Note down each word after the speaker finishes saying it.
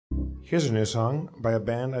Here's a new song by a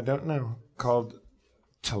band I don't know called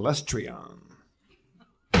Telestrion.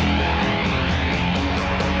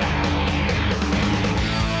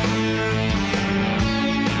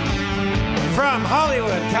 From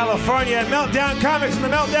Hollywood, California, Meltdown Comics in the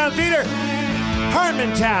Meltdown Theater,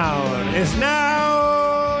 Harmontown is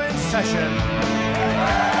now in session.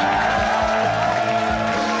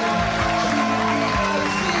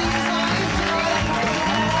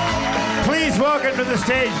 Please welcome to the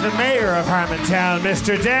stage the mayor of Harmontown,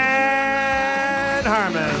 Mr. Dan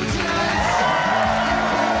Harmon.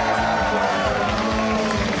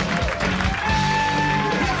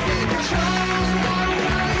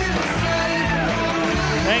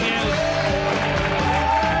 Thank you.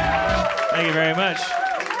 Thank you very much.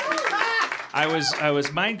 I was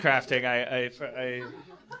Minecrafting.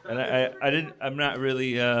 I'm not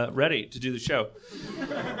really ready to do the show.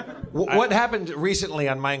 What happened recently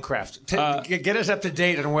on Minecraft? Get us up to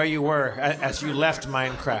date on where you were as you left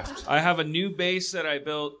Minecraft. I have a new base that I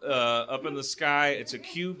built up in the sky. It's a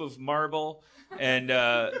cube of marble, and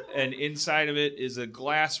inside of it is a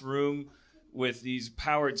glass room with these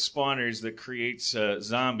powered spawners that creates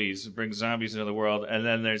zombies, brings zombies into the world, and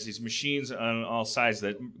then there's these machines on all sides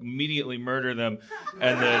that immediately murder them,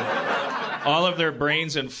 and then all of their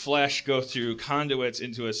brains and flesh go through conduits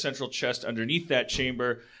into a central chest underneath that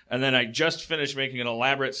chamber, and then I just finished making an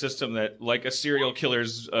elaborate system that, like a serial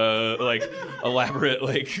killer's, elaborate,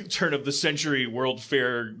 turn of the century World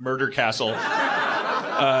Fair murder castle,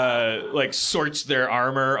 sorts their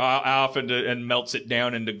armor off and melts it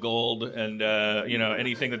down into gold, and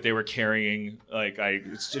anything that they were carrying, I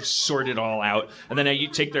just sort it all out, and then you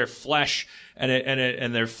take their flesh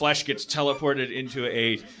and their flesh gets teleported into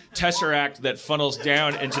a tesseract that funnels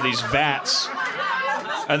down into these vats.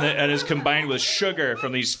 And is combined with sugar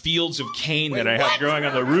from these fields of cane that I have growing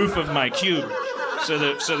on the roof of my cube. So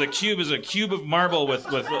the cube is a cube of marble with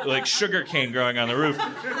sugar cane growing on the roof,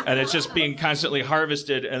 and it's just being constantly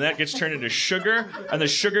harvested, and that gets turned into sugar, and the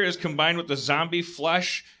sugar is combined with the zombie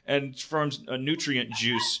flesh and forms a nutrient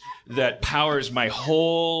juice that powers my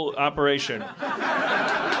whole operation.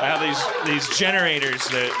 I have these generators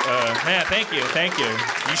that thank you.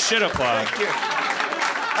 You should applaud. Thank you.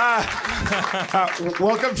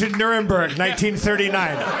 Welcome to Nuremberg,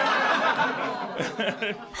 1939.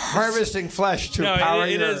 Harvesting flesh to power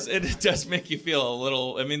It does make you feel a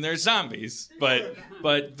little. I mean, they're zombies, but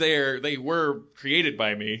they were created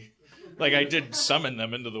by me. I did summon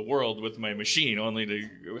them into the world with my machine, only to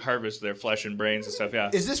harvest their flesh and brains and stuff.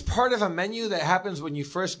 Yeah. Is this part of a menu that happens when you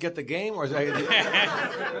first get the game, or is that...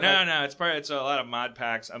 No. It's a lot of mod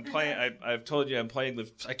packs. I'm playing. I've told you I'm playing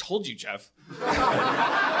the. I told you, Jeff.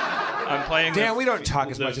 I'm playing. Dan, we don't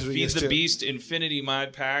talk as much as we used to. Feed the Beast Infinity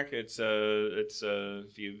mod pack. It's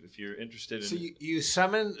if you're interested in. So you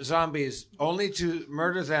summon zombies only to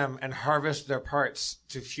murder them and harvest their parts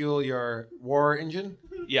to fuel your war engine?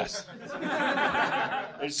 Yes.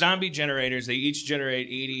 There's zombie generators. They each generate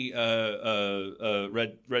 80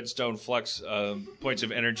 redstone flux points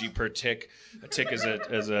of energy per tick. A tick is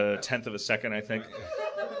a tenth of a second, I think.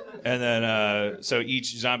 And then so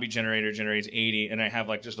each zombie generator generates 80, and I have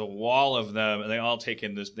just a wall of them, and they all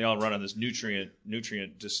run on this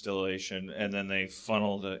nutrient distillation, and then they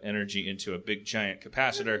funnel the energy into a big giant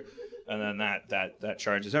capacitor, and then that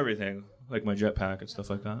charges everything, like my jetpack and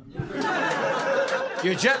stuff like that.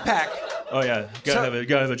 Your jetpack. Oh yeah, gotta have a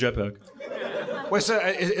jetpack. Wait, so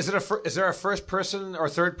is there a first person or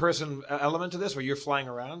third person element to this where you're flying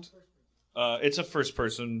around? It's a first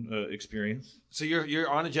person experience. So you're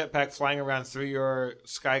on a jetpack flying around through your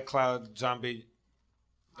sky cloud zombie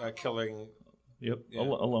killing. Yep, yeah.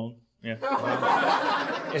 Alone. Yeah.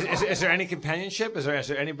 Is there any companionship? Is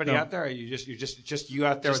there anybody out there? Or you just you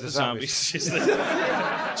out there just with the zombies?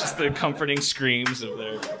 Just the comforting screams of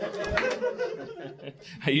their.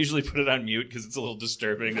 I usually put it on mute because it's a little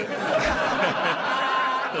disturbing.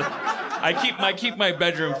 I keep my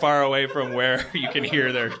bedroom far away from where you can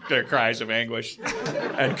hear their cries of anguish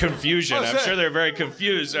and confusion. I'm sure they're very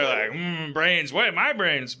confused. They're like, brains. What? My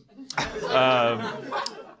brains.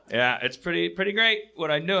 Yeah, it's pretty great what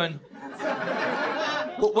I'm doing.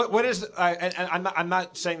 What is? I'm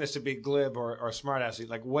not saying this to be glib or smart-assy.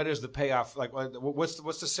 What is the payoff? What's the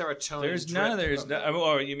serotonin? There's none.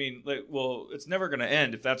 Oh, you mean well? It's never going to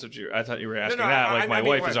end. If that's what I thought you were asking that. My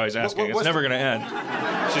wife is always asking. It's never going to end.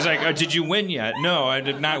 She's like, did you win yet? No, I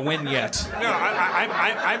did not win yet. No,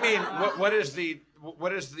 I mean, what's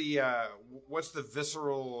the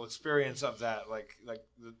visceral experience of that?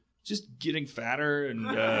 Just getting fatter and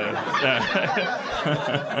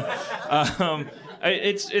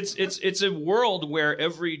It's a world where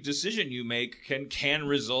every decision you make can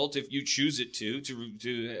result, if you choose it to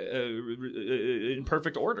in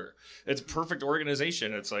perfect order. It's perfect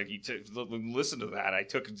organization. It's like listen to that. I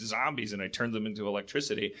took zombies and I turned them into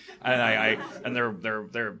electricity, and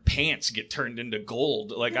their pants get turned into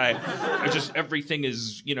gold. Like I just everything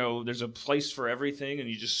is, there's a place for everything, and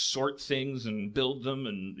you just sort things and build them,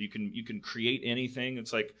 and you can create anything.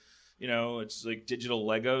 It's like, it's like digital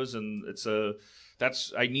Legos, and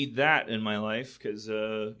I need that in my life because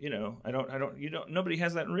nobody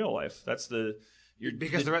has that in real life. That's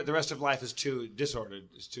because the rest of life is too disordered.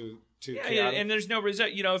 It's too chaotic. Yeah, and there's no result.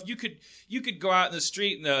 If you could go out in the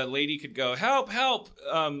street and the lady could go, help,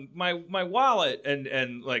 my wallet,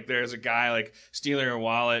 and like there's a guy like stealing her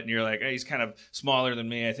wallet, and you're like, hey, he's kind of smaller than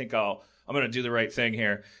me. I think I'm gonna do the right thing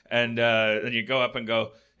here, and then you go up and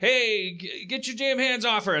go, hey, get your damn hands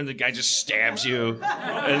off her, and the guy just stabs you,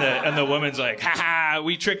 and the woman's like, ha,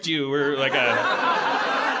 we tricked you. We're like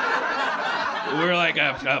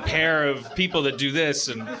a pair of people that do this,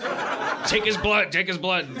 and take his blood,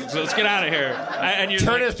 so let's get out of here. And you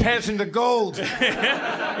turn his pants into gold.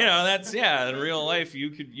 That's in real life you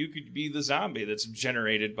could be the zombie that's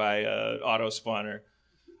generated by auto spawner.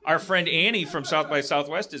 Our friend Annie from South by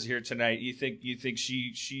Southwest is here tonight. You think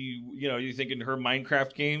she you think in her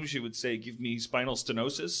Minecraft game she would say, "Give me spinal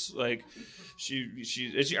stenosis"? Like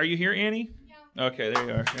are you here, Annie? Yeah. Okay, there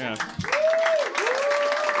you are. Yeah.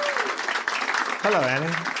 Hello,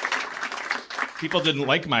 Annie. People didn't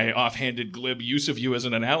like my offhanded, glib use of you as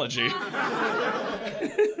an analogy.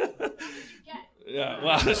 Yeah,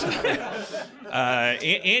 well,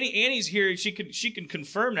 Annie's here. She can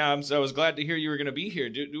confirm now. I was glad to hear you were going to be here.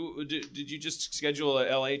 Did you just schedule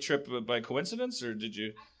a LA trip by coincidence, or did you?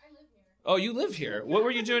 I live here. Oh, you live here. What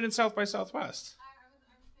were you doing in South by Southwest? I was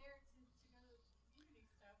there to go to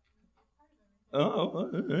community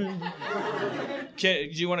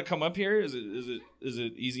stuff. Do you want to come up here? Is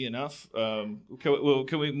it easy enough?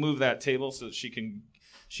 Can we move that table so that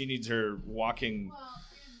she needs her walking? Well,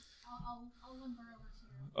 I'll limber over to you.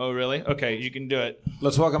 Oh, really? Okay, you can do it.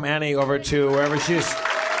 Let's welcome Annie over to wherever she is.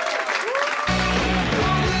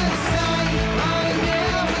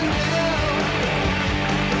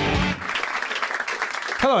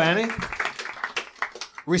 Hello, Annie.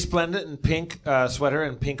 Resplendent in pink sweater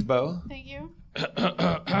and pink bow. Thank you.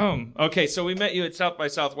 Okay, so we met you at South by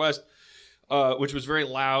Southwest, which was very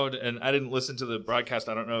loud, and I didn't listen to the broadcast.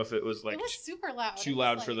 I don't know if it was like It was super loud. too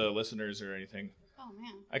loud for the listeners or anything. Oh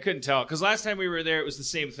man. I couldn't tell because last time we were there, it was the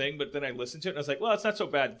same thing. But then I listened to it, and I was like, "Well, it's not so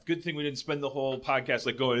bad. Good thing we didn't spend the whole podcast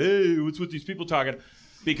like going, hey, what's with these people talking?"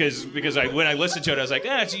 Because when I listened to it, I was like,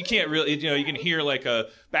 you can't really, you can hear like a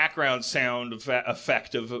background sound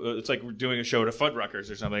effect of it's like we're doing a show at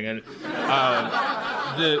Fuddruckers or something. And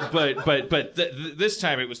this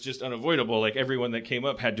time it was just unavoidable. Like everyone that came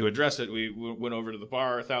up had to address it. We went over to the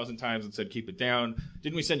bar 1,000 times and said, keep it down.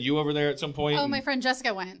 Didn't we send you over there at some point? Oh, my friend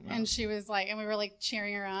Jessica went, and she was like, and we were like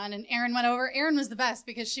cheering her on. And Erin went over. Erin was the best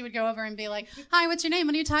because she would go over and be like, "Hi, what's your name?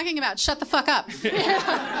 What are you talking about? Shut the fuck up."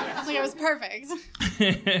 Like it was perfect.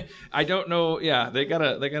 I don't know. Yeah, they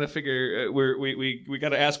gotta figure. We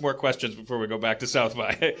gotta ask more questions before we go back to South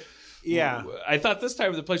by. Yeah, I thought this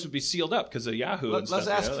time the place would be sealed up because of Yahoo. And let's stuff,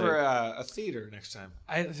 ask for a theater next time.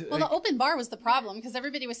 Well, the open bar was the problem because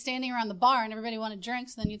everybody was standing around the bar and everybody wanted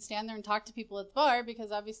drinks. So then you'd stand there and talk to people at the bar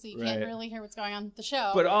because obviously you can't really hear what's going on at the show.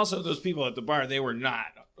 But also those people at the bar, they were not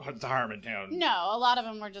the Harmontown. No, a lot of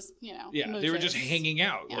them were just Yeah, mooches. they were just hanging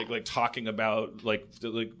out, like talking about like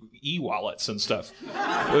e-wallets and stuff.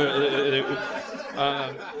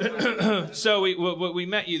 So we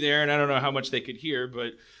met you there, and I don't know how much they could hear,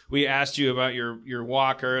 but we asked you about your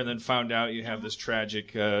walker, and then found out you have this tragic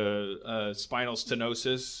spinal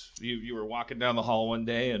stenosis. You were walking down the hall one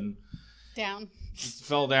day and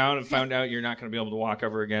fell down, and found out you're not going to be able to walk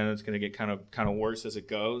ever again. It's going to get kind of worse as it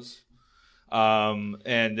goes. And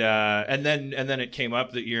then it came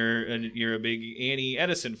up that you're a big Annie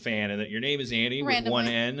Edison fan, and that your name is Annie with one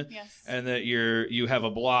N, yes. And that you have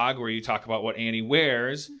a blog where you talk about what Annie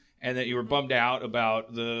wears, and that you were bummed out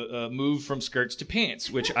about the move from skirts to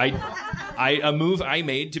pants, which a move I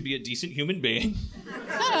made to be a decent human being.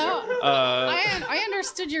 No, I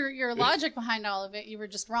understood your logic behind all of it. You were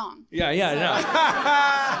just wrong.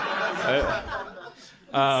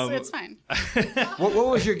 It's fine. What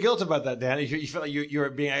was your guilt about that, Dan? You felt like you were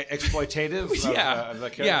being exploitative? Of the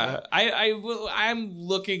character? Yeah. I'm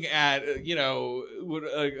looking at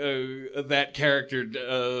that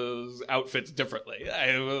character's outfits differently.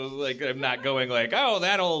 I'm not going like, oh,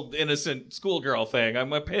 that old innocent schoolgirl thing.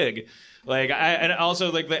 I'm a pig. And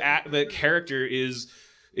also like the character is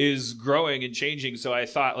is growing and changing. So I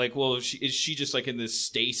thought, like, well, is she just like in this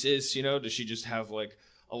stasis? You know, does she just have like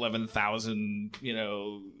 11,000,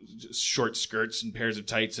 short skirts and pairs of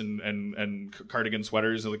tights and cardigan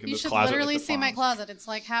sweaters like in you this should closet? Literally like see my closet. It's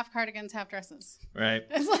like half cardigans, half dresses. Right.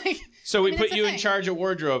 It's like. So we put you in charge of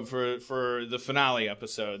wardrobe for the finale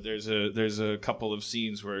episode. There's a couple of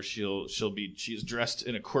scenes where she's dressed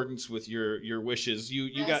in accordance with your wishes.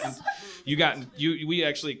 We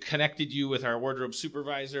actually connected you with our wardrobe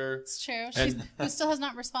supervisor. It's true. Who still has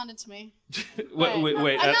not responded to me.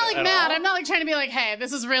 Wait. I'm not like mad. All? I'm not like trying to be like, hey,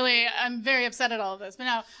 this is really. I'm very upset at all of this. But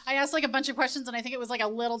no, I asked like a bunch of questions, and I think it was like a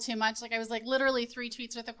little too much. Like I was like literally 3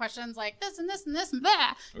 tweets worth of questions, like this and this and this and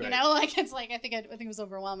that. Right. Like it's like I think it was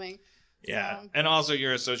overwhelming. Yeah, so. And also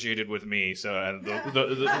you're associated with me, so the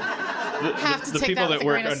people that with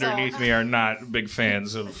work underneath me are not big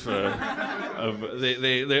fans of.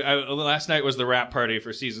 Last night was the wrap party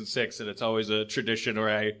for season 6, and it's always a tradition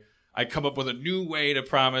where I come up with a new way to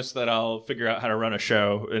promise that I'll figure out how to run a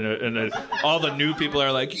show, and all the new people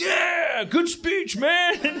are like, "Yeah, good speech,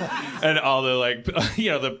 man!" And all the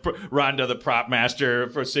Rhonda, the prop master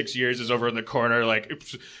for 6 years, is over in the corner. Like,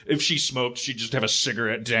 if she smoked, she'd just have a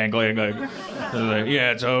cigarette dangling. Like,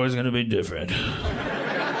 yeah, it's always gonna be different.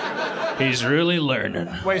 He's really learning.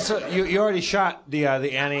 Wait, so you already shot the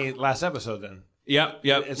Annie last episode then? Yep.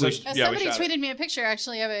 Somebody tweeted me a picture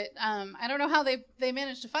actually of it. I don't know how they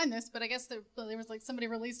managed to find this, but I guess there was like somebody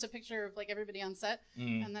released a picture of like everybody on set,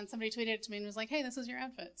 and then somebody tweeted it to me and was like, "Hey, this is your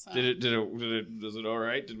outfit." So. Was it all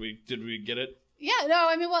right? Did we get it? Yeah, no,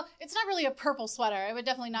 I mean, well, it's not really a purple sweater. I would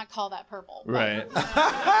definitely not call that purple. Right.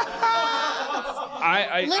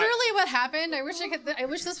 Literally what happened, I wish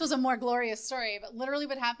this was a more glorious story, but literally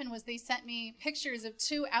what happened was they sent me pictures of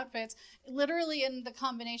 2 outfits, literally in the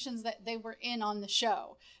combinations that they were in on the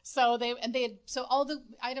show. So so all the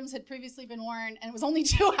items had previously been worn, and it was only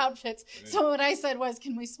 2 outfits. Right. So what I said was,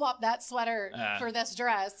 can we swap that sweater for this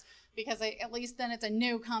dress? Because at least then it's a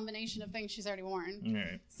new combination of things she's already worn.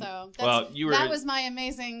 Right. So that was my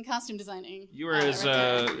amazing costume designing. You were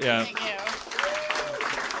yeah. Thank you.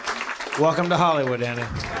 Welcome to Hollywood, Annie.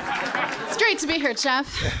 It's great to be here, Jeff.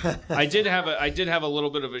 I did have a little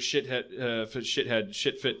bit of a shit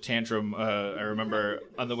fit tantrum. I remember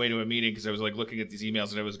on the way to a meeting because I was like looking at these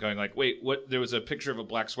emails and I was going like, wait, what? There was a picture of a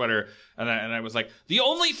black sweater and I was like, the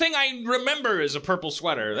only thing I remember is a purple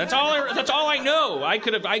sweater. That's all I know. I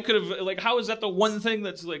could have like, how is that the one thing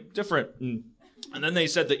that's like different? And then they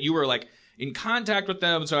said that you were like in contact with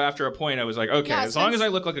them. So after a point, I was like, okay, as long as I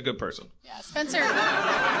look like a good person. Yeah, Spencer.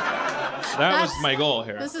 That was my goal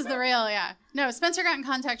here. This is the real, yeah. No, Spencer got in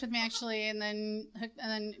contact with me actually, and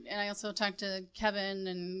I also talked to Kevin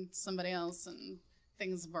and somebody else, and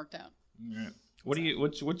things worked out. All right. What are you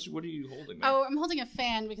holding there? Oh, I'm holding a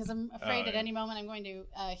fan because I'm afraid at any moment I'm going to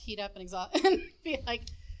heat up and exhaust and be like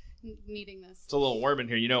needing this. It's a little warm in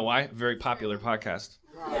here. You know why? Very popular podcast.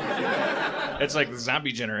 It's like the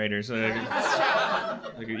zombie generators. You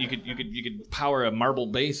could power a marble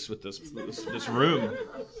base with this room.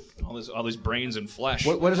 All these brains and flesh.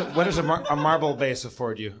 What does a marble base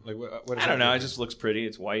afford you? Like what I don't know. It just looks pretty.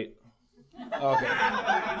 It's white. Okay.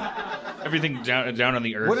 Everything down on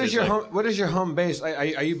the earth. What is your home? What is your home base?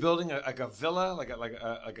 Are you building like a villa, like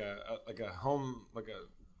a home, like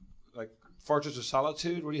Fortress of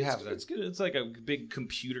Solitude? What do you have there? It's good. It's like a big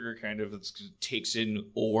computer kind of. It takes in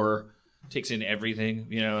ore. Takes in everything,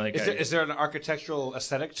 Like is there an architectural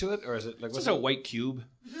aesthetic to it, or is it like what's a white cube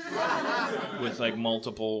with like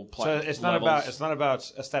multiple? So it's not about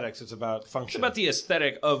aesthetics. It's about function. It's about the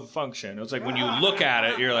aesthetic of function. It's like when you look at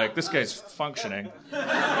it, you're like, this guy's functioning,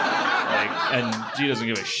 and he doesn't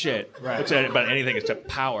give a shit about anything except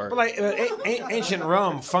power. But like ancient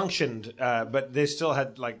Rome functioned, but they still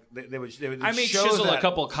had like they would. I may chisel a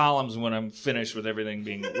couple columns when I'm finished with everything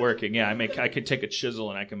being working. Yeah, I could take a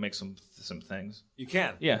chisel and I can make some things. You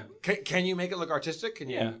can? Yeah. Can you make it look artistic? Can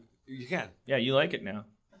you? Yeah. You can? Yeah, you like it now.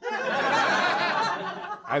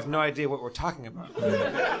 I have no idea what we're talking about.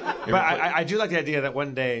 But I do like the idea that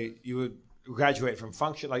one day you would graduate from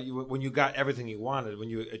function, like when you got everything you wanted, when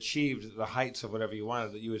you achieved the heights of whatever you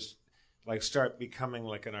wanted, that you would like start becoming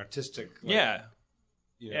like an artistic. Yeah.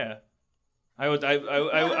 I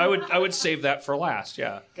would save that for last.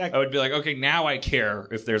 Yeah. I would be like, okay, now I care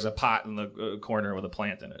if there's a pot in the corner with a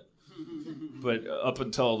plant in it. But up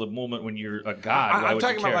until the moment when you're a god, I'm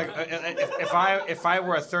talking about like if I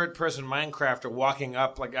were a third-person Minecrafter walking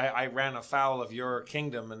up, like I ran afoul of your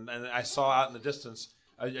kingdom, and I saw out in the distance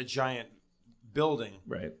a giant building,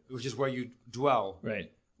 right, which is where you dwell,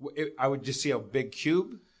 right. I would just see a big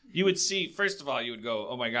cube. You would see, first of all, you would go,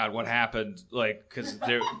 oh my God, what happened? Like, because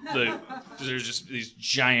there's just these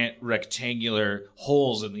giant rectangular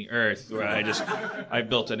holes in the earth where I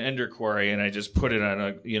built an ender quarry and I just put it on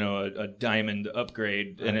a diamond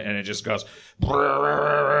upgrade and it just goes,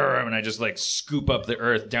 and I just like scoop up the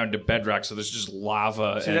earth down to bedrock. So there's just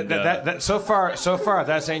lava. See, so far,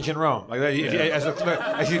 that's ancient Rome. Like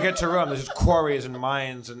as you get to Rome, there's just quarries and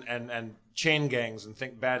mines and chain gangs and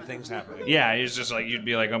bad things happening. Yeah, it's just like you'd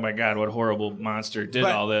be like, oh my God, what horrible monster did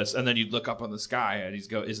all this? And then you'd look up on the sky and he'd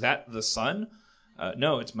go, is that the sun?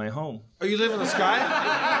 No, it's my home. Oh, you live in the sky?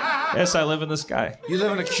 Yes, I live in the sky. You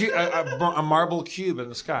live in a marble cube in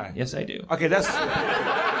the sky? Yes, I do. Okay,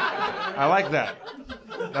 I like that.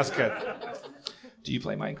 That's good. Do you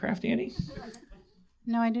play Minecraft, Annie?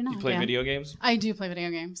 No, I do not. You play video games? I do play video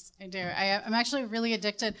games. I do. I'm actually really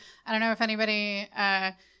addicted. I don't know if anybody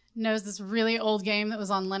knows this really old game that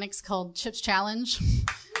was on Linux called Chips Challenge.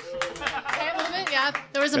 A little bit, yeah.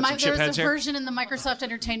 There was a version in the Microsoft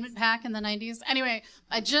Entertainment Pack in the 90s. Anyway,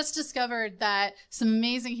 I just discovered that some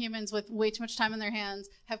amazing humans with way too much time on their hands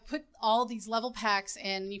have put all these level packs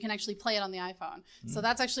in. You can actually play it on the iPhone. So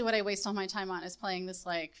that's actually what I waste all my time on, is playing this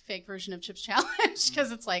like fake version of Chips Challenge,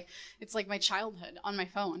 because it's like my childhood on my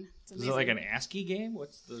phone. Is it like an ASCII game?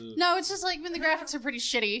 What's the? No, it's just like, I mean, the graphics are pretty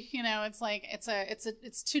shitty. You know, it's like it's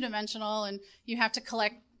 2-dimensional, and you have to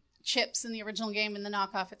collect chips in the original game. In the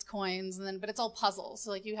knockoff, it's coins, but it's all puzzles.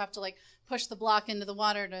 So like you have to like push the block into the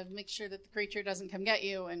water to make sure that the creature doesn't come get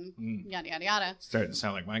you, and yada yada yada. Starting to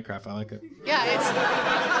sound like Minecraft. I like it.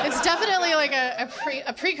 Yeah, it's definitely like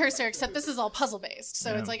a precursor, except this is all puzzle based.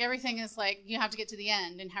 So it's like everything is like you have to get to the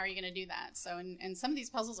end, and how are you going to do that? So and some of these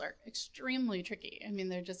puzzles are extremely tricky. I mean,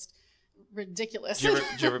 they're just ridiculous. Did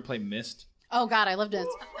you ever play Myst? Oh God, I loved it.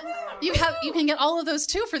 You can get all of those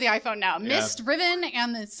too for the iPhone now. Myst, Riven,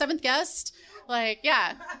 and the Seventh Guest. Like,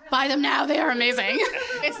 yeah, buy them now. They are amazing.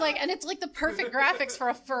 It's like the perfect graphics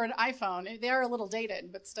for an iPhone. They are a little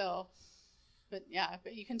dated, but still. But yeah,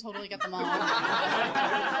 but you can totally get them all.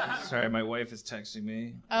 Sorry, my wife is texting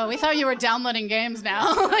me. Oh, we thought you were downloading games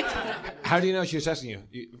now. How do you know she was texting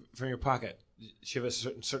you from your pocket? She have a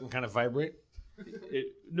certain kind of vibrate?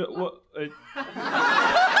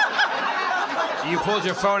 You pulled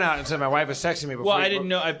your phone out and said, my wife is texting me before. Well, I didn't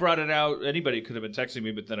know. I brought it out. Anybody could have been texting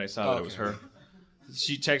me, but then I saw that it was her.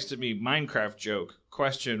 She texted me, Minecraft joke.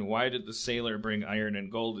 Question, why did the sailor bring iron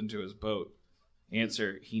and gold into his boat?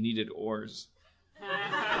 Answer, he needed oars. That's good.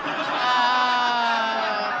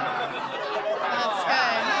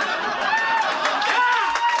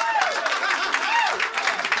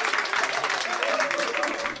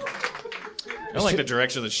 I don't like the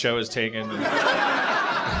direction the show has taken.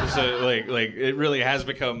 So, like, it really has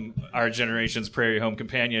become our generation's Prairie Home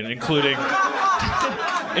Companion, including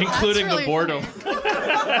the boredom.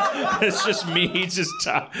 It's just me just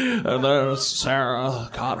talking. And then Sarah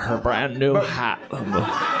got her brand new hat and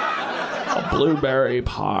a blueberry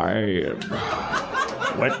pie and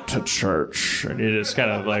went to church. And you just kind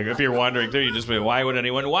of like, if you're wandering through, you just be, why would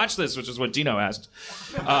anyone watch this? Which is what Dino asked.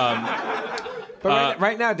 But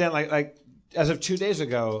right now, Dan, like as of 2 days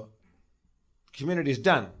ago, Community's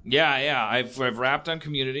done. Yeah. I've wrapped on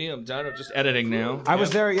Community. I'm done. I'm just editing now. I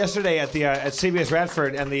was there yesterday at the at CBS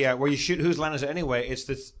Radford, and the where you shoot Whose Line Is It Anyway?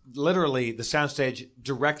 It's literally the soundstage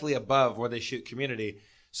directly above where they shoot Community.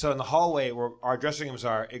 So in the hallway where our dressing rooms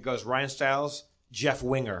are, it goes Ryan Stiles, Jeff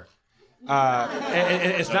Winger.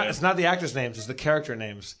 It's not the actors' names; it's the character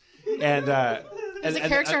names. And is a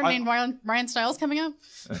character named Ryan Stiles coming up?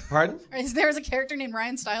 Pardon? Is there a character named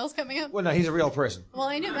Ryan Stiles coming up? Well, no, he's a real person. Well,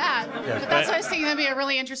 I knew that. Yeah. But that's why I was thinking that'd be a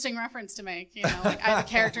really interesting reference to make. You know, like I have a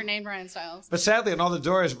character named Ryan Stiles. But sadly, on all the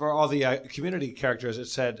doors for all the Community characters, it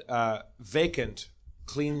said vacant,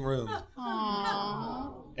 clean room.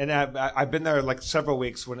 Aww. And I've been there like several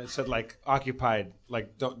weeks when it said like occupied,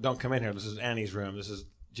 like don't come in here. This is Annie's room. This is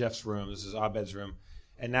Jeff's room. This is Abed's room.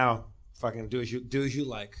 And now, fucking do as you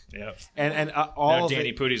like. Yeah. And all now of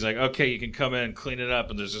Danny Pootie's like, okay, you can come in and clean it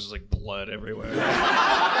up, and there's just like blood everywhere.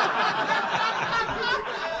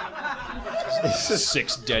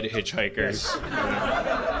 6 dead hitchhikers.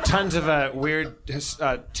 Yes. Tons of weird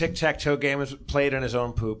tic-tac-toe games played in his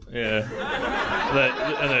own poop. Yeah.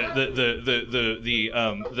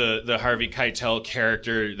 The Harvey Keitel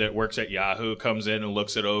character that works at Yahoo comes in and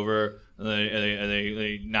looks it over, and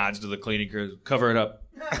they nods to the cleaning crew, cover it up.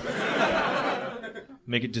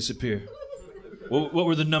 Make it disappear. What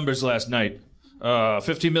were the numbers last night?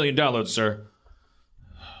 $15 million, sir.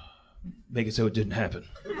 Make it so it didn't happen.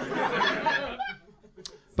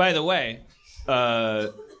 By the way,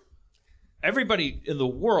 everybody in the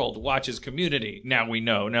world watches Community. Now we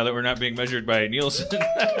know. Now that we're not being measured by Nielsen. Is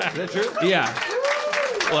that true? Yeah.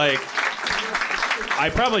 Like, I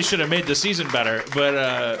probably should have made the season better, but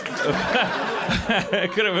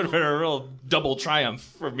it could have been a real double triumph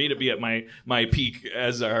for me to be at my peak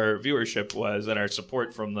as our viewership was and our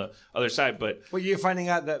support from the other side. But well, you're finding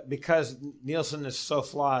out that because Nielsen is so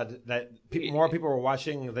flawed that more people were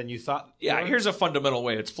watching than you thought. Yeah, here's a fundamental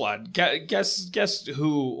way it's flawed. Guess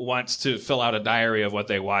who wants to fill out a diary of what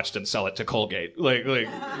they watched and sell it to Colgate? Like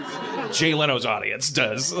Jay Leno's audience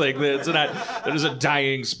does. Like there's a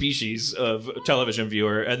dying species of television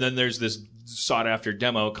viewer, and then there's this sought after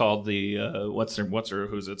demo called the what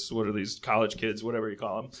are these college kids, whatever you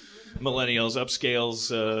call them, millennials,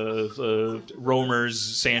 upscales, roamers,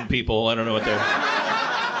 sand people, I don't know what they're,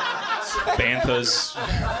 banthas,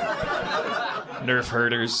 nerf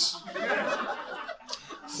herders,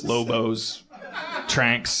 lobos,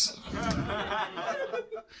 tranks.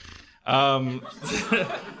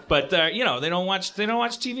 But they don't watch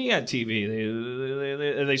TV on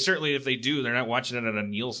TV. They certainly, if they do, they're not watching it on a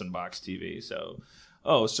Nielsen box TV. So,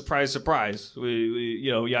 surprise, surprise. We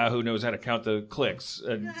Yahoo knows how to count the clicks.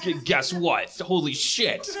 And guess what? Holy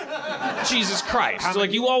shit! Jesus Christ!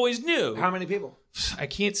 Like you always knew. How many people? I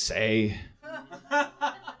can't say.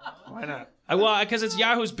 Why not? Well, because it's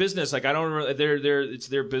Yahoo's business. Like I don't. It's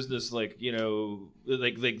their business. Like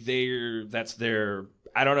that's their.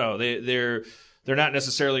 I don't know. They're not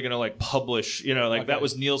necessarily going to like publish. Okay. That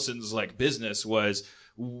was Nielsen's like business was.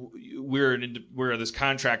 We're this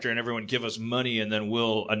contractor and everyone give us money and then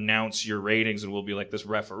we'll announce your ratings and we'll be like this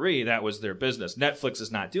referee. That was their business. Netflix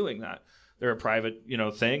is not doing that. They're a private,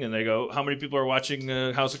 thing, and they go, "How many people are watching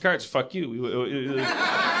House of Cards? Fuck you."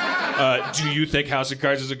 Do you think House of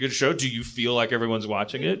Cards is a good show? Do you feel like everyone's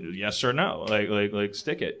watching it? Yes or no? Like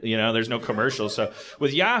stick it. There's no commercials. So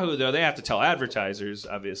with Yahoo though, they have to tell advertisers,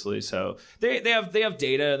 obviously. So they have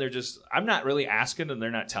data. And they're just, I'm not really asking and they're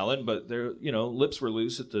not telling, but they're lips were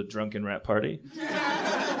loose at the drunken rap party.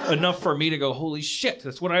 Enough for me to go, holy shit,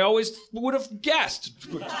 that's what I always would have guessed.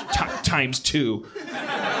 Times 2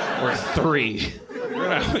 or 3.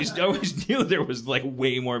 I always knew there was like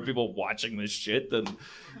way more people watching this shit than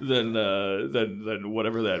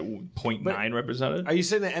whatever that 0.9 represented. Are you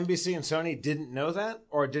saying that NBC and Sony didn't know that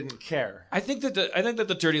or didn't care? I think that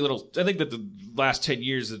the last 10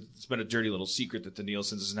 years it's been a dirty little secret that the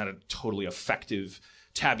Nielsen's is not a totally effective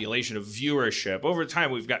tabulation of viewership. Over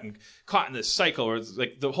time, we've gotten caught in this cycle where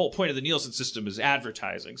like the whole point of the Nielsen system is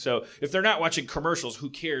advertising. So if they're not watching commercials, who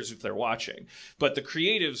cares if they're watching? But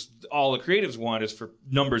all the creatives want is for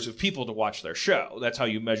numbers of people to watch their show. That's how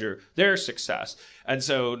you measure their success. And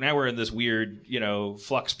so now we're in this weird,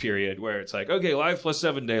 flux period where it's like, okay, live plus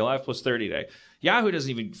 7 day, live plus 30 day. Yahoo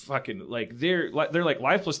doesn't even fucking like they're like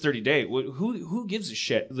live plus 30 day. Who gives a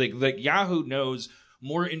shit? Like Yahoo knows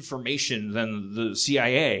more information than the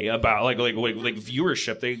CIA about like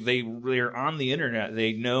viewership. They're on the internet.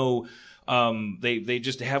 They know. They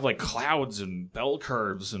just have like clouds and bell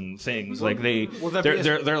curves and things. Like they're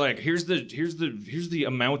like here's the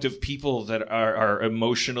amount of people that are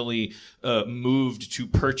emotionally moved to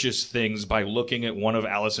purchase things by looking at one of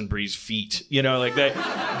Alison Brie's feet. Like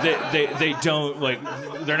they don't like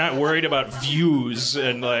they're not worried about views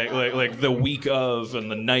and like the week of and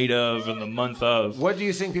the night of and the month of. What do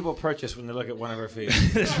you think people purchase when they look at one of her feet?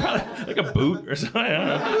 It's probably like a boot or something.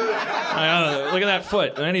 I don't know. Look at that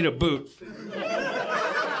foot. I need a boot.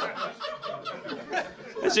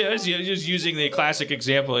 I was just using the classic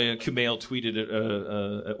example. Kumail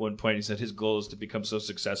tweeted at one point. He said his goal is to become so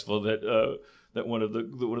successful that one of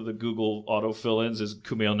the Google auto fill-ins is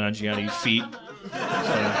Kumail Nanjiani feet.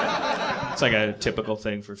 So, it's like a typical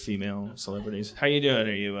thing for female celebrities. How you doing?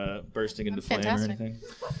 Are you bursting into flame or anything?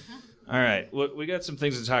 All right, we got some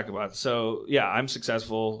things to talk about. So yeah, I'm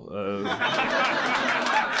successful.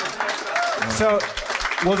 So.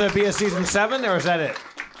 Will there be a season 7, or is that it?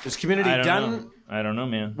 Is Community done? I don't know,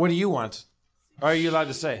 man. What do you want? Or are you allowed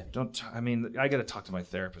to say? I got to talk to my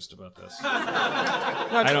therapist about this.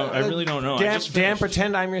 I really don't know. Dan,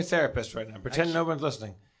 pretend I'm your therapist right now. Pretend no one's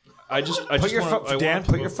listening. Put your phone down.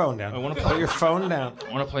 Put your phone down. Put your phone down.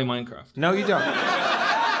 I want to play Minecraft. No, you don't.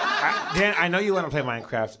 Dan, I know you want to play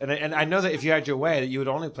Minecraft, and I know that if you had your way, that you would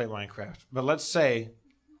only play Minecraft. But let's say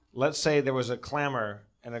there was a clamor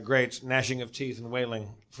and a great gnashing of teeth and wailing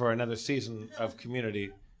for another season of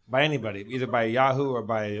Community by anybody, either by Yahoo or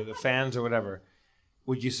by the fans or whatever.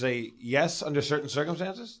 Would you say yes under certain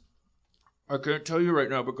circumstances? I can't tell you right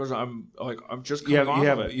now because I'm just coming off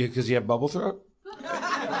of it. Because you have bubble throat?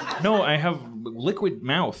 No, I have liquid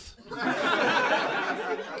mouth.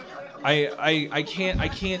 I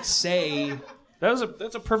can't say that's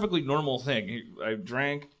a perfectly normal thing. I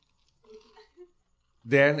drank.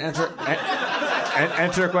 Dan, answer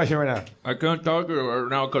a question right now. I can't talk to you right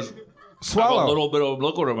now because swallow. I have a little bit of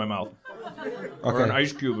liquid in my mouth. Okay. Or an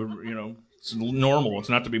ice cube, you know. It's normal. It's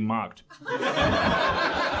not to be mocked.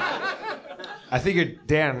 I think you're,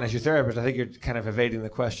 Dan, as your therapist, I think you're kind of evading the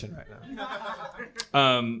question right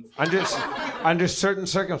now. Under certain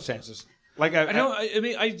circumstances. Like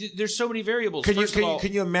there's so many variables. Can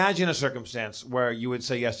you imagine a circumstance where you would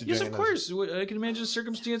say yes to doing Yes, of course. I can imagine a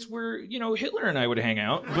circumstance where, Hitler and I would hang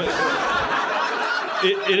out, but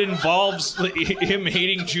it involves him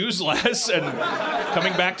hating Jews less and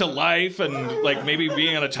coming back to life and like maybe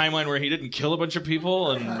being on a timeline where he didn't kill a bunch of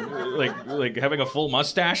people and like having a full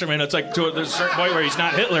mustache. I mean, it's like there's a certain point where he's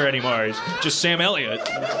not Hitler anymore. He's just Sam Elliot.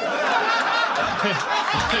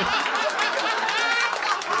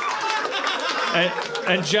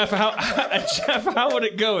 And Jeff, how would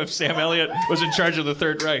it go if Sam Elliot was in charge of the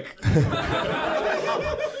Third Reich?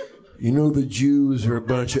 You know, the Jews are a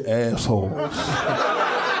bunch of assholes.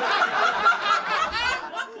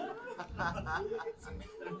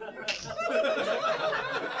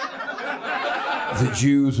 The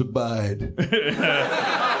Jews abide. The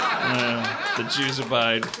Jews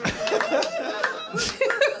abide.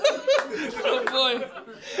 Oh boy.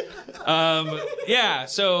 Yeah,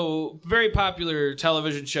 so very popular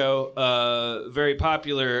television show. Very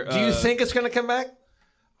popular. Do you think it's going to come back?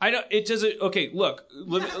 I don't. It doesn't. Okay, look.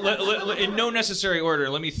 In no necessary order,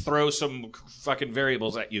 let me throw some fucking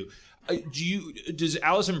variables at you. Does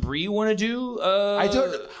Alison Brie want to do? I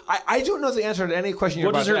don't know the answer to any question.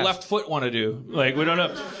 What does her left foot want to do? Like we don't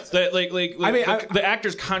know. The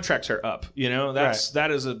actors' contracts are up. That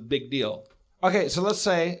is a big deal. Okay, so let's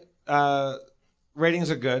say ratings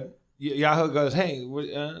are good. Yahoo goes, hey,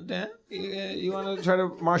 Dan, you want to try to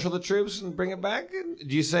marshal the troops and bring it back?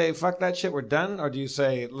 Do you say, fuck that shit, we're done? Or do you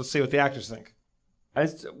say, let's see what the actors think? I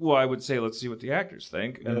would say let's see what the actors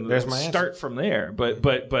think, and there's my start answer. from there. But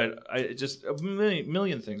I just a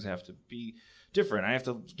million things have to be different. I have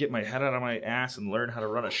to get my head out of my ass and learn how to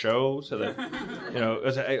run a show, so that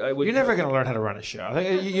I would. You're never going to learn how to run a show.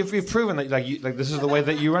 You've proven that like this is the way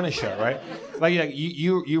that you run a show, right? Like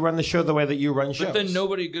you run the show the way that you run shows. But then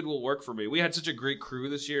nobody good will work for me. We had such a great crew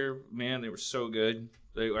this year, man. They were so good.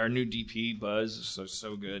 Our new DP Buzz is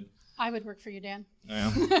so good. I would work for you, Dan.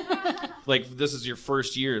 Yeah. Like this is your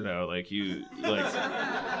first year though. See,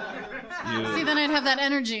 then I'd have that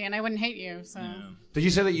energy and I wouldn't hate you. So. Yeah. Did you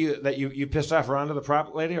say that you pissed off Rhonda, the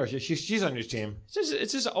prop lady, or she's on your team?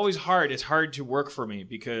 It's just always hard. It's hard to work for me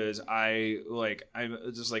because I'm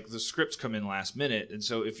just like the scripts come in last minute, and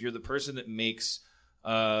so if you're the person that makes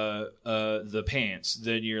the pants,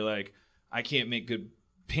 then you're like, I can't make good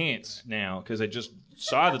pants now because I just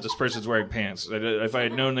saw that this person's wearing pants. If I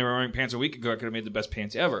had known they were wearing pants a week ago, I could have made the best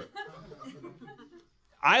pants ever.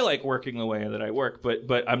 I like working the way that I work,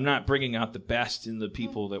 but I'm not bringing out the best in the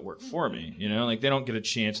people that work for me. Like they don't get a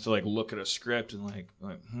chance to like look at a script and like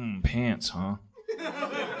pants, huh?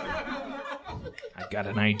 I've got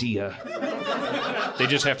an idea. They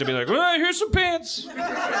just have to be like, well, here's some pants.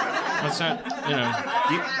 That's not,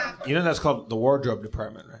 that's called the wardrobe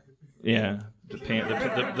department, right? Yeah, the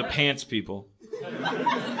pants people.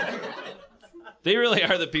 They really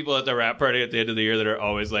are the people at the rap party at the end of the year that are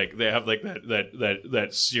always like, they have like that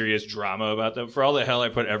serious drama about them. For all the hell I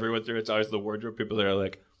put everyone through, it's always the wardrobe people that are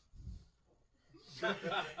like,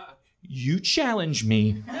 you challenge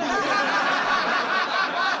me.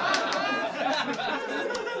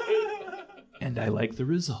 And I like the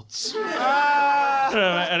results. And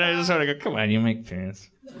I just want to go, come on, you make pants.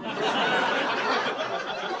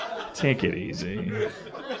 Take it easy.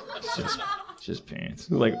 It's just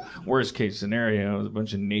pants. Like, worst case scenario is a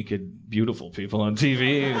bunch of naked, beautiful people on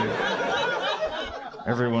TV.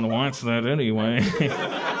 Everyone wants that anyway.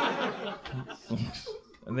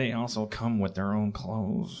 And they also come with their own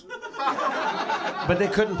clothes. But they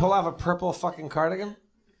couldn't pull off a purple fucking cardigan?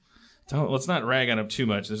 Let's not rag on them too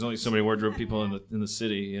much. There's only so many wardrobe people in the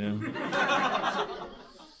city,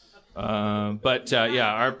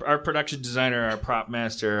 Our production designer, our prop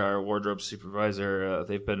master, our wardrobe supervisor,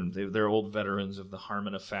 they're old veterans of the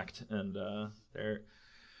Harmon effect, and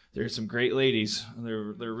they're some great ladies.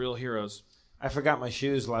 They're real heroes. I forgot my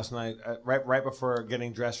shoes last night, right before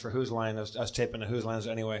getting dressed for Who's Line. I was taping the Who's Lines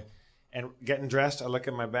anyway, and getting dressed. I look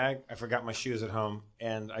in my bag. I forgot my shoes at home,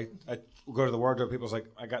 and I go to the wardrobe. People's like,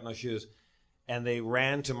 I got no shoes. And they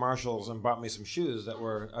ran to Marshall's and bought me some shoes that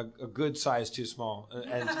were a good size too small.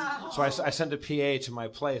 And so I sent a PA to my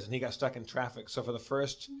place, and he got stuck in traffic. So for the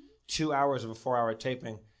first 2 hours of a 4-hour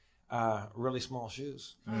taping, really small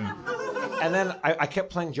shoes. And then I kept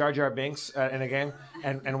playing Jar Jar Binks in a game,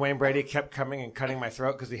 and Wayne Brady kept coming and cutting my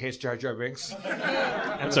throat because he hates Jar Jar Binks.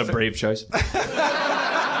 That's a brave choice.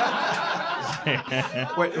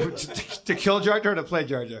 Wait, to kill Jar Jar or to play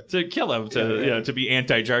Jar Jar? To kill him, to be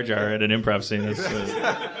anti-Jar Jar at an improv scene.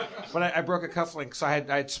 But I broke a cufflink, so I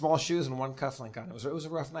had small shoes and one cufflink on. It was a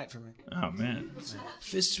rough night for me. Oh, man.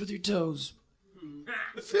 Fists with your toes.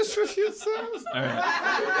 Fists with your toes. All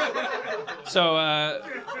right. So,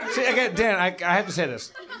 see, again, Dan, I have to say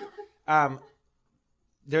this.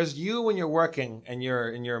 There's you when you're working and you're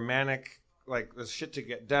in your manic, like, there's shit to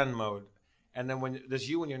get done mode. And then there's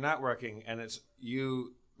you when you're not working, and it's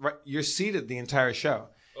you. Right, you're seated the entire show.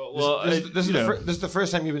 Well, this is the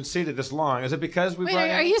first time you've been seated this long. Is it because we? Wait,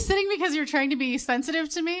 are you sitting because you're trying to be sensitive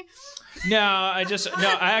to me? No, I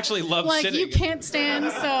actually love like, sitting. You can't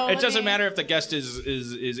stand, so it doesn't matter if the guest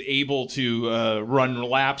is able to run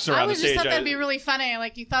laps around the stage. I just thought that'd be really funny.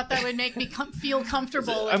 Like, you thought that would make me feel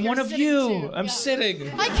comfortable. I'm one of you. Too. I'm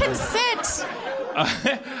sitting. I can sit.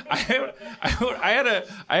 I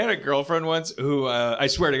had a girlfriend once who I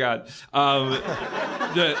swear to God,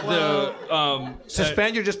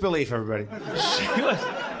 suspend your disbelief, everybody.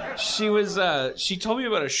 She told me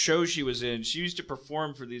about a show she was in. She used to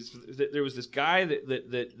perform for these. There was this guy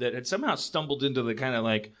that had somehow stumbled into the kind of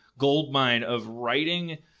like gold mine of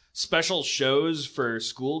writing special shows for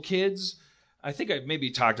school kids. I think I've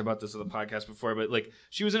maybe talked about this on the podcast before, but like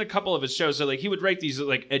she was in a couple of his shows. So like he would write these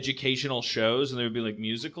like educational shows, and they would be like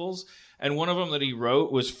musicals. And one of them that he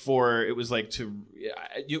wrote was this is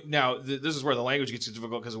where the language gets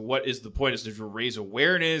difficult, because what is the point? Is it to raise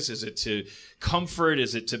awareness? Is it to comfort?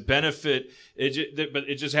 Is it to benefit? But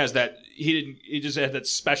it just has that, he just had that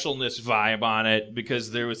specialness vibe on it,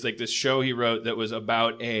 because there was like this show he wrote that was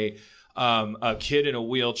about a kid in a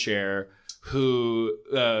wheelchair who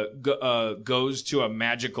goes to a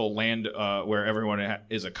magical land where everyone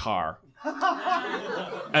is a car.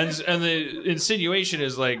 and the insinuation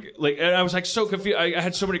is like and I was like so confused. I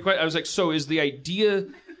had so many questions. I was like, so is the idea?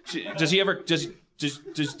 Does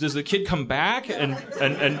the kid come back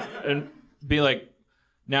and be like,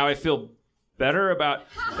 now I feel better about?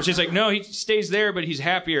 And she's like, no, he stays there, but he's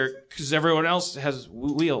happier because everyone else has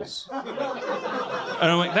wheels. And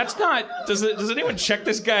I'm like, that's not. Does anyone check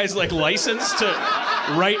this guy's like license to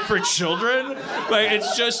write for children? Like,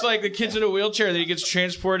 it's just like the kid's in a wheelchair that he gets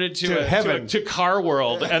transported to heaven, to Car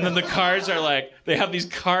World, and then the cars are like, they have these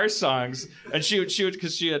car songs, and she would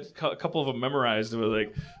because she had a couple of them memorized. It was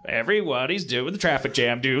like, everybody's doing the traffic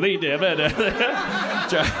jam, doing the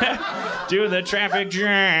traffic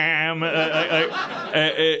jam.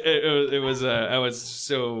 It was I was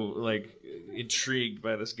so like intrigued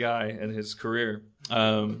by this guy and his career.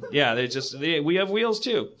 We have wheels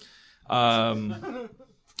too.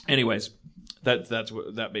 Anyways,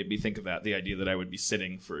 that made me think of that, the idea that I would be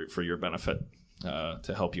sitting for your benefit,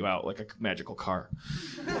 to help you out like a magical car.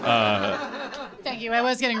 Thank you. I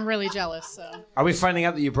was getting really jealous. So. Are we finding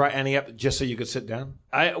out that you brought Annie up just so you could sit down?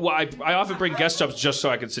 I often bring guests up just so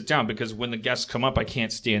I can sit down, because when the guests come up, I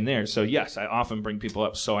can't stand there. So yes, I often bring people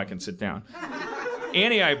up so I can sit down.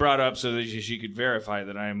 Annie I brought up so that she could verify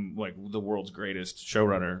that I'm like the world's greatest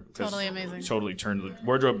showrunner. Totally amazing. Totally turned the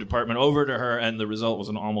wardrobe department over to her, and the result was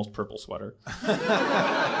an almost purple sweater.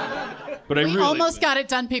 But we almost got it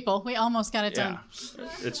done, people. We almost got it done.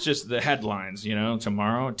 It's just the headlines,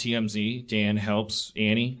 tomorrow, TMZ, Dan helps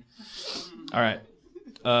Annie. All right.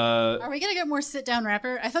 Are we going to get more sit-down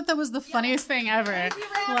rapper? I thought that was the funniest thing ever. Like,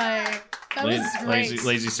 that was great.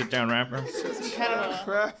 Lazy sit-down rapper. It was incredible.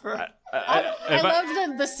 I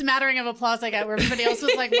loved the smattering of applause I got, where everybody else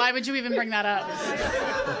was like, why would you even bring that up?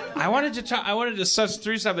 I wanted to suss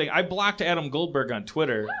through something. I blocked Adam Goldberg on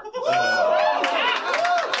Twitter.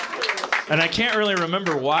 And I can't really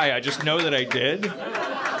remember why. I just know that I did.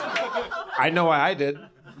 I know why I did.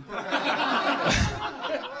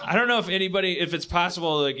 I don't know if it's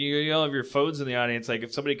possible, like you all have your phones in the audience, like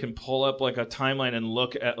if somebody can pull up like a timeline and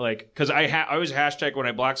look at like, because I always hashtag when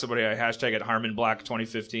I block somebody, I hashtag at HarmonBlock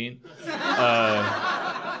 2015.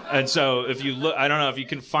 And so if you look, I don't know if you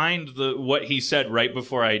can find what he said right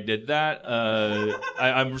before I did that.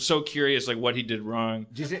 I'm so curious, like what he did wrong.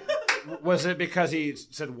 Do you think, was it because he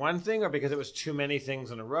said one thing, or because it was too many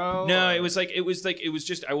things in a row? No, it was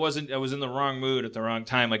just I was in the wrong mood at the wrong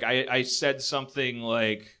time. Like I said something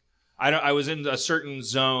like I was in a certain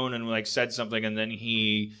zone and like said something, and then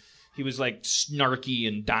he was like snarky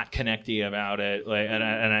and .connecty about it, like and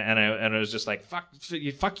I was just like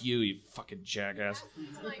fuck you fucking jackass. To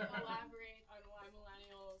like elaborate on why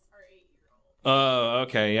millennials are 8-year-olds. Oh,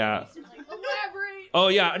 okay, yeah. Like, elaborate Oh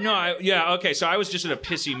yeah, no, okay. So I was just in a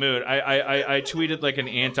pissy mood. I tweeted like an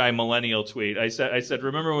anti-millennial tweet. I said,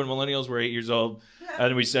 remember when millennials were 8 years old,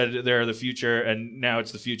 and we said they're the future, and now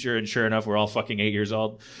it's the future, and sure enough, we're all fucking 8 years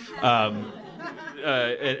old. And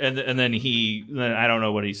then I don't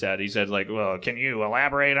know what he said. He said like, well, can you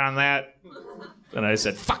elaborate on that? And I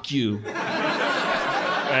said, fuck you.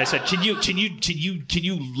 And I said, can you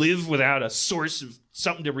live without a source of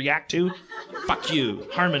something to react to? Fuck you,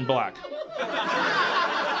 HarmonBlock.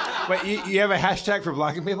 Wait, you have a hashtag for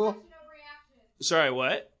blocking people? Sorry,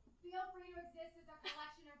 what? Feel free to exist as a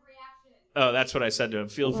collection of reactions. Oh, that's what I said to him.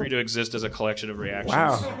 Feel free to exist as a collection of reactions.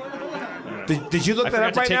 Wow. Did you look that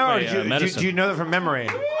up right now, or do you know that from memory?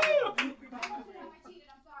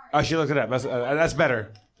 Oh, she looked it up. That's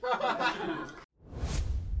better.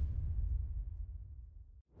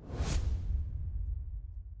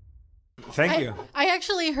 Thank you. I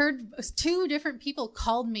actually heard 2 different people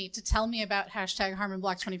called me to tell me about hashtag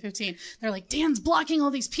HarmonBlock 2015. They're like, Dan's blocking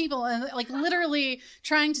all these people, and like literally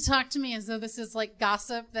trying to talk to me as though this is like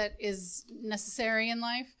gossip that is necessary in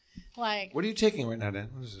life. Like, what are you taking right now, Dan?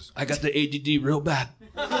 What is this? I got the ADD real bad.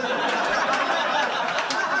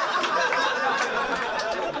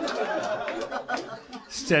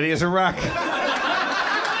 Steady as a rock.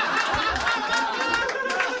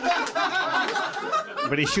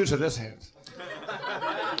 But he shoots with this hand.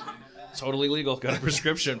 Totally legal. Got a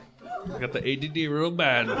prescription. Got the ADD real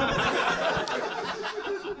bad.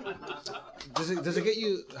 Does it get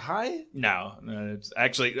you high? No, it's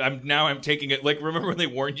actually I'm taking it like, remember when they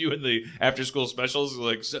warned you in the after school specials,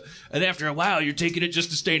 like, and after a while you're taking it just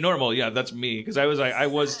to stay normal. Yeah, that's me, because I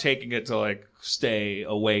was taking it to like stay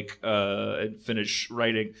awake and finish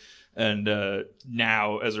writing. And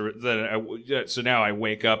now so now I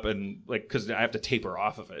wake up and like, because I have to taper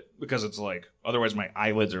off of it, because it's like otherwise my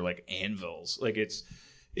eyelids are like anvils. Like it's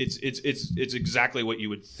exactly what you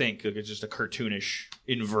would think. Like, it's just a cartoonish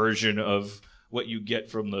inversion of what you get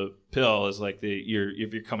from the pill. Is like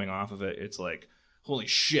if you're coming off of it, it's like, holy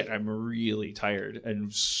shit, I'm really tired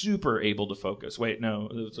and super able to focus. Wait, no,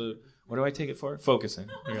 what do I take it for? Focusing.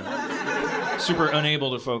 Yeah. Super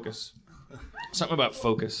unable to focus. Something about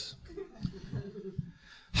focus.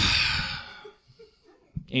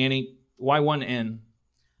 Annie, why 1 N?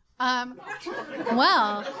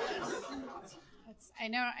 Well, I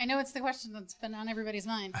know it's the question that's been on everybody's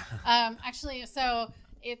mind. Actually, so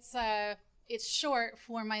it's short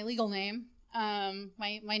for my legal name.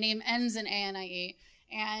 My name ends in ANIE,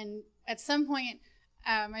 and at some point,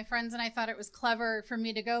 my friends and I thought it was clever for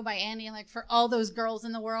me to go by Annie, like for all those girls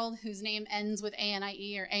in the world whose name ends with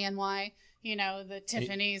ANIE or ANY. You know, the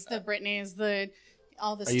Tiffanys, the Britneys,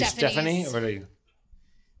 all the Stephanies. Are you Stephanie, or are you?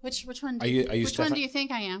 Which one? Are you which one do you think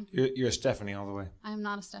I am? You're a Stephanie all the way. I am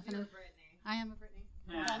not a Stephanie. I am a Britney.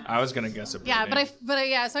 I was gonna guess a Britney.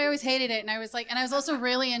 Yeah, so I always hated it, and I was like, and I was also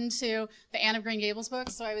really into the Anne of Green Gables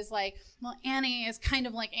books, so I was like, well, Annie is kind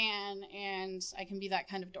of like Anne, and I can be that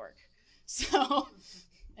kind of dork. So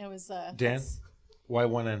it was. Dan, why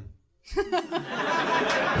 1 N?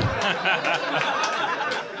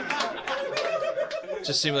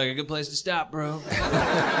 Just seemed like a good place to stop, bro.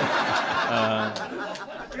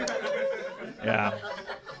 Yeah.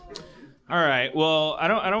 All right. Well, I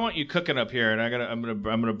don't want you cooking up here, and I'm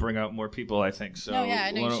gonna bring out more people, I think. So. No, yeah,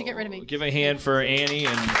 I know you should get rid of me. Give a hand for Annie,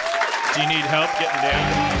 and do you need help getting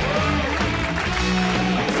down?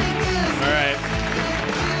 All right.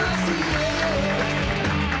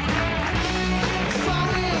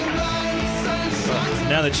 Well,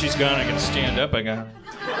 now that she's gone, I can stand up. I got.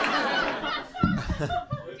 Damn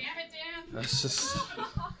it, Dan. That's just.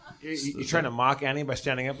 You trying to mock Annie by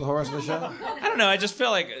standing up the whole rest of the show? I don't know. I just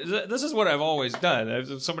feel like this is what I've always done.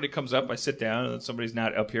 If somebody comes up, I sit down, and if somebody's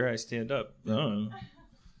not up here, I stand up. I don't know.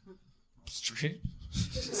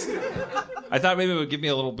 I thought maybe it would give me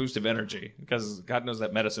a little boost of energy, because God knows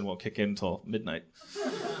that medicine won't kick in until midnight.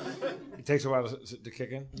 It takes a while to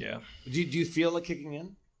kick in? Yeah. Do you feel it kicking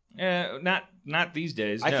in? Not these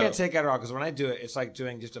days. I no. can't take it at all, because when I do it, it's like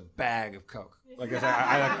doing just a bag of Coke. Like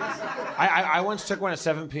I once took one at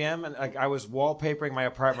 7 p.m. and like I was wallpapering my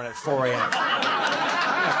apartment at 4 a.m.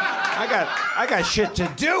 I got shit to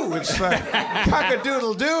do. It's like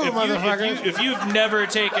cock-a-doodle-doo, motherfucker. If you've never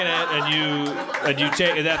taken it and you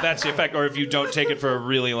take that's the effect, or if you don't take it for a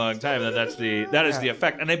really long time, then that is the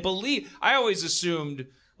effect. And I always assumed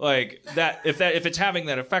like that. If it's having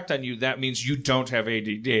that effect on you, that means you don't have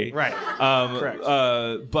ADD. Right. Correct.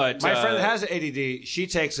 But my friend that has ADD, she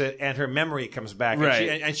takes it and her memory comes back.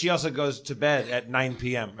 Right. And she also goes to bed at 9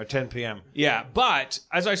 p.m. or 10 p.m. Yeah, but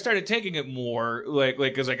as I started taking it more, like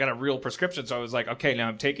because I got a real prescription, so I was like, okay, now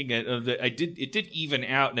I'm taking it. It did even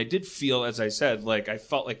out, and I did feel, as I said, like I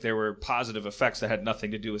felt like there were positive effects that had nothing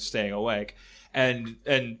to do with staying awake. And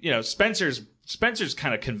you know, Spencer's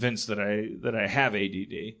kind of convinced that I have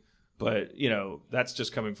ADD, but you know, that's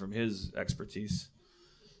just coming from his expertise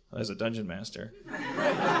as a dungeon master.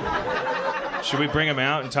 Should we bring him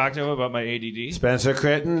out and talk to him about my ADD? Spencer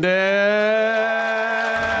Crittenden.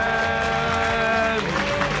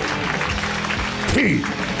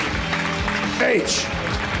 PhD.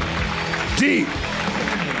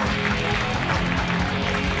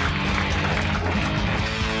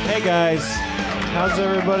 Hey guys, how's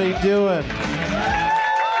everybody doing?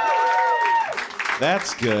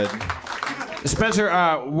 That's good. Spencer,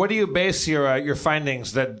 what do you base your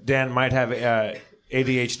findings that Dan might have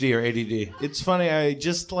ADHD or ADD? It's funny, I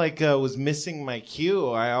just was missing my cue.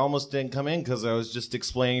 I almost didn't come in because I was just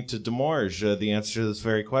explaining to Demorge the answer to this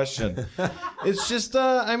very question. It's just,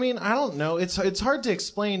 I don't know. It's hard to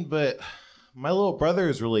explain, but my little brother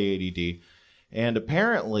is really ADD. And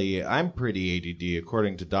apparently, I'm pretty ADD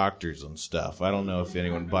according to doctors and stuff. I don't know if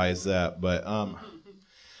anyone buys that, but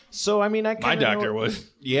so I my doctor would.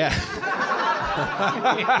 Yeah.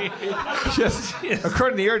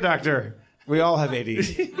 According to your doctor, we all have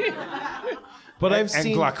ADD. But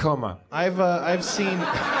and glaucoma. I've seen.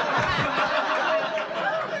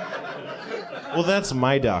 Well, that's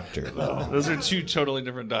my doctor, though. Those are two totally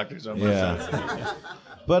different doctors on my side. Yeah.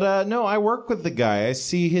 But no, I work with the guy. I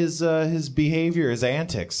see his behavior, his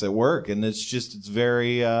antics at work, and it's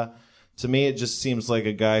very. To me, it just seems like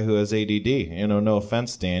a guy who has ADD. You know, no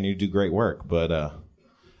offense, Dan, you do great work, but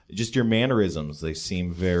just your mannerisms, they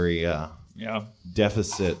seem very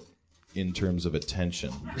deficit in terms of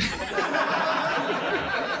attention.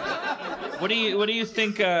 What do you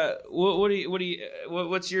think?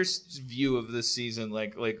 What's your view of this season?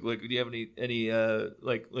 Like, do you have any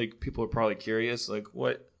like people are probably curious. Like,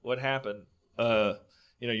 what happened?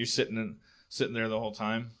 You're sitting there the whole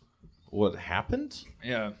time. What happened?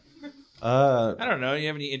 Yeah. I don't know. You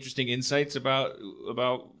have any interesting insights about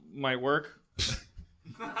my work?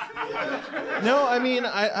 No,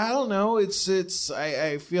 I don't know.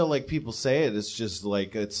 I feel like people say it. It's just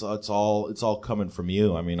like it's all coming from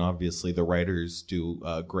you. I mean, obviously the writers do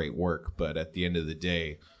great work, but at the end of the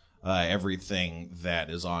day, everything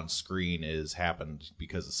that is on screen is happened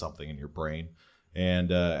because of something in your brain,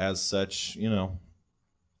 and as such,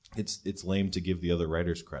 it's lame to give the other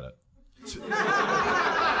writers credit.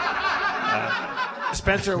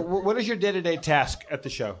 Spencer, what is your day-to-day task at the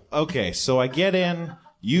show? Okay, so I get in.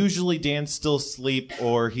 Usually Dan's still asleep,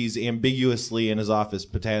 or he's ambiguously in his office,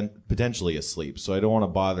 potentially asleep. So I don't want to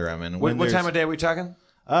bother him. And what time of day are we talking?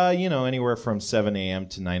 Anywhere from 7 a.m.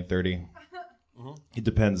 to 9:30. Mm-hmm. It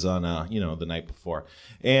depends on the night before.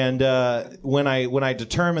 And when I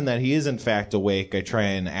determine that he is in fact awake, I try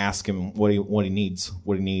and ask him what he needs,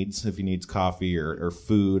 if he needs coffee or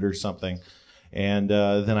food or something. And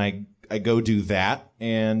then I go do that,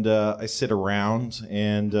 and I sit around,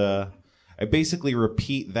 and I basically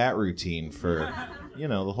repeat that routine for,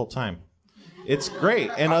 the whole time. It's great.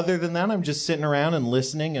 And other than that, I'm just sitting around and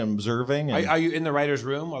listening and observing. And are you in the writer's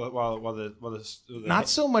room while the Not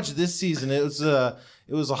so much this season. It was a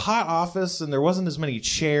hot office, and there wasn't as many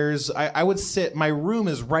chairs. I would sit. My room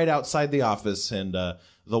is right outside the office, and the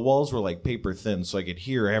walls were like paper thin, so I could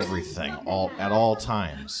hear everything at all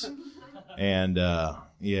times. And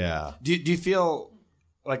yeah. Do you feel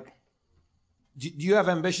like? Do you have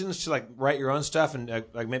ambitions to like write your own stuff and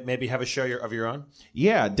like maybe have a show of your own?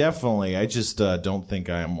 Yeah, definitely. I just don't think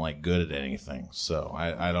I'm like good at anything, so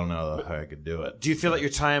I don't know how I could do it. Do you feel that your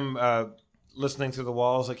time listening through the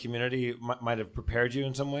walls, like Community, might have prepared you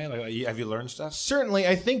in some way? Like, have you learned stuff? Certainly,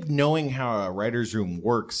 I think knowing how a writer's room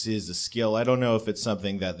works is a skill. I don't know if it's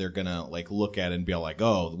something that they're gonna like look at and be like,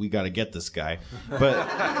 "Oh, we got to get this guy," but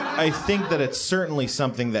I think that it's certainly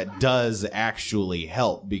something that does actually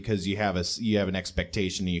help because you have an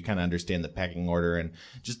expectation and you kind of understand the pecking order and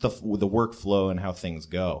just the workflow and how things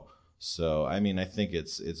go. So, I think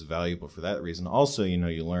it's valuable for that reason. Also,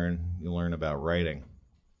 you learn about writing.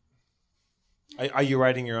 Are you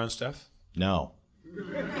writing your own stuff? No.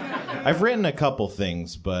 I've written a couple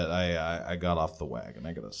things, but I got off the wagon.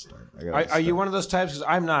 I gotta start. Are you one of those types? Because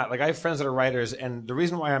I'm not. Like, I have friends that are writers, and the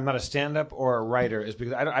reason why I'm not a stand-up or a writer is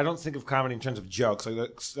because I don't think of comedy in terms of jokes.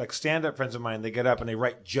 Like stand-up friends of mine, they get up and they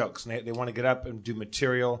write jokes, and they want to get up and do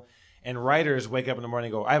material, and writers wake up in the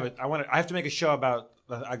morning and go, I have to make a show about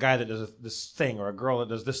a guy that does this thing or a girl that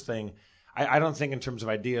does this thing. I don't think in terms of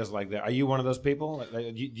ideas like that. Are you one of those people? Do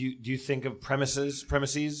you think of premises?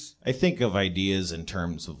 I think of ideas in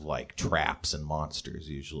terms of like traps and monsters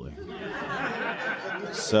usually.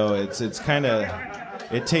 So it's kind of,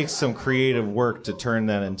 it takes some creative work to turn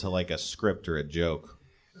that into like a script or a joke.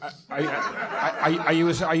 Are you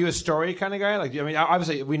a story kind of guy? Like, I mean,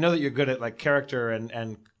 obviously we know that you're good at like character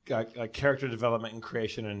and character development and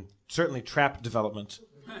creation, and certainly trap development.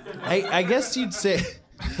 I guess you'd say.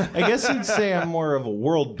 I guess you'd say I'm more of a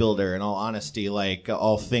world builder, in all honesty. Like,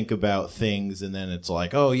 I'll think about things, and then it's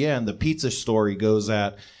like, oh, yeah, and the pizza store he goes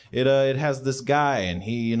at, it has this guy, and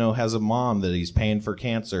he, has a mom that he's paying for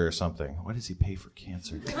cancer or something. Why does he pay for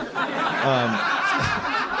cancer?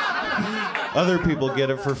 Other people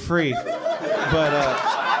get it for free. But,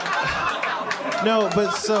 no,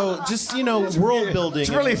 but so, just, world building.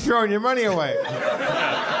 It's really throwing your money away.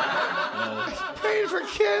 Paying for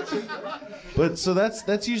cancer. But so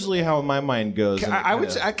that's usually how my mind goes.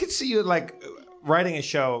 I could see you like writing a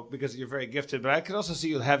show because you're very gifted, but I could also see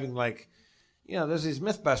you having like, there's these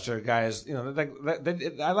MythBuster guys.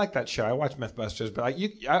 I like that show. I watch MythBusters, but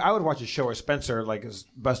I would watch a show where Spencer like is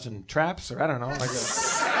busting traps, or I don't know, like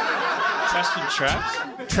Busting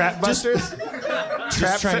traps, trap busters.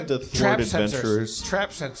 Just trying to thwart adventurers.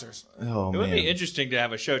 Trap sensors. Oh, it would be interesting to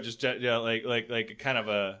have a show just like kind of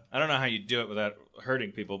a, I don't know how you do it without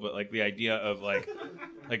hurting people, but like the idea of like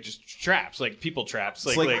just traps, like people traps,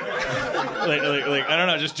 like I don't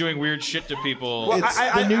know, just doing weird shit to people. Well, it's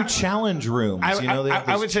the new challenge rooms.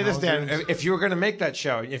 I would say this, Dan. If you were going to make that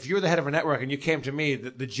show, if you were the head of a network and you came to me,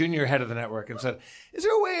 the junior head of the network, and said, "Is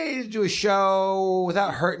there a way to do a show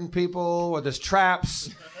without hurting people, where there's traps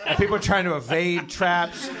and people are trying to evade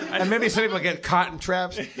traps, and maybe some people get caught in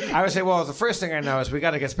traps?" I would say, "Well, the first thing I know is we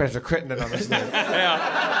got to get Spencer Crittenden on this thing."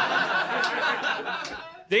 Yeah.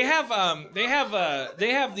 They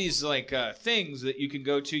have these like things that you can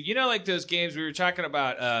go to. Like those games we were talking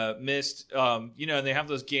about, Myst. And they have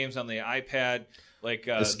those games on the iPad, like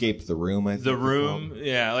Escape the Room. I think the Room,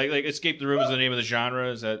 yeah, like Escape the Room is the name of the genre.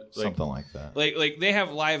 Is that like, something like that? Like they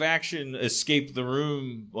have live action Escape the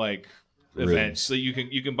Room events that you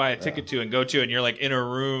can buy a ticket to and go to, and you're like in a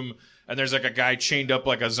room, and there's like a guy chained up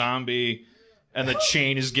like a zombie. And the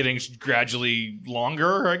chain is getting gradually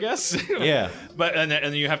longer, I guess. Yeah. But and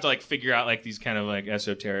then you have to like figure out like these kind of like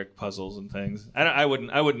esoteric puzzles and things. I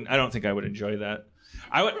don't think I would enjoy that.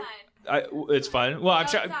 It's fun. Well,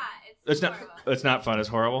 it's not. It's not fun. It's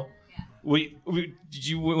horrible. Yeah. Did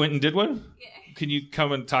you went and did one? Yeah. Can you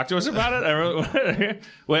come and talk to us about it?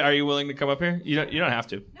 Wait, are you willing to come up here? You don't have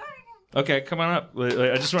to. No, I can. Okay, come on up.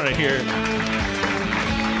 I just want to hear.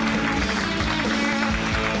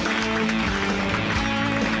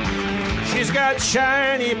 She's got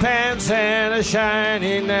shiny pants and a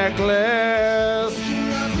shiny necklace.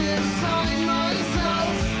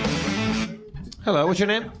 Hello, what's your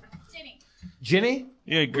name? Ginny. Ginny?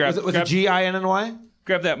 Yeah, grab with a G-I-N-N-Y?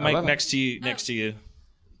 Grab that mic next to you.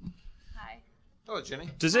 Hi. Hello, Ginny.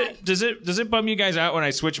 Does it bum you guys out when I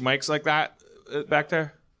switch mics like that back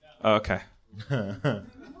there? Oh, okay.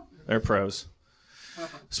 They're pros.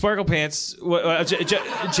 Sparkle Pants.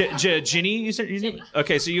 Ginny, you said? Ginny.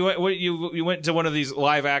 Okay, so you went to one of these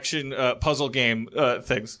live action puzzle game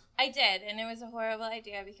things. I did, and it was a horrible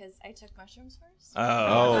idea because I took mushrooms first.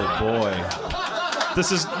 Oh boy.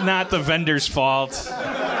 This is not the vendor's fault. But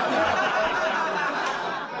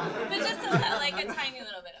just a tiny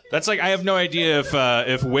little bit of it. That's like, I have no idea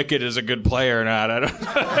if Wicked is a good player or not. I don't.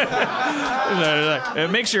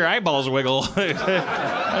 It makes your eyeballs wiggle.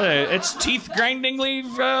 It's teeth grindingly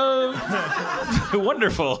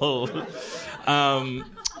wonderful.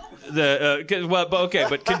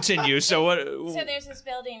 But continue. So what? So there's this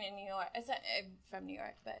building in New York. I'm from New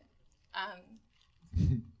York, but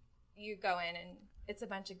you go in and it's a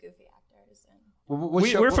bunch of goofy actors. And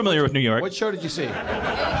we're familiar with New York. What show did you see?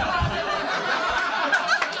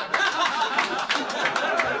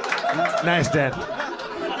 Nice, Dan.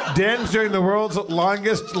 Dan's doing the world's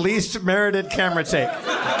longest, least merited camera take.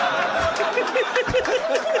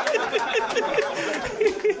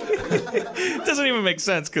 It doesn't even make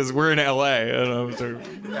sense because we're in LA.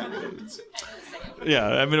 Yeah,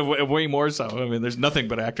 I mean, way more so. I mean, there's nothing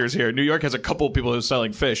but actors here. New York has a couple of people who's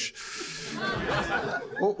selling fish.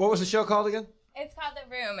 What was the show called again? It It's called The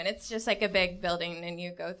Room, and it's just like a big building, and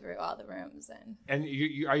you go through all the rooms. And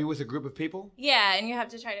you are you with a group of people? Yeah, and you have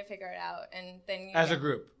to try to figure it out, and then you As a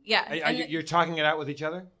group? Yeah. You're talking it out with each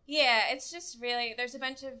other? Yeah, it's just really, there's a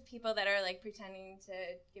bunch of people that are like pretending to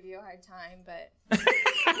give you a hard time, but...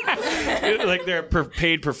 Like they're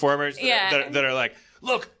paid performers that are like,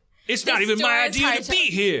 look, it's not even my idea to be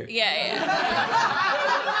here. Yeah.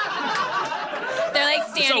 They're like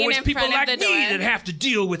standing it's in people front like of the me door. that have to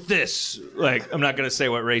deal with this. Like, I'm not going to say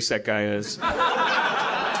what race that guy is.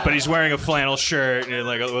 But he's wearing a flannel shirt and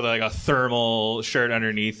with a thermal shirt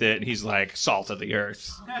underneath it. And he's like salt of the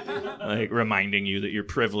earth. Like reminding you that you're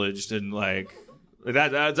privileged and like...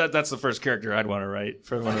 That's the first character I'd want to write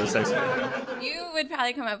for one of the sex. You would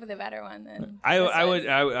probably come up with a better one than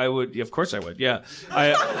I would. Of course I would. Yeah.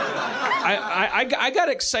 I got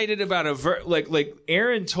excited about like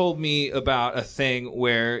Aaron told me about a thing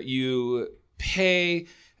where you pay,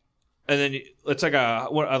 and then it's like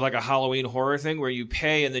a Halloween horror thing where you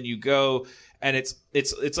pay and then you go, and it's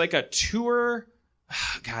like a tour.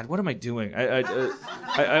 God, what am I doing? I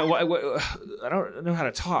don't know how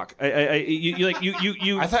to talk. I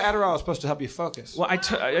thought Adderall was supposed to help you focus. Well, I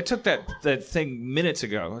took that thing minutes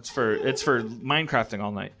ago. It's for Minecrafting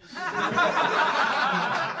all night.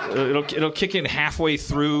 It'll kick in halfway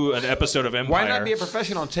through an episode of Empire. Why not be a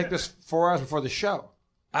professional and take this 4 hours before the show?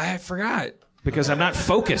 I forgot because I'm not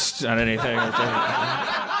focused on anything.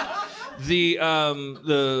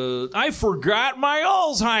 I forgot my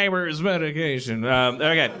Alzheimer's medication.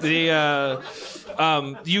 Okay.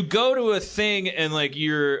 You go to a thing and like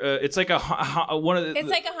you're it's like it's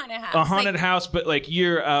like a haunted house. A haunted house, but like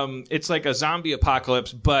you're it's like a zombie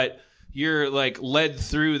apocalypse, but you're like led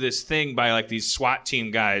through this thing by like these SWAT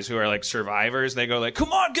team guys who are like survivors. They go like,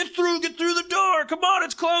 "Come on, get through the door. Come on,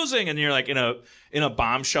 it's closing." And you're like in a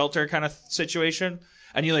bomb shelter kind of situation.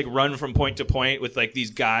 And you like run from point to point with like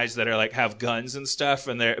these guys that are like have guns and stuff,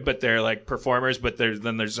 and they're like performers, but there's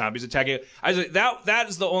zombies attacking you. I was like, that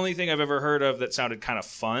is the only thing I've ever heard of that sounded kind of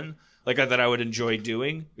fun, like that I would enjoy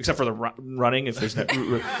doing, except for the running if there's no.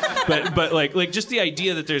 but like just the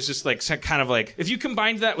idea that there's just like some kind of like if you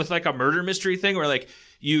combined that with like a murder mystery thing where like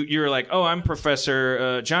you're like, oh, I'm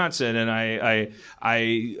Professor Johnson, and I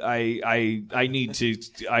need to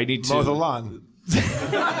mow the lawn.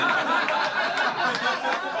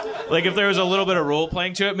 Like if there was a little bit of role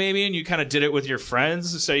playing to it, maybe, and you kind of did it with your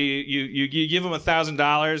friends. So you give them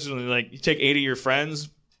 $1,000, and like you take 8 of your friends,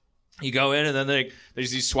 you go in, and then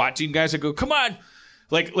there's these SWAT team guys that go, "Come on."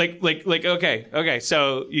 Like okay.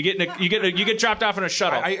 So you get dropped off in a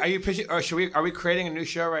shuttle. Are you pitching? Or are we creating a new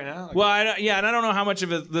show right now? Well, and I don't know how much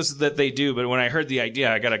of it that they do, but when I heard the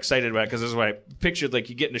idea, I got excited about it because this is what I pictured. Like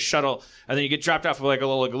you get in a shuttle and then you get dropped off at like a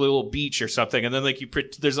little beach or something, and then like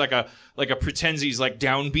there's like a pretensies like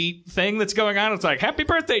downbeat thing that's going on. It's like "Happy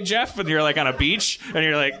birthday, Jeff," and you're like on a beach and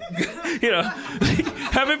you're like,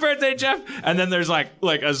 "Happy birthday, Jeff," and then there's like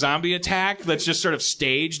a zombie attack that's just sort of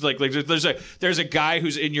staged. Like there's a guy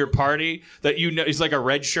who's in your party that he's like a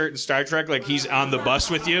red shirt in Star Trek, like he's on the bus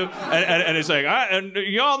with you, and it's like, and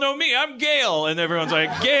you all know me, I'm Gale, and everyone's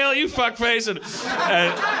like, "Gale, you fuckface," and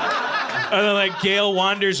then like Gale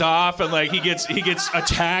wanders off, and like he gets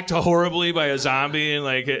attacked horribly by a zombie, and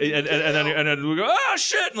like and then we go, "Oh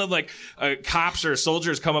shit," and then like cops or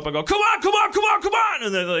soldiers come up and go, "Come on,"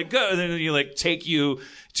 and then like go, and then you like take you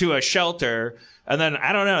to a shelter. And then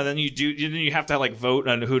I don't know. Then you have to like vote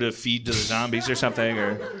on who to feed to the zombies or something.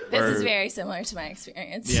 This is very similar to my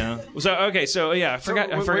experience. Yeah. So okay. So yeah, I forgot.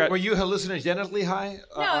 Were you hallucinogenically high?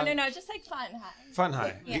 No, just like fun high. Fun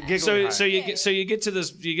high. Yeah. So you get to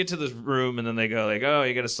this room, and then they go like, "Oh,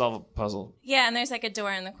 you got to solve a puzzle." Yeah, and there's like a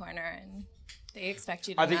door in the corner, and they expect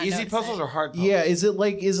you to. Are they easy puzzles or hard puzzles? Yeah, is it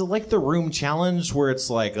like the room challenge where it's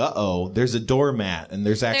like, there's a doormat and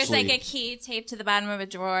there's like a key taped to the bottom of a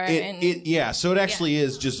drawer. So it actually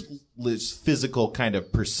is just this physical kind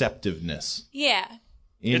of perceptiveness. Yeah.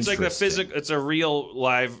 It's like it's a real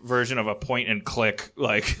live version of a point and click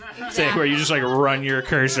like thing where you just like run your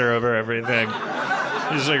cursor over everything.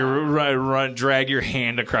 You just like drag your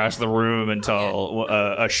hand across the room until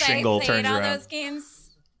a shingle turns around. I played all those games.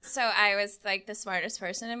 So I was like the smartest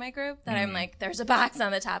person in my group that I'm like, there's a box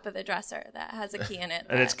on the top of the dresser that has a key in it.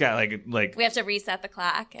 And it's got like we have to reset the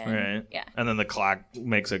clock. And, right. Yeah. And then the clock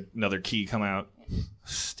makes another key come out. Yeah.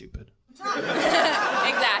 Stupid.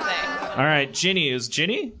 Exactly. All right, Ginny. Is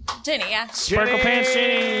Ginny? Ginny, yeah. Sparkle Pants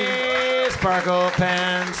Ginny. Sparkle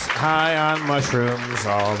Pants, high on mushrooms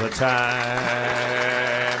all the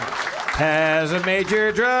time. Has a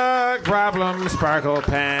major drug problem, Sparkle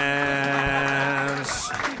Pants.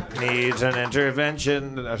 Needs an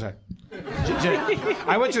intervention. Oh, sorry.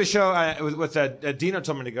 I went to a show with Dino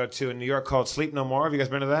told me to go to in New York called Sleep No More. Have you guys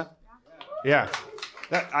been to that? Yeah.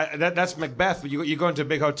 That's Macbeth. You go into a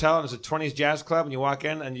big hotel and it's a 20s jazz club and you walk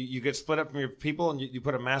in and you get split up from your people and you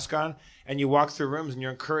put a mask on and you walk through rooms and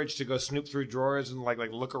you're encouraged to go snoop through drawers and like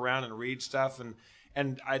look around and read stuff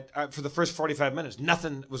and I for the first 45 minutes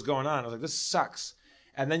nothing was going on. I was like, this sucks.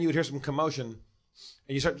 And then you would hear some commotion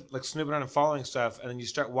and you start like snooping around and following stuff and then you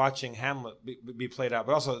start watching Hamlet be played out.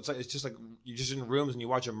 But also it's just like you're just in rooms and you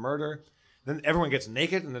watch a murder. Then everyone gets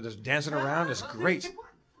naked and they're just dancing around. It's great.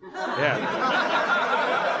 Yeah.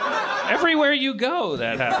 Everywhere you go,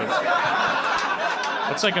 that happens.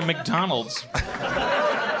 It's like a McDonald's.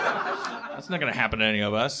 That's not going to happen to any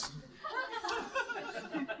of us.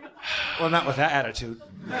 Well, not with that attitude.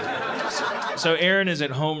 So Aaron is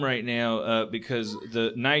at home right now because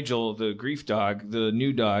Nigel, the grief dog, the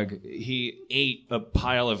new dog, he ate a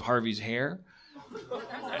pile of Harvey's hair.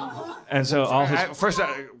 And so all his... First,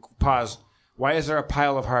 pause. Why is there a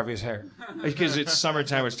pile of Harvey's hair? Because it's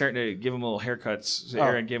summertime. We're starting to give him little haircuts. So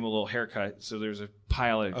Aaron gave him a little haircut. So there's a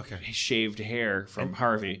pile of shaved hair from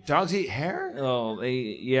Harvey. Dogs eat hair? Oh,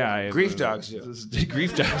 grief dogs do.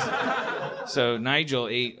 Grief dogs. So Nigel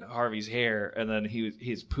ate Harvey's hair, and then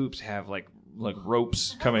his poops have like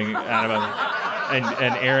ropes coming out of him,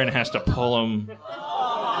 and Aaron has to pull them.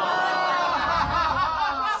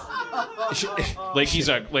 Like he's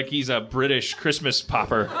a British Christmas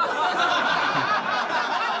popper.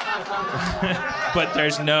 But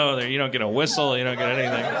you don't get a whistle, you don't get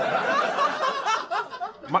anything.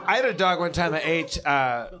 I had a dog one time that ate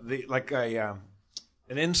an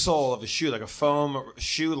insole of a shoe, like a foam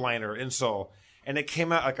shoe liner insole, and it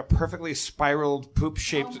came out like a perfectly spiraled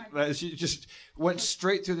poop-shaped. It just went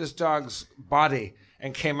straight through this dog's body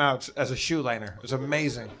and came out as a shoe liner. It was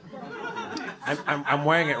amazing. I'm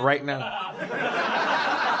wearing it right now.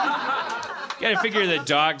 You gotta figure that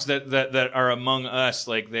dogs that are among us,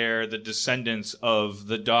 like they're the descendants of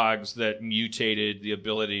the dogs that mutated the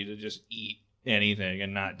ability to just eat anything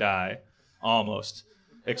and not die, almost.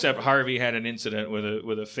 Except Harvey had an incident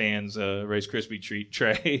with a fan's Rice Krispie treat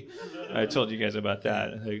tray. I told you guys about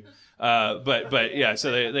that. But yeah,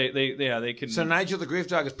 so they can. So Nigel the grief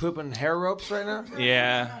dog is pooping hair ropes right now.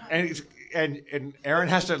 Yeah, and Aaron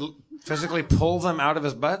has to physically pull them out of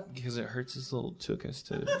his butt because it hurts his little tuchus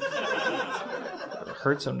to. It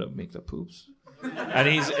hurts him to make the poops. And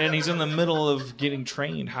he's in the middle of getting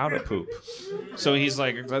trained how to poop. So he's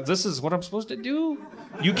like, this is what I'm supposed to do?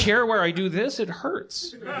 You care where I do this? It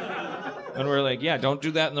hurts. And we're like, yeah, don't do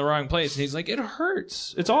that in the wrong place. And he's like, it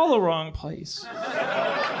hurts. It's all the wrong place.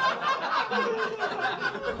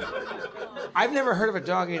 I've never heard of a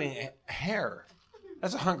dog eating hair.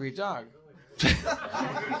 That's a hungry dog.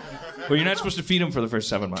 Well, you're not supposed to feed him for the first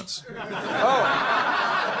 7 months. Oh.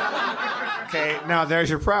 Okay, now there's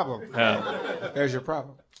your problem. There's your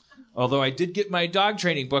problem. Although I did get my dog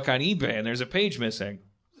training book on eBay, and there's a page missing.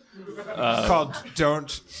 Called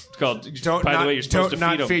Don't. By the way, you're supposed to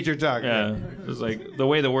feed them. Feed your dog. Yeah, it's like the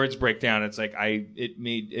way the words break down. It's like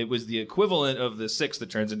it was the equivalent of the 6 that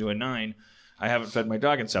turns into a 9. I haven't fed my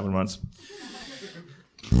dog in 7 months.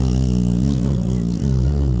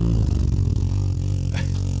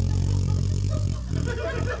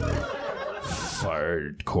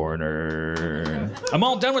 Fart corner. I'm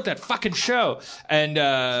all done with that fucking show. And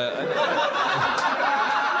are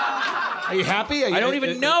you happy? I don't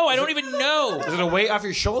even know. Is it a weight off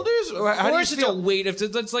your shoulders? Of course it's a weight. It's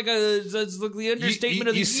like the understatement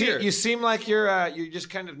of the year. You seem like you're just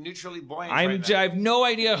kind of neutrally buoyant. I have no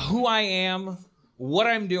idea who I am, what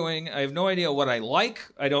I'm doing. I have no idea what I like.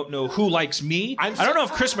 I don't know who likes me. I don't know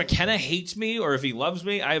if Chris McKenna hates me or if he loves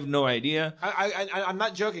me. I have no idea. I'm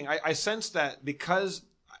not joking. I sense that because,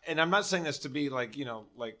 and I'm not saying this to be like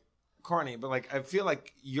corny, but like I feel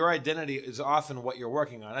like your identity is often what you're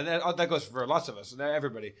working on, and that goes for lots of us,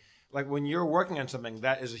 everybody. Like when you're working on something,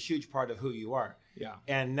 that is a huge part of who you are. Yeah.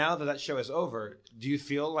 And now that show is over, do you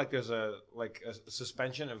feel like there's a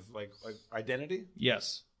suspension of like identity?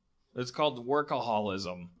 Yes. It's called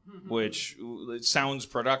workaholism, which it sounds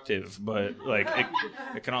productive, but like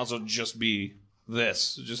it can also just be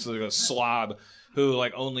this, just like a slob who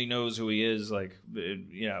like only knows who he is, by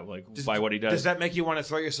what he does. Does that make you want to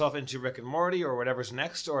throw yourself into Rick and Morty or whatever's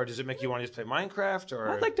next, or does it make you want to just play Minecraft? Or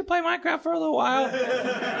I'd like to play Minecraft for a little while,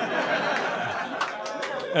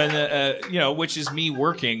 and which is me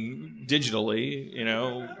working digitally,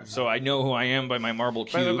 so I know who I am by my marble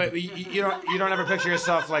cube. But you don't ever picture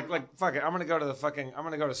yourself like fuck it, I'm gonna go to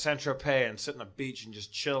Saint-Tropez and sit on a beach and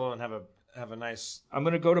just chill and have a nice... I'm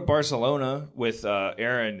going to go to Barcelona with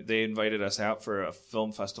Aaron. They invited us out for a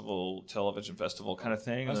film festival, television festival kind of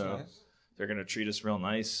thing. That's nice. They're going to treat us real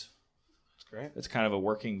nice. That's great. It's kind of a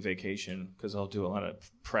working vacation because I'll do a lot of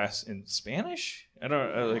press in Spanish. I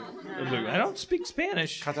don't speak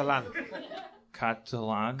Spanish. Catalan.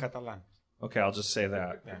 Catalan. Okay, I'll just say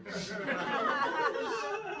that. Yeah.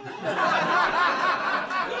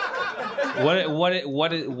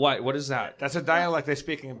 What is that? That's a dialect they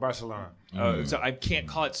speak in Barcelona. So I can't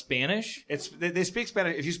call it Spanish? They speak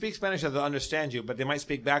Spanish. If you speak Spanish, they'll understand you, but they might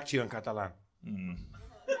speak back to you in Catalan.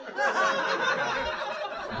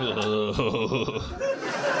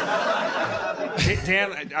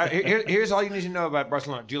 Dan, here's all you need to know about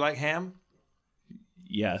Barcelona. Do you like ham?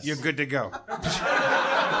 Yes. You're good to go.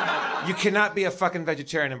 You cannot be a fucking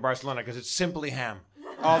vegetarian in Barcelona because it's simply ham.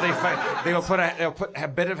 They'll put a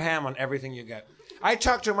bit of ham on everything you get. I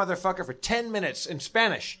talked to a motherfucker for 10 minutes in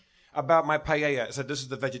Spanish about my paella. I said, this is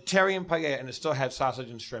the vegetarian paella, and it still had sausage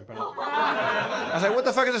and shrimp in it. I was like, what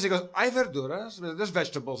the fuck is this? He goes, hay verduras. There's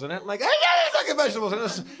vegetables in it. I'm like, I got fucking vegetables in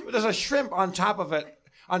it. There's a shrimp on top of it,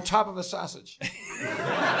 on top of a sausage.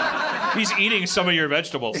 He's eating some of your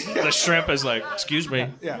vegetables. The shrimp is like, excuse me.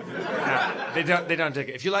 Yeah. They don't take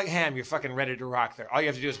it. If you like ham, you're fucking ready to rock there. All you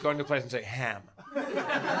have to do is go into a place and say ham.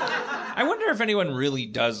 I wonder if anyone really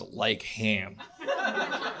does like ham.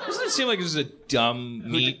 Doesn't it seem like this is a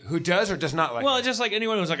dumb meat? Who does or does not like Well, ham? just like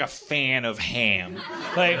anyone who's like a fan of ham.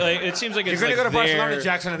 Like it seems like it's You're going to like go to Barcelona,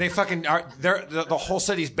 Jackson, and they fucking are. The whole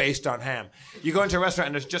city's based on ham. You go into a restaurant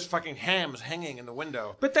and there's just fucking hams hanging in the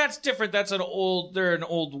window. But that's different. They're an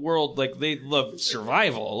old world. Like they love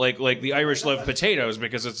survival. Like the Irish love potatoes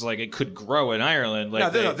because it's like it could grow in Ireland.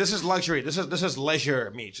 Like no, this is luxury. This is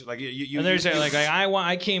leisure meat. Like you and they're saying like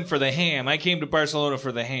I came for the ham. I came to Barcelona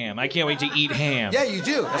for the ham. I can't wait to eat ham. Yeah, you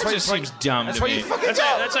do. That just seems dumb to me.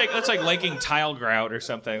 That's like liking tile grout or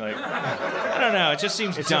something. Like I don't know. It just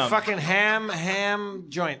seems dumb. It's a fucking ham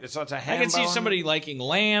joint. It's a ham. I can see bone. somebody liking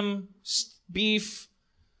lamb, beef,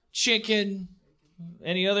 chicken,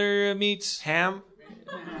 any other meats. Ham.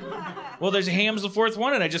 Well, there's ham's the fourth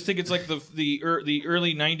one, and I just think it's like the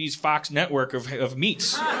early '90s Fox network of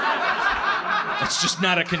meats. It's just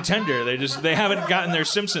not a contender. They haven't gotten their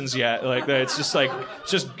Simpsons yet. Like it's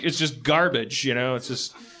just garbage. You know,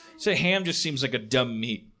 ham just seems like a dumb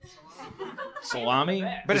meat. Salami,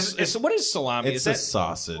 but what is salami? It's a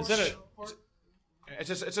sausage.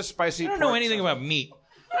 It's a spicy. I don't know anything about meat.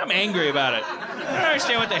 I'm angry about it. I don't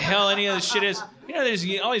understand what the hell any of this shit is. You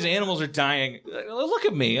know, all these animals are dying. Look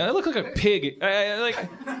at me. I look like a pig. I look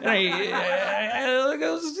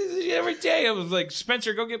every day. I was like,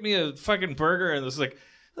 Spencer, go get me a fucking burger. And it's like,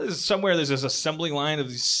 somewhere there's this assembly line of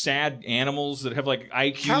these sad animals that have like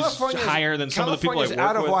IQs higher than some of the people I work with.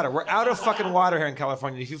 California's out of water. We're out of fucking water here in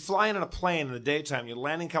California. If you fly in on a plane in the daytime, you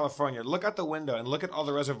land in California, look out the window and look at all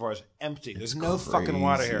the reservoirs empty. There's no fucking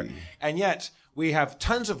water here. And yet we have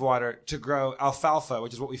tons of water to grow alfalfa,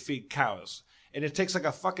 which is what we feed cows. And it takes like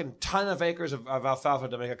a fucking ton of acres of alfalfa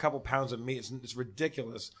to make a couple pounds of meat. It's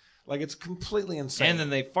ridiculous. Like, it's completely insane. And then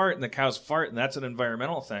they fart, and the cows fart, and that's an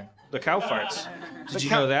environmental thing. The cow farts. Did you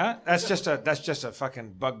know that? That's just a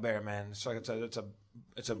fucking bugbear, man. It's like it's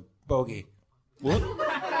a bogey. What?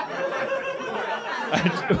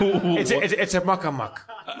 It's a muck-a-muck.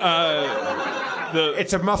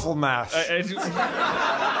 It's a muffle mash.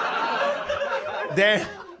 There,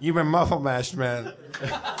 you've been muffle mashed, man.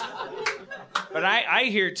 But I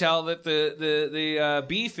hear tell that the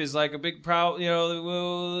beef is like a big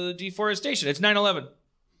deforestation. It's 9/11.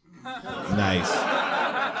 Nice.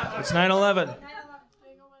 It's 9/11.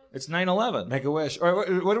 It's 9/11. Make a wish. Or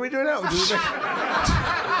what do we do now?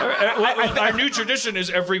 Our new tradition is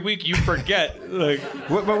every week you forget. Like,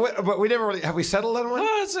 but we never really have we settled on one.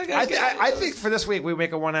 Well, it's like, I think for this week we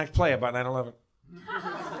make a one-act play about 9/11.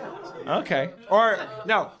 Okay. Or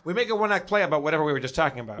no, we make a one-act play about whatever we were just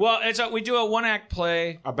talking about. Well, we do a one-act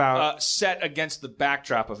play about set against the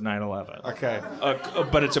backdrop of 9/11. Okay.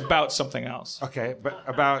 But it's about something else. Okay, but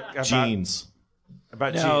about jeans.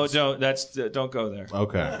 About jeans. No, don't go there.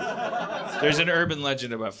 Okay. There's an urban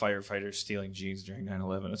legend about firefighters stealing jeans during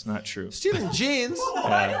 9/11. It's not true. Stealing jeans?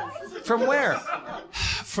 From where?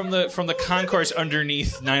 From the concourse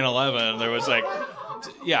underneath 9/11. There was like.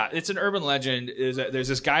 Yeah, it's an urban legend. Is that there's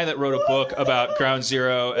this guy that wrote a book about Ground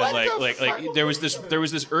Zero, and there was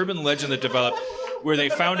this urban legend that developed where they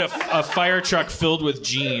found a fire truck filled with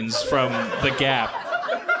jeans from the Gap,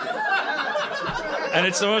 and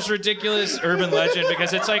it's the most ridiculous urban legend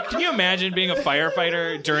because it's like, can you imagine being a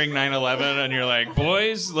firefighter during 9/11 and you're like,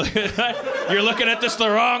 boys, you're looking at this the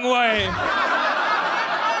wrong way.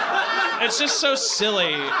 It's just so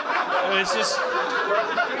silly. It's just.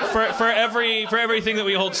 for everything that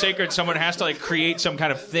we hold sacred, someone has to like create some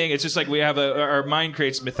kind of thing. It's just like we have our mind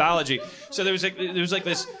creates mythology. So there was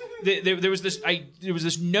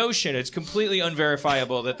this notion. It's completely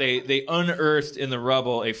unverifiable that they unearthed in the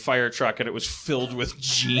rubble a fire truck and it was filled with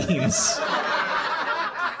jeans.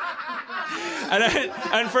 And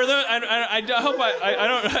I hope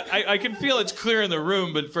I can feel it's clear in the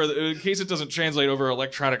room, but in case it doesn't translate over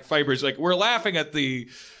electronic fibers, like we're laughing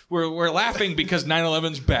because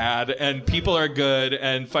 9/11's bad and people are good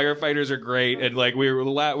and firefighters are great and like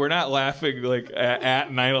we're not laughing like at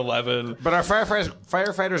 9/11. But are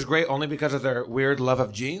firefighters great only because of their weird love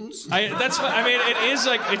of jeans? It is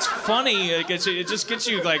like it's funny. Like it just gets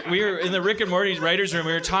you like we were in the Rick and Morty's writers' room.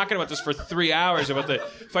 We were talking about this for 3 hours about the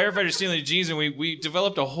firefighters stealing the jeans, and we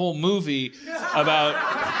developed a whole movie about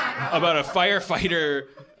a firefighter.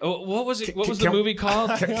 What was it? What was the movie called?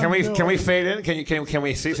 Can we fade in? Can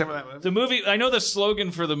we see some of that movie? The movie. I know the slogan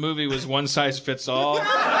for the movie was "One size fits all."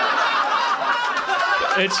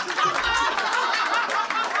 It's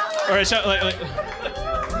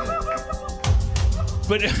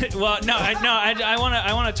but well, no. I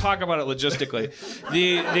want to talk about it logistically.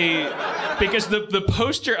 Because the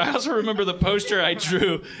poster. I also remember the poster I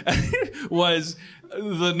drew was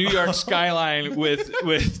the New York skyline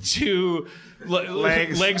with two.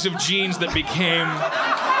 Legs of jeans that became.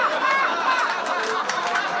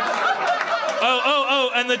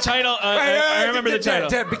 And the title. I remember the title.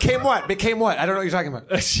 Became what? Became what? I don't know what you're talking about.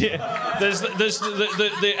 The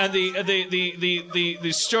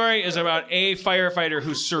story is about a firefighter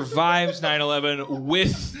who survives 9/11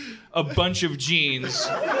 with a bunch of jeans.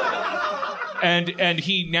 And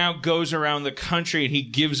he now goes around the country and he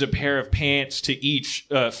gives a pair of pants to each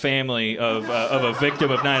family of a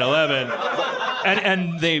victim of 9/11,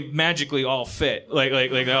 and they magically all fit. Like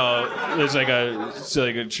there's like a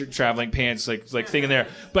traveling pants like thing in there.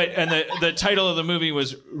 And the title of the movie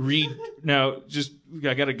was I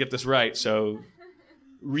got to get this right. So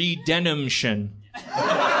Redemption.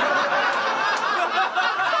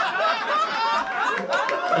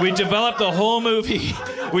 We developed the whole movie.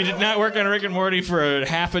 We did not work on Rick and Morty for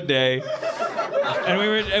half a day, and we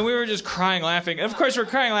were just crying, laughing. Of course, we're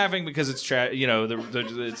crying, laughing because it's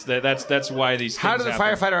that's why these. How things did the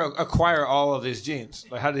happen. firefighter acquire all of these jeans?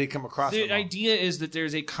 Like, how did he come across them? The idea is that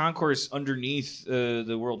there's a concourse underneath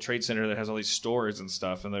the World Trade Center that has all these stores and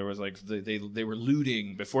stuff, and there was like they were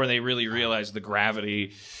looting before they really realized the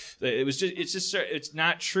gravity. It's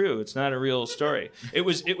not true. It's not a real story. It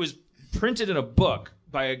was printed in a book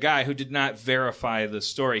by a guy who did not verify the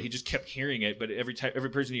story. He just kept hearing it, but every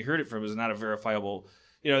person he heard it from was not a verifiable.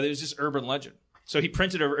 It was just urban legend. So he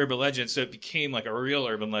printed an urban legend, so it became like a real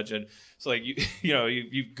urban legend. So like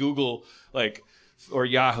you Google like or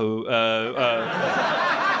Yahoo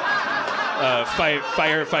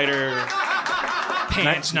firefighter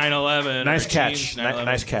pants 9/11. Nice catch.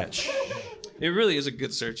 Nice catch. It really is a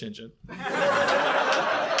good search engine.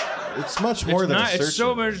 It's much more than a search. It's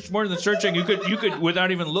so much more than searching. You could,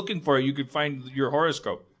 without even looking for it, you could find your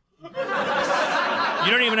horoscope. You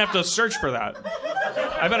don't even have to search for that.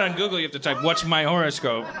 I bet on Google you have to type, "What's my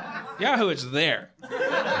horoscope?" Yahoo, it's there.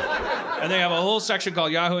 And they have a whole section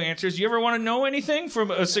called Yahoo Answers. You ever want to know anything from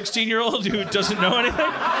a 16-year-old who doesn't know anything?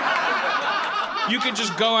 You could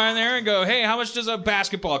just go on there and go, "Hey, how much does a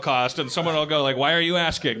basketball cost?" And someone will go like, "Why are you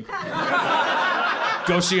asking?"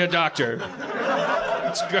 Go see a doctor.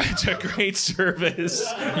 It's a great service.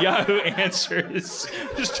 Yahoo Answers.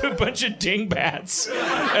 Just a bunch of dingbats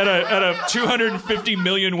at a 250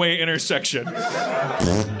 million way intersection.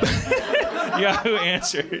 Yahoo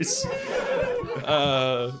Answers.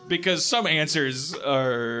 Because some answers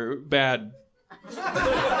are bad,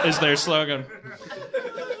 is their slogan.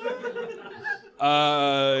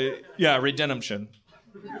 Redemption.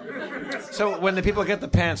 So when the people get the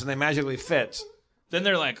pants and they magically fit, then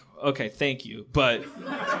they're like, "Okay, thank you, but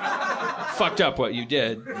fucked up what you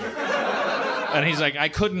did." And he's like, "I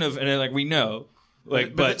couldn't have," and they're like, "We know."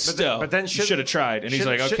 Like, but then you should have tried. And he's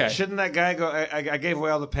like, "Okay." Shouldn't that guy go, I gave away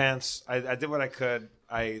all the pants. I did what I could.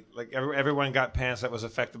 Everyone got pants that was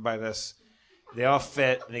affected by this. They all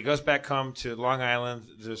fit. And he goes back home to Long Island,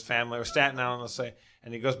 to his family, or Staten Island, let's say.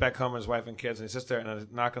 And he goes back home with his wife and kids, and he sits there and a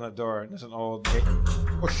knock on the door, and there's an old...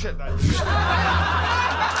 Oh, shit.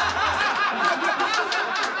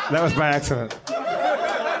 That was by accident.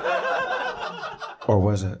 Or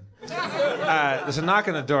was it? There's a knock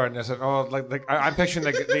on the door, and there's an old... I'm picturing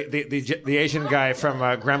the Asian guy from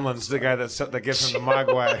Gremlins, the guy that gives him the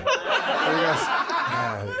mogwai.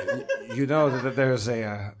 You know that there's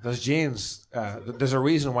those jeans, there's a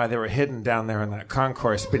reason why they were hidden down there in that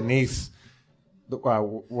concourse beneath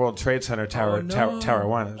World Trade Center Tower Tower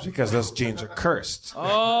 1 is because those jeans are cursed.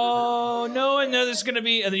 Oh no! And then there's gonna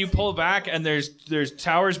be, and then you pull back, and there's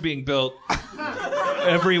towers being built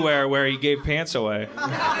everywhere where he gave pants away.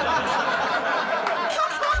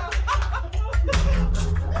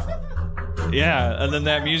 Yeah, and then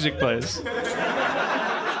that music plays.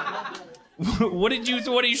 What are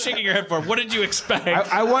you shaking your head for? What did you expect?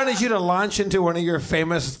 I wanted you to launch into one of your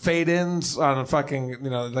famous fade-ins on a fucking,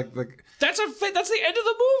 like that's the end of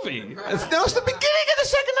the movie. It's the beginning of the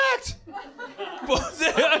second act.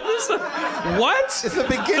 What? It's the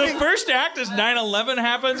beginning. The first act is 9/11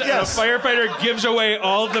 happens, Yes. and a firefighter gives away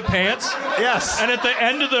all of the pants. Yes. And at the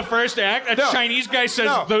end of the first act, a Chinese guy says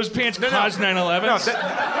those pants caused 9/11. No,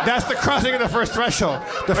 that's the crossing of the first threshold.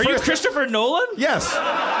 Are you Christopher Nolan? Yes.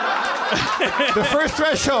 The first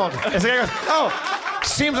threshold. It's like,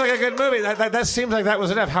 seems like a good movie. That seems like that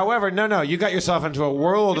was enough. However, no, you got yourself into a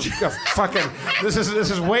world of fucking. This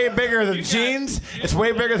is way bigger than jeans. It's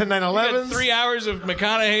way bigger than 9/11. 3 hours of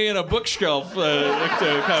McConaughey in a bookshelf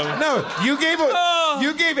to come. No, you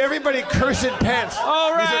gave everybody cursed pants.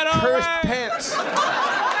 All right, These are cursed pants.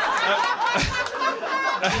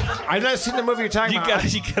 I've not seen the movie you're talking about.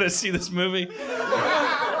 You gotta see this movie.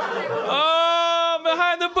 Oh,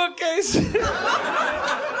 behind the bookcase.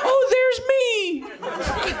 Oh, there's me.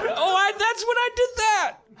 That's when I did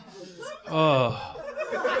that. Oh,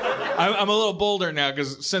 I'm a little bolder now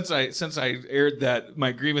because since I aired that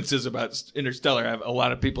my grievances about Interstellar, a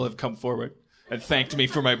lot of people have come forward and thanked me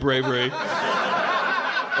for my bravery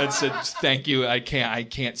and said thank you. I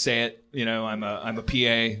can't say it. I'm a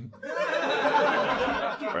PA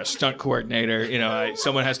or a stunt coordinator.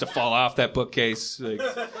 Someone has to fall off that bookcase. Like,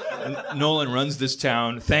 Nolan runs this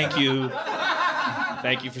town. Thank you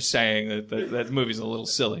for saying that movie's a little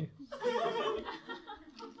silly.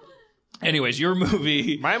 Anyways, your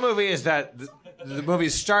movie. My movie is that the movie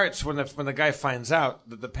starts when the guy finds out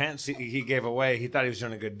that the pants he gave away, he thought he was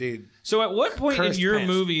doing a good deed. So at what point in your pants.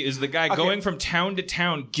 movie is the guy going from town to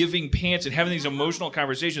town giving pants and having these emotional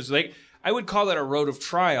conversations? Like, I would call that a road of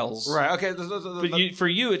trials. Right. Okay. But for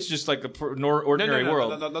you, it's just like the ordinary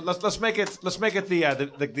world. Let's make it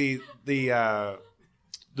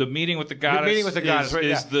The meeting with the goddess. The meeting with the goddess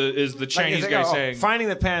is the Chinese guy saying. Finding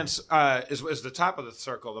the pants is the top of the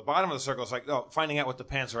circle. The bottom of the circle is like finding out what the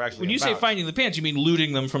pants are actually. When you about. say finding the pants, you mean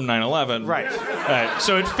looting them from 9/11. Right.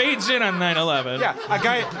 So it fades in on 9/11. Yeah.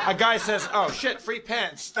 A guy says, "Oh shit, free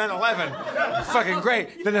pants, 9/11, fucking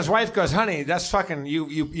great." Then his wife goes, "Honey, that's fucking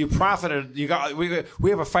you profited. We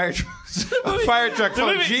have a fire truck full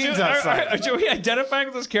of jeans outside." Are we identifying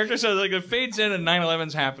with this character? So like it fades in and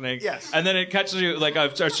 9/11's happening. Yes. And then it cuts to like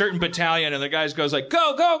a certain battalion, and the guy goes like,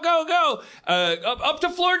 "Go, go, go, go! Up to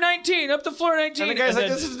floor 19, up to floor 19." And the guy's like,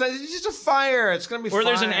 "This is just a fire. It's gonna be." Or fine.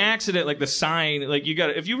 there's an accident, like the sign. Like you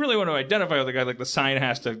got, if you really want to identify with the guy, like the sign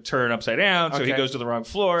has to turn upside down, so he goes to the wrong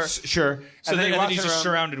floor. Sure. So then he's just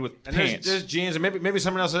surrounded with and pants. There's jeans, and maybe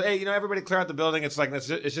someone else says, "Hey, everybody clear out the building. It's like it's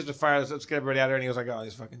just a fire. Let's get everybody out of here." And he goes like, "Oh,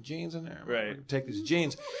 these fucking jeans in there. Right. Take these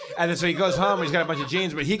jeans." And then so he goes home. And he's got a bunch of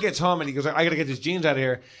jeans, but he gets home and he goes, "I got to get these jeans out of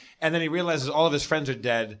here." And then he realizes all of his friends are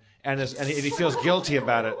dead. And he feels guilty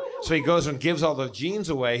about it, so he goes and gives all the jeans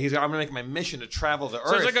away. He's like, "I'm gonna make my mission to travel the Earth."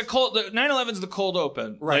 So it's like a cold. 9/11's the cold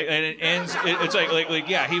open, right? And it ends. It's like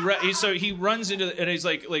yeah. He runs into and he's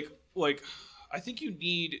like. I think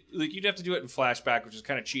you'd have to do it in flashback, which is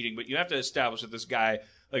kind of cheating, but you have to establish that this guy,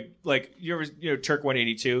 like you ever Turk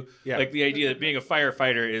 182, yeah. Like the idea that being a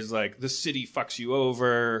firefighter is like the city fucks you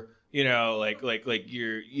over, like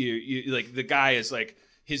you're like the guy is like.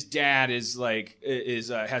 His dad is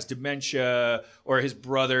has dementia, or his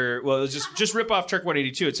brother. Well, just rip off Turk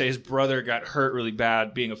 182 and say his brother got hurt really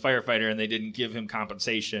bad being a firefighter, and they didn't give him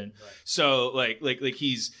compensation. Right. So like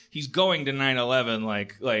he's going to 9/11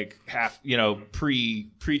 like half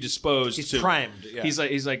predisposed. He's to, primed. Yeah. He's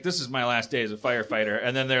like this is my last day as a firefighter,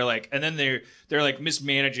 and then they're like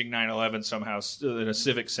mismanaging 9/11 somehow in a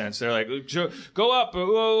civic sense. They're like, go up,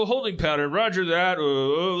 holding pattern, roger that.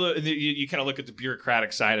 And you kind of look at the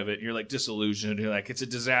bureaucratic side of it, and you're like disillusioned. You're like, it's a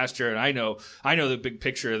disaster, and I know the big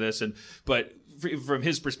picture of this, but from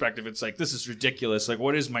his perspective, it's like, this is ridiculous. Like,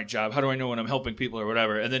 what is my job? How do I know when I'm helping people or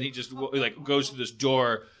whatever? And then he just like goes to this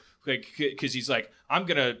door, like, because he's like, I'm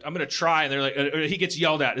gonna try, and they're like, he gets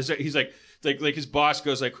yelled at. He's like his boss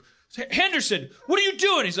goes like, "Henderson, what are you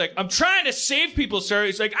doing?" He's like, "I'm trying to save people, sir."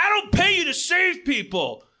 He's like, "I don't pay you to save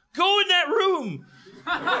people. Go in that room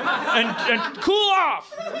and cool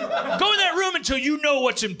off. Go in that room until you know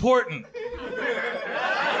what's important."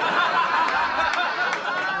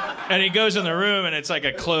 And he goes in the room, and it's like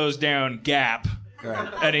a closed down Gap.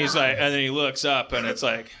 Right. And he's like, and then he looks up, and it's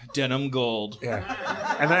like denim gold.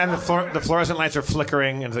 Yeah. And then the fluorescent lights are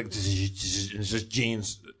flickering, and it's like, and it's just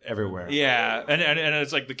jeans everywhere. Yeah, and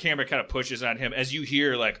it's like the camera kind of pushes on him as you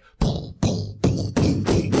hear like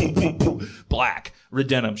black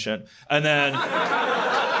redemption, and then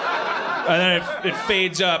it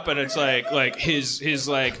fades up, and it's like his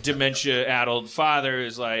like dementia-addled father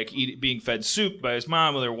is like being fed soup by his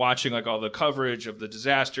mom, and they're watching like all the coverage of the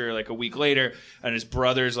disaster like a week later, and his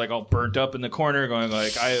brother's like all burnt up in the corner, going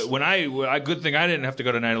like, good thing I didn't have to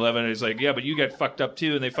go to 9/11. And he's like, yeah, but you got fucked up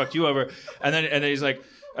too, and they fucked you over, and then he's like.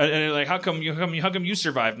 And they're like, how come you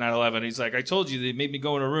survived 9/11? He's like, I told you, they made me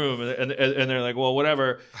go in a room, and they're like, well,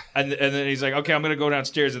 whatever. And then he's like, okay, I'm gonna go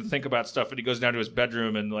downstairs and think about stuff. And he goes down to his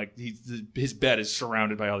bedroom, and like his bed is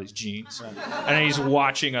surrounded by all these jeans, and he's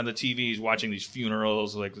watching on the TV. He's watching these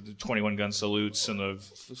funerals, like the 21 gun salutes, and then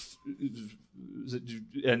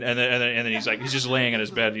he's like, he's just laying in his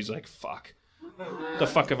bed. He's like, fuck, the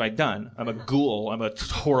fuck have I done? I'm a ghoul. I'm a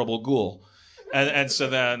horrible ghoul. And so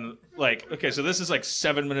then, like, okay, so this is like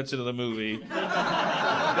 7 minutes into the movie. The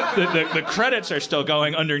credits are still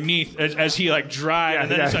going underneath as he like drives, and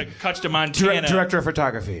then it's like cuts to Montana. Director of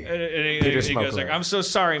photography. And he goes like, "I'm so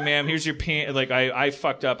sorry, ma'am. Here's your pants. Like, I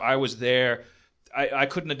fucked up. I was there. I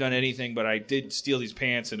couldn't have done anything, but I did steal these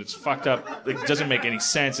pants, and it's fucked up. It doesn't make any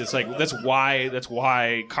sense. It's like that's why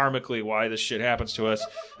karmically why this shit happens to us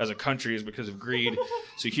as a country is because of greed.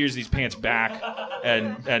 So here's these pants back,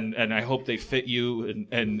 and I hope they fit you.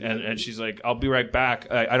 And she's like, I'll be right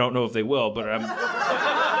back. I don't know if they will, but I'm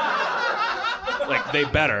like they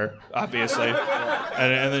better obviously.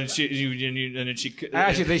 And then she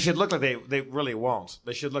actually they should look like they really won't.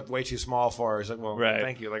 They should look way too small for her. It's like, well, right.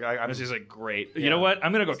 Thank you. Like I'm just like, great. Yeah. You know what?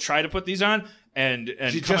 I'm gonna go try to put these on and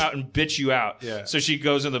come out and bitch you out. Yeah. So she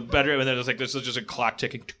goes in the bedroom, and then it's like there's just a clock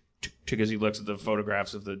ticking. As he looks at the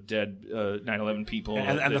photographs of the dead 9/11 people,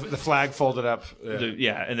 and the flag folded up,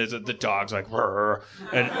 and there's the dog's like,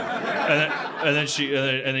 and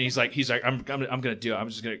then he's like, I'm gonna do it. I'm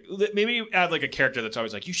just gonna maybe you add like a character that's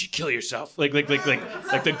always like, you should kill yourself, like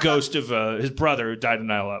the ghost of his brother who died in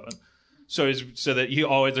 9/11. So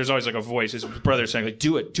that there's always like a voice, his brother saying like,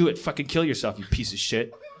 do it, fucking kill yourself, you piece of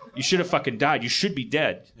shit. You should have fucking died. You should be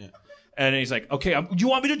dead. Yeah. And he's like, okay, you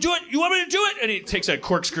want me to do it? You want me to do it? And he takes a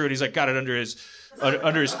corkscrew and he's like, got it under his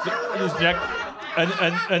neck. And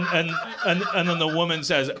then the woman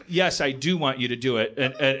says, yes, I do want you to do it.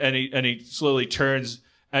 And he slowly turns,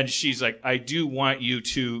 and she's like, I do want you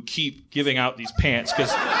to keep giving out these pants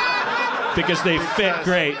because they fit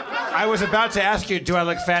great. I was about to ask you, do I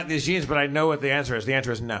look fat in these jeans? But I know what the answer is. The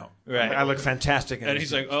answer is no. Right. I look fantastic in and these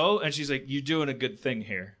he's jeans. like, oh, and she's like, you're doing a good thing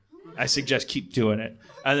here. I suggest keep doing it.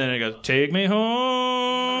 And then he goes, take me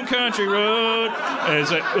home, country road. And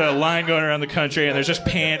there's a line going around the country, and there's just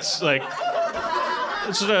pants, like,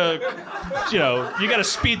 it's you got to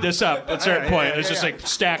speed this up at a certain point. There's just like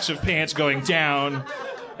stacks of pants going down,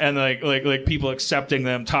 and like people accepting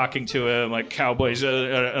them, talking to him, like cowboys in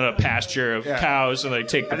a pasture of cows, and they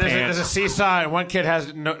take the pants. There's a seesaw, and one kid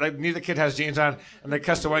has neither kid has jeans on, and they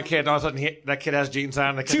cuss to one kid, and all of a sudden that kid has jeans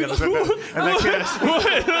on, and the kid has, and that kid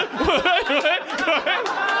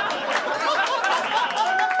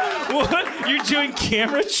What? You're doing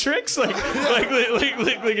camera tricks like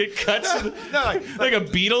it cuts like a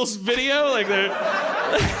Beatles video like they're.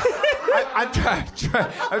 I'm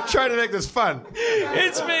trying to make this fun.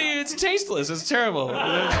 It's tasteless. It's terrible.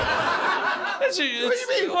 What do you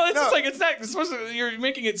mean? Well, it's just like it's not it's supposed to. You're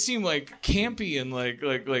making it seem like campy and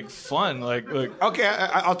like fun. Like. Okay,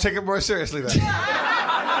 I'll take it more seriously then.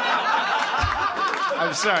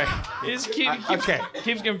 I'm sorry.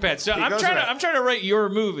 Keeps giving pets. So I'm trying to write your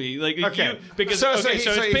movie, like because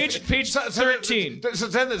it's page 13. So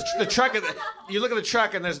then the truck. You look at the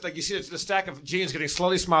truck, and there's like you see the stack of jeans getting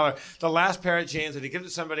slowly smaller. The last pair of jeans, and you give it to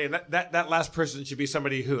somebody, and that last person should be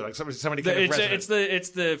somebody who, like somebody. It's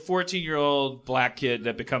the 14-year-old black kid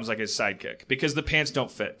that becomes like his sidekick because the pants don't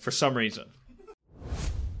fit for some reason.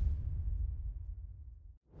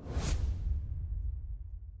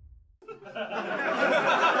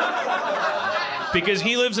 Because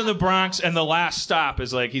he lives in the Bronx, and the last stop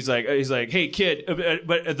is like he's like, hey kid,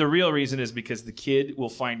 but the real reason is because the kid will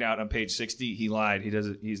find out on page 60 he lied.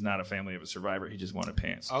 He's not a family of a survivor. He just wanted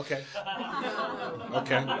pants. Okay.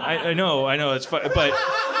 I know it's fun, but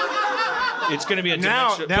it's going to be a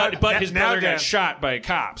but his brother got shot by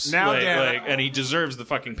cops. And he deserves the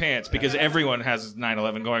fucking pants because everyone has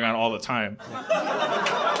 9/11 going on all the time.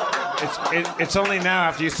 It's only now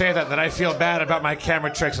after you say that I feel bad about my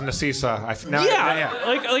camera tricks on the seesaw. Like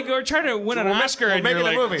we're trying to win an Oscar and you're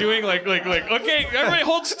like doing like okay, everybody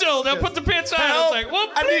hold still. Now put the pants on. Help. It's like, whoop.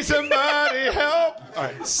 I need somebody help. All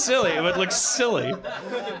right. Silly. It would look silly.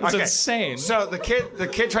 It's insane. So the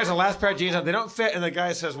kid tries the last pair of jeans on. They don't fit, and the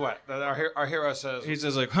guy says what? Our hero says. He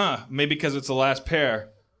says like, maybe because it's the last pair.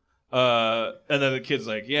 And then the kid's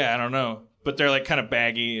like, yeah, I don't know. But they're like kind of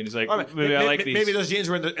baggy, and he's like, maybe I like these. Maybe those jeans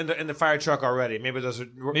were in the fire truck already. Maybe those are.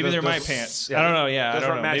 Maybe they're my pants. Yeah, I don't know. Yeah, I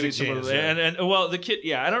don't know. Maybe jeans, and well, the kid.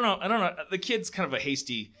 Yeah, I don't know. The kid's kind of a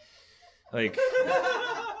hasty. Like,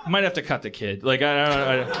 might have to cut the kid. Like,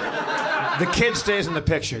 I don't know. The kid stays in the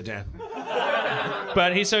picture, Dan.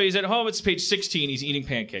 But he's at home. It's page 16. He's eating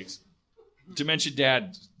pancakes. Dementia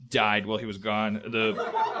dad died while he was gone. The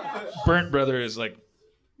burnt brother is like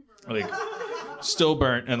still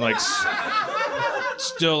burnt and like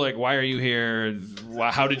still like, why are you here?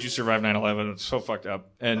 How did you survive 9/11? It's so fucked up.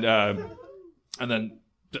 And then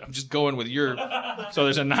I'm just going with your. So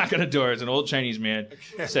there's a knock on the door. It's an old Chinese man.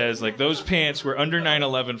 Says like, those pants were under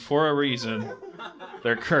 9/11 for a reason.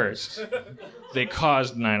 They're cursed. They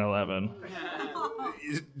caused 9/11.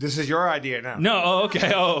 This is your idea now. No. Oh,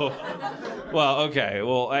 okay. Oh. Well. Okay.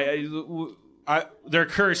 Well, they're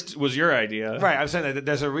cursed was your idea, right? I'm saying that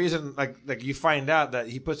there's a reason, like you find out that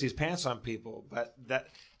he puts these pants on people, but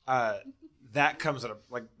that comes at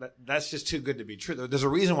that's just too good to be true. There's a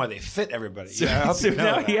reason why they fit everybody. So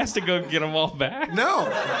now he has to go get them all back. No,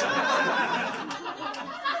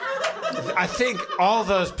 I think all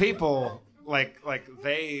those people,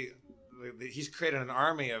 he's created an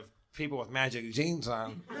army of people with magic jeans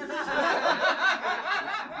on.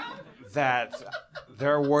 That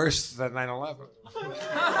they're worse than 9/11.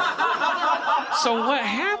 So what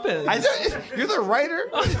happened? You're the writer.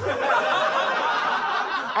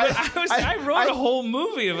 I wrote a whole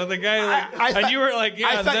movie about the guy, and you were like, "Yeah."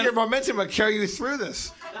 I thought your momentum would carry you through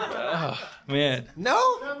this. Oh man, no.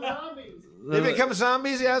 They become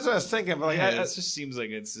zombies. Yeah, that's what I was thinking. But it just seems like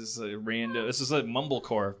it's just like random. This is like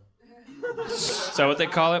mumblecore. Is that what they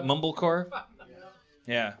call it? Mumblecore?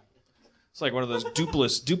 Yeah. It's like one of those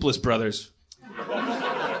Duplass brothers.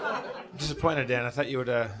 Disappointed, Dan. I thought you would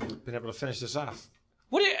have been able to finish this off.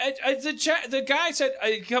 What? The guy said,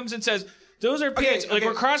 he comes and says, those are pants. Okay. Like,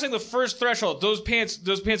 we're crossing the first threshold. Those pants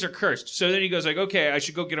are cursed. So then he goes like, okay, I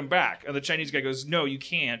should go get them back. And the Chinese guy goes, no, you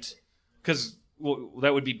can't, because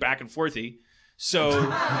that would be back and forthy. So,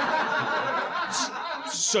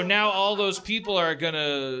 so now all those people are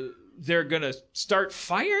they're gonna start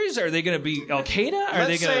fires? Are they gonna be Al Qaeda?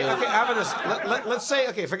 Let's say, how about this? Let's say,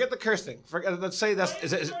 okay, forget the curse thing. Let's say that's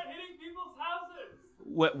is hitting people's houses.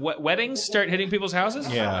 What weddings start hitting people's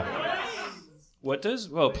houses? Yeah. What does?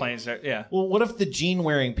 Well, planes start. Yeah. Well, what if the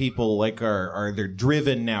gene-wearing people they're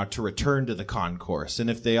driven now to return to the concourse, and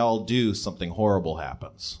if they all do, something horrible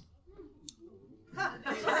happens?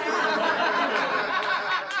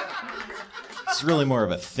 It's really more of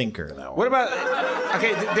a thinker, though. What about?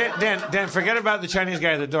 Okay, Dan, forget about the Chinese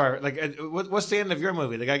guy at the door. Like, what's the end of your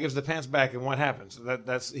movie? The guy gives the pants back, and what happens?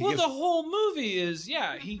 The whole movie is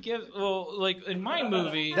he gives. Well, like in my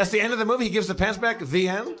movie, that's the end of the movie. He gives the pants back. The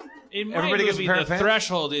end. In my movie, the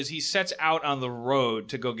threshold is he sets out on the road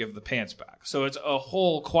to go give the pants back. So it's a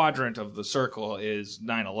whole quadrant of the circle is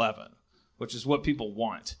 9/11, which is what people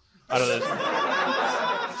want out of this.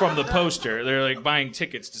 From the poster, they're like buying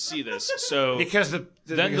tickets to see this. So because the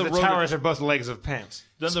towers are both legs of pants.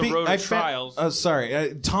 Then the road of trials.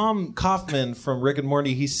 Tom Kaufman from Rick and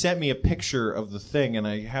Morty. He sent me a picture of the thing, and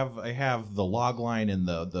I have the log line and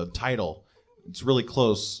the title. It's really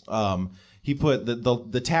close. He put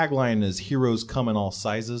the tagline is "Heroes come in all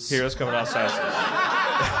sizes." Heroes come in all sizes,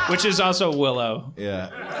 which is also Willow. Yeah,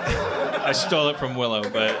 I stole it from Willow,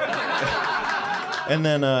 but. And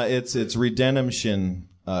then it's Redemption,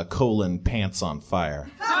 pants on fire.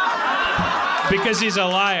 Because he's a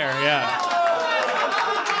liar, yeah.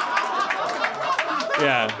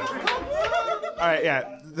 Yeah. All right,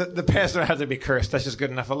 yeah. The pants don't have to be cursed. That's just good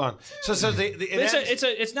enough alone. So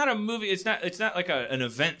it's not a movie. It's not like an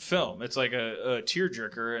event film. It's like a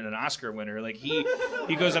tearjerker and an Oscar winner. Like he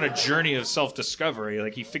goes on a journey of self-discovery.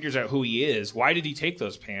 Like he figures out who he is. Why did he take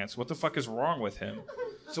those pants? What the fuck is wrong with him?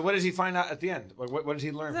 So what does he find out at the end? What does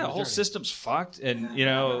he learn? The whole system's fucked, and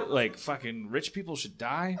like fucking rich people should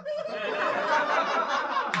die.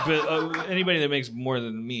 But anybody that makes more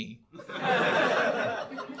than me,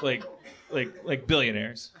 like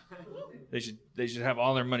billionaires, they should have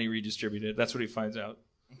all their money redistributed. That's what he finds out.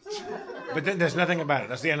 But then there's nothing about it.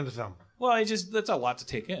 That's the end of the film. Well, that's a lot to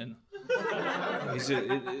take in.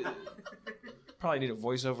 Probably need a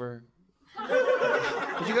voiceover.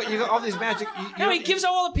 But you got all these magic. No, he gives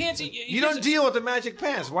all the pants. You don't deal with the magic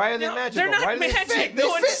pants. Why are they magical? They're not Why do magic. They fit? No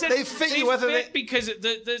one said They fit you whether they because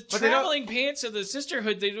the traveling pants of the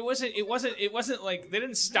sisterhood. It wasn't like they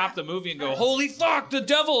didn't stop the movie and go, "Holy fuck, the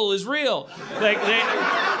devil is real." Like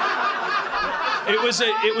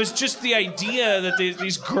it was just the idea that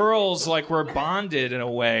these girls like were bonded in a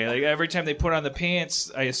way. Like every time they put on the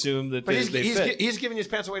pants, I assume that they fit. He's giving his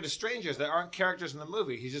pants away to strangers that aren't characters in the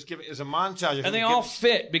movie. He's just giving as a montage of and they all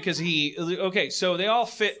fit because so they all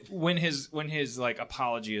fit when his like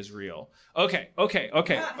apology is real. Okay, all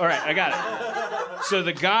right, I got it. So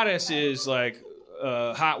the goddess is like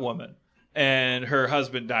a hot woman, and her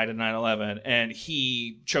husband died in 9/11, and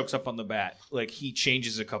he chokes up on the bat. Like he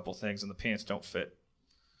changes a couple things, and the pants don't fit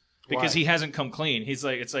because he hasn't come clean. He's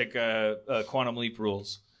like it's like Quantum Leap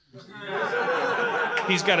rules.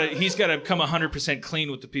 He's got to come 100%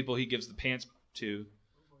 clean with the people he gives the pants to,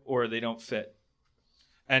 or they don't fit.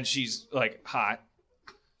 And she's like hot,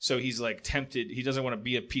 so he's like tempted. He doesn't want to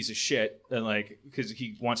be a piece of shit, and like because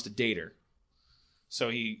he wants to date her. So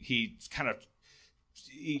he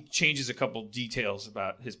changes a couple details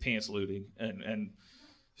about his pants looting and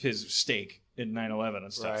his stake in 9/11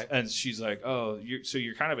 and stuff. Right. And she's like, "Oh,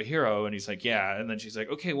 you're kind of a hero," and he's like, "Yeah." And then she's like,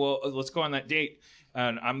 "Okay, well, let's go on that date."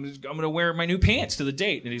 And I'm gonna wear my new pants to the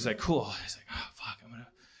date. And he's like, "Cool." He's like, "Oh fuck, I'm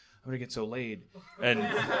gonna get so laid." And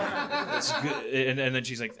it's good. And then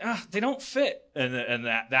she's like, "They don't fit." And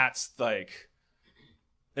that's like,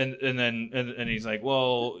 and then he's like,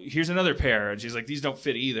 "Well, here's another pair." And she's like, "These don't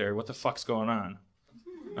fit either. What the fuck's going on?"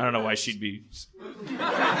 I don't know why she'd be.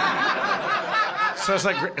 So it's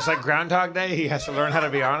like Groundhog Day. He has to learn how to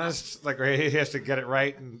be honest. Like he has to get it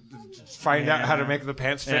right and find out how to make the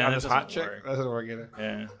pants fit on this hot chick. That doesn't work either.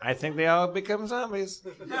 Yeah. I think they all become zombies.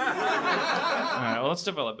 All right. Well, let's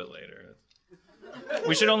develop it later.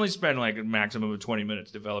 We should only spend like a maximum of 20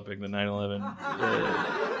 minutes developing the 9/11.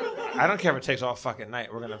 I don't care if it takes all fucking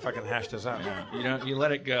night. We're gonna fucking hash this out. Yeah. You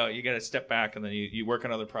let it go. You got to step back and then you work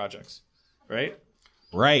on other projects, right?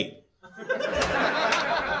 Right.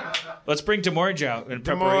 Let's bring Demorge out in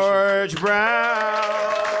preparation. Demorge Brown.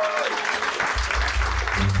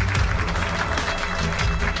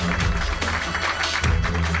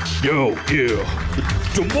 Yo, yeah.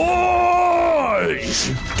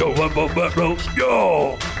 Demorge!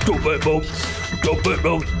 Yo!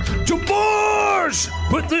 Demorge!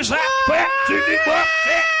 Put this hat back, take it back,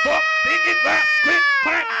 take it back, quick,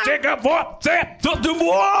 clap, take a walk, the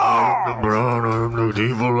Demorge! I am the brown, I am the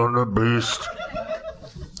evil and the beast.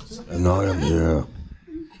 And I am here.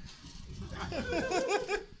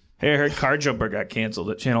 Hey, I heard Car Jumper got canceled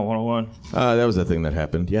at Channel 101. That was a thing that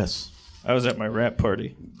happened, yes. I was at my rap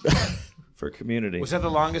party for Community. Was that the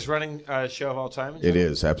longest running show of all time? It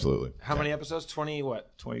is, absolutely. How many episodes? 20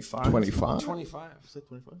 what? 25. 25. 25. Is that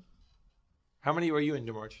 25? How many were you in,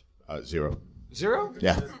 Demorge? 0. 0?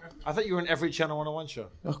 Yeah. I thought you were in every Channel 101 show.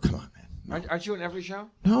 Oh, come on, man. Aren't you in every show?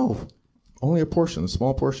 No. Only a portion, a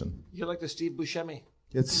small portion. You're like the Steve Buscemi.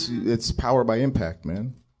 It's power by impact,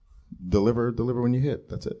 man. Deliver when you hit.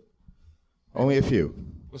 That's it. Only a few.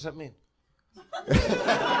 What's that mean?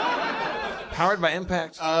 Powered by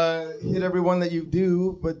impact. Hit everyone that you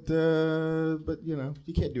do, but you know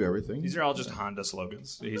you can't do everything. These are all just Honda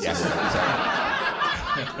slogans. Yes.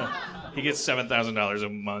 He gets $7,000 a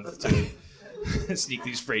month to sneak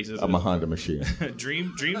these phrases. I'm a Honda machine.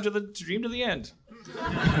 dream to the end.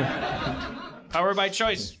 Power by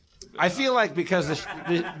choice. I feel like because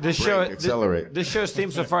this show, accelerate. This show's theme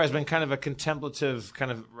so far has been kind of a contemplative,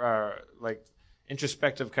 kind of like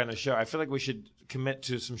introspective kind of show. I feel like we should commit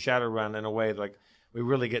to some Shadowrun in a way like we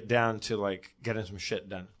really get down to like getting some shit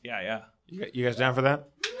done. Yeah. You guys down for that?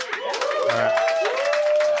 All right.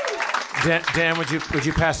 Dan, would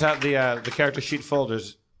you pass out the character sheet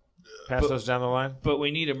folders? Pass those down the line. But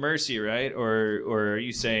we need a mercy, right? Or are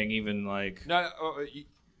you saying even like? No,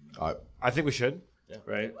 I think we should. Yeah.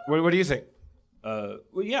 Right. What do you think? Well,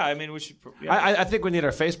 yeah. I mean, we should. Yeah. I think we need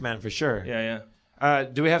our face man for sure. Yeah.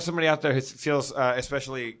 Do we have somebody out there who feels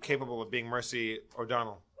especially capable of being Mercy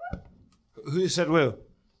O'Donnell? Who said woo?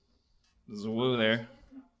 There's a woo there.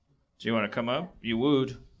 Do you want to come up? You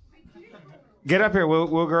wooed. Get up here,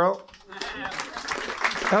 woo girl.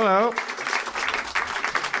 Hello.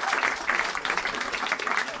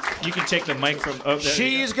 You can take the mic from. Oh,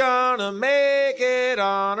 She's gonna make it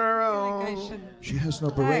on her own. She has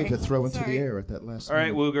no beret to throw into the air at that last. All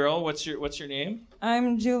right, woo girl. What's your name?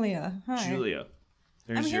 I'm Julia. Hi. Julia.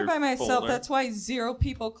 I'm here by myself. Folder. That's why 0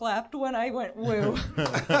 people clapped when I went woo. You don't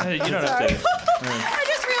have to. I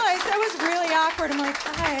just realized that was really awkward. I'm like,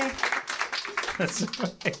 hi.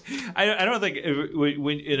 I don't think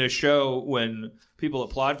when in a show when people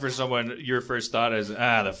applaud for someone, your first thought is,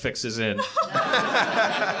 the fix is in.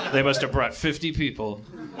 They must have brought 50 people.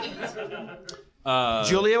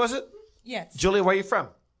 Julia, was it? Yes. Julia, where are you from?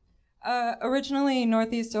 Originally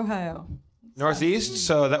Northeast Ohio. Northeast,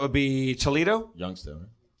 so that would be Toledo? Youngstown.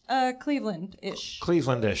 Cleveland-ish.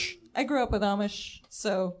 Cleveland-ish. I grew up with Amish,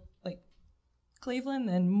 so like Cleveland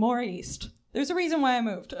and more east. There's a reason why I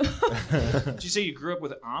moved. Did you say you grew up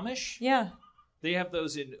with Amish? Yeah. They have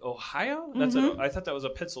those in Ohio? I thought that was a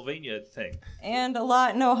Pennsylvania thing. And a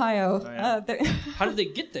lot in Ohio. Oh, yeah. How did they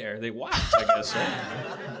get there? They walked, I guess.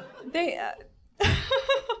 They,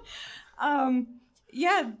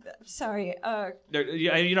 yeah, sorry.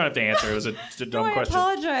 You don't have to answer. It was a dumb question. I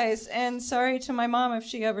apologize, and sorry to my mom if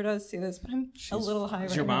she ever does see this, but I'm a little high right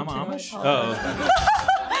now. Is your mom too. Amish?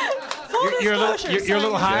 You're a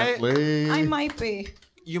little high? I might be.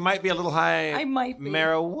 You might be a little high. I might be.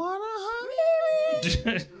 Marijuana?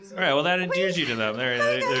 All right, well, that endears you to them.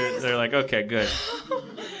 They're like, okay, good.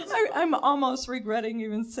 I'm almost regretting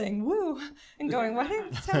even saying woo and going, why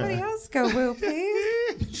didn't somebody else go woo,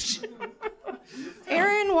 please?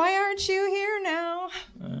 Aaron, why aren't you here now?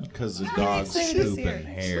 Because the dog's pooping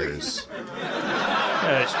hairs.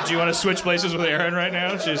 Do you want to switch places with Erin right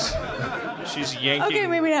now? She's yanking okay,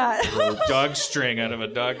 maybe not. dog string out of a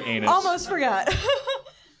dog anus. Almost forgot.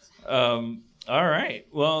 All right.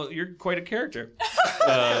 Well, you're quite a character.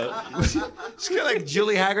 It's kind of like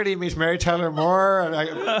Julie Haggerty meets Mary Tyler Moore.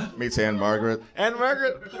 And meets Anne Margaret. Anne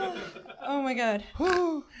Margaret. Oh, my God.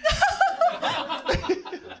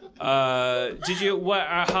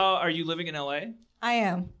 How are you living in L.A.? I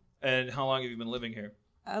am. And how long have you been living here?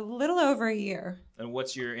 A little over a year. And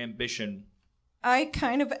what's your ambition? I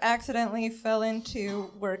kind of accidentally fell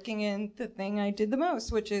into working in the thing I did the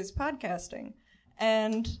most, which is podcasting.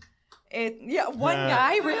 And one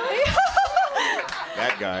guy, really?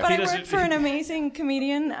 That guy. But I worked for an amazing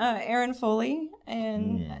comedian, Erin Foley,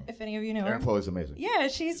 and if any of you know her. Erin Foley's amazing. Yeah,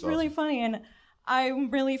 she's really funny, and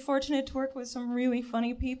I'm really fortunate to work with some really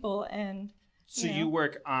funny people. And so you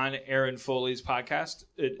work on Erin Foley's podcast?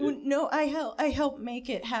 No, I help make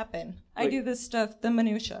it happen. I do this stuff, the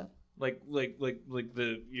minutia. You're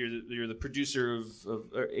the producer of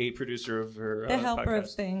a producer of her the helper podcast.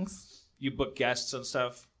 of things. You book guests and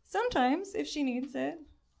stuff. Sometimes, if she needs it.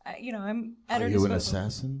 I'm at her disposal. Are you an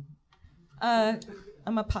assassin?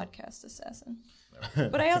 I'm a podcast assassin.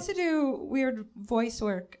 But I also do weird voice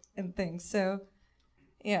work and things. So,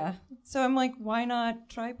 yeah. So I'm like, why not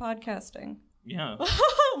try podcasting? Yeah.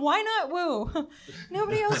 Why not woo?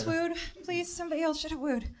 Nobody else wooed. Please, somebody else should have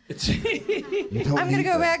wooed. I'm going to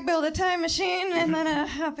go back, build a time machine, and then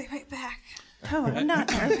I'll be right back. Oh, I'm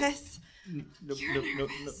not nervous.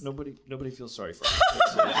 Nobody feels sorry for her.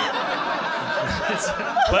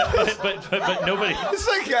 but nobody. It's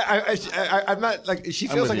like I'm not like she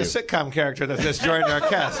feels like a sitcom character that's just joined our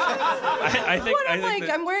cast.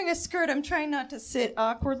 I'm wearing a skirt. I'm trying not to sit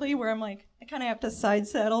awkwardly. Where I'm like, I kind of have to side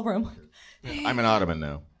saddle. Where I'm like, hey, I'm an ottoman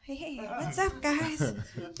now. Hey, what's up, guys?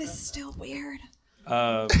 This is still weird.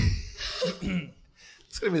 It's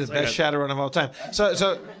gonna be the best Shadowrun of all time.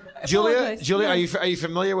 So. Julia, yes. Are you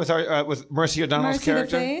familiar with with Mercy O'Donnell's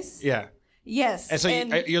character? The face? Yeah. Yes. And so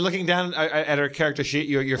you're looking down at her character sheet.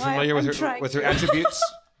 You're familiar with her attributes.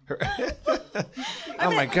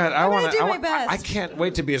 Oh my God! I can't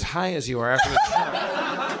wait to be as high as you are after the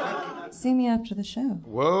show. See me after the show.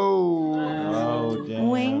 Whoa! Oh, damn.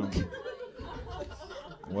 Wink.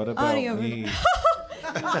 What about Audio. me?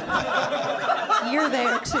 You're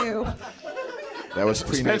there too. That was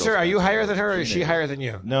Spencer, are you higher than her, or is she higher than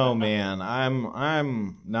you? No, man.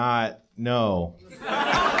 I'm not. No.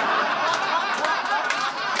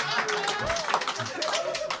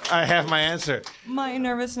 I have my answer. My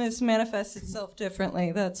nervousness manifests itself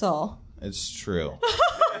differently. That's all. It's true.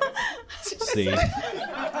 See? That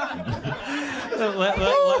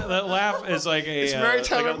laugh is like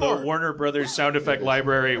the Warner Brothers sound effect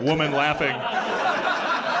library woman laughing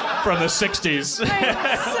from the 60s.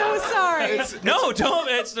 I'm so sorry. It's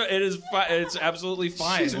absolutely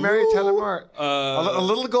fine. She's Mary Tyler Moore. A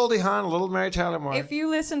little Goldie Hawn, a little Mary Tyler Moore. If you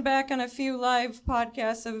listen back on a few live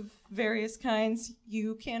podcasts of various kinds,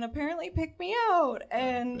 you can apparently pick me out,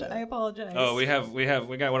 and I apologize. Oh, we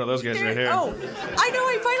got one of those guys right here. Oh, I know.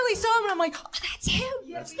 I finally saw him, and I'm like, oh, that's him.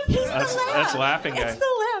 He's the laugh. That's laughing guy. It's the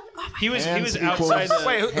laugh. Oh, he was outside.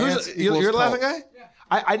 Wait, you're the laughing guy?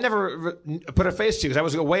 I never put a face to you because I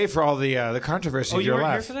was away for all the controversy of your weren't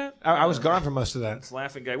laugh. Here for that? I was gone for most of that. It's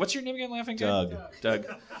laughing guy. What's your name again, laughing guy? Doug.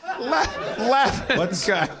 Laughing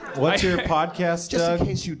guy. What's your podcast, Just Doug? in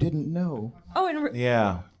case you didn't know. Oh, and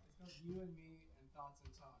yeah.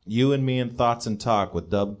 You and Me in Thoughts and Talk with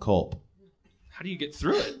Dub Culp. How do you get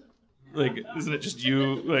through it? Like, isn't it just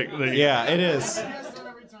you? Like Yeah, it is.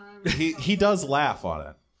 He does laugh on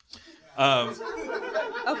it. Oh,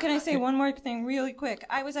 can I say one more thing really quick?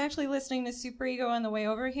 I was actually listening to Super Ego on the way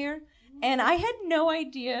over here, and I had no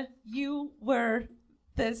idea you were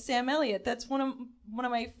the Sam Elliot. That's one of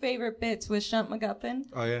my favorite bits with Shunt McGuffin.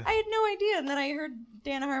 Oh, yeah? I had no idea, and then I heard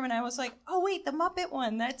Dan Harmon. I was like, oh, wait, the Muppet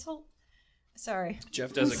one. That's all. Sorry.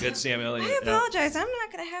 Jeff does a good Sam Elliot. I apologize. I'm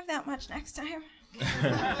not going to have that much next time.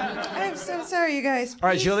 I'm so sorry, you guys. All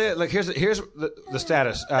right, Julia, look, here's the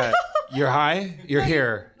status. You're high. You're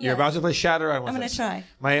here. You're about to play Shadowrun with us. I'm going to try.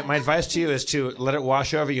 My advice to you is to let it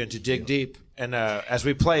wash over you and to dig deep. And as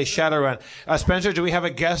we play Shadowrun, Spencer, do we have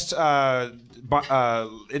a guest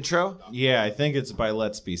intro? Yeah, I think it's by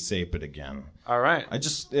Let's Be Sapid again. All right. I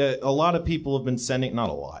just a lot of people have been sending, not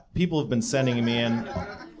a lot. People have been sending me in.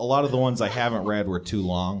 A lot of the ones I haven't read were too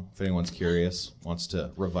long. If anyone's curious, wants to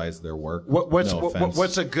revise their work.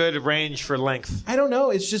 What's a good range for length? I don't know.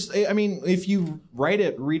 It's just, I mean, if you write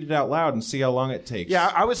it, read it out loud and see how long it takes.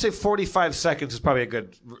 Yeah, I would say 45 seconds is probably a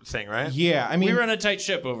good thing, right? Yeah, I mean, we run a tight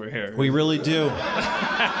ship over here. We really do.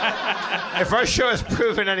 If our show has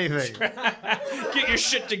proven anything. Get your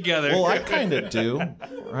shit together. Well, I kind of do,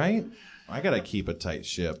 right? I gotta keep a tight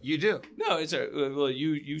ship. You do. No, it's well,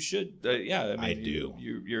 you should. Yeah, I do.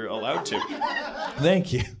 You're allowed to.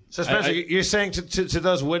 Thank you. So, Spencer, you're saying to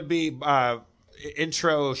those would-be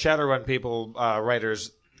intro Shadowrun people,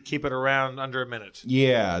 writers, keep it around under a minute.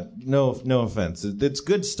 Yeah, no offense. It's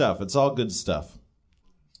good stuff. It's all good stuff.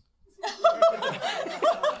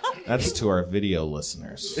 That's to our video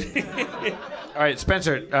listeners. All right,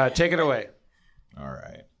 Spencer, take it away. All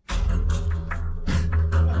right.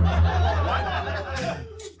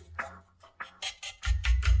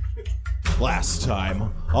 Last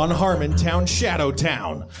time on Harmontown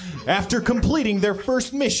Shadowtown. After completing their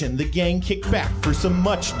first mission, the gang kicked back for some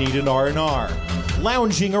much-needed R&R.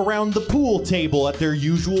 Lounging around the pool table at their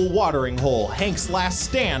usual watering hole, Hank's last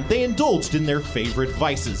stand, they indulged in their favorite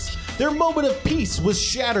vices. Their moment of peace was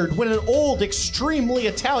shattered when an old, extremely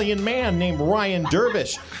Italian man named Ryan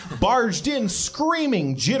Dervish barged in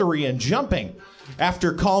screaming, jittery, and jumping.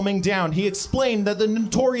 After calming down, he explained that the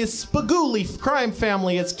notorious Spaguli crime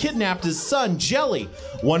family has kidnapped his son, Jelly.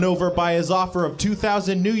 Won over by his offer of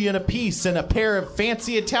 2,000 new yen apiece and a pair of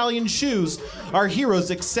fancy Italian shoes, our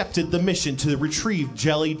heroes accepted the mission to retrieve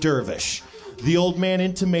Jelly Dervish. The old man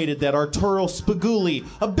intimated that Arturo Spaguli,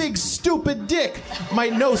 a big stupid dick,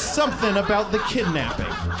 might know something about the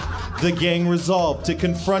kidnapping. The gang resolved to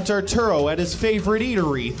confront Arturo at his favorite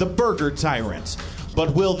eatery, the Burger Tyrant.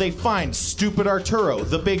 But will they find stupid Arturo,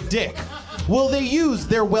 the big dick? Will they use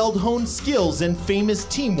their well-honed skills and famous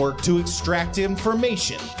teamwork to extract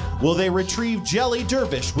information? Will they retrieve Jelly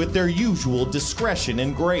Dervish with their usual discretion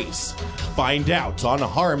and grace? Find out on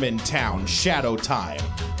Harmontown Shadow Time.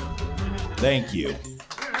 Thank you.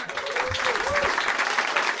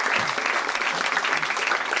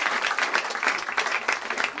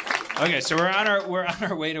 Okay, so we're on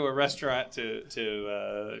our way to a restaurant to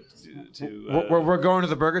We're going to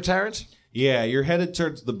the Burger Tyrant? Yeah, you're headed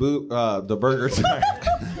towards the Burger Tyrant.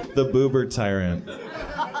 The Boober Tyrant.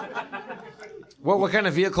 What kind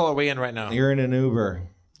of vehicle are we in right now? You're in an Uber.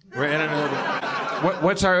 We're in an Uber.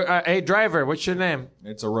 What's our hey driver? What's your name?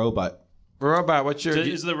 It's a robot. Robot. What's your?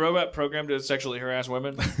 Is the robot programmed to sexually harass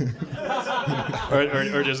women, or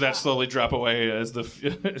does that slowly drop away as the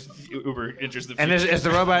Uber enters the future? And is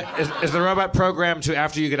the robot programmed to,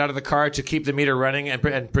 after you get out of the car, to keep the meter running and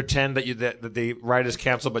pretend that the ride is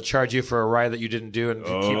canceled, but charge you for a ride that you didn't do and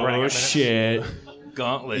keep running? Oh shit!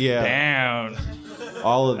 Gauntlet down.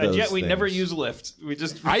 All of those. Yet we things. never use Lyft. We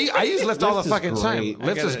just I use Lyft all the fucking time.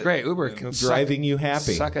 Lyft is great. Uber can driving you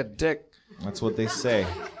happy. Suck a dick. That's what they say.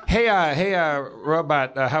 Hey,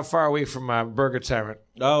 robot, how far are we from Burger Tyrant?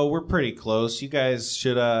 Oh, we're pretty close. You guys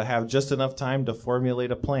should have just enough time to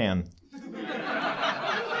formulate a plan.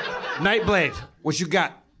 Nightblade, what you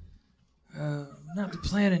got? Not the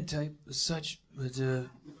planning type as such, but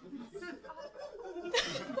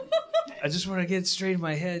I just want to get straight in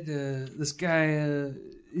my head. This guy,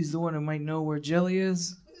 he's the one who might know where Jelly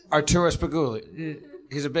is. Arturo Spaguli.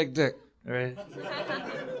 He's a big dick. All right.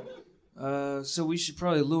 So we should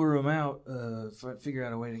probably lure him out, figure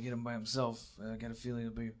out a way to get him by himself. I got a feeling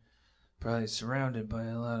he'll be probably surrounded by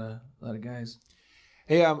a lot of guys.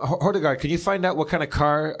 Hey, Hordegard, can you find out what kind of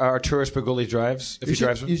car Arturo Spaguli drives? If he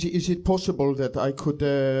drives one? Is it possible that I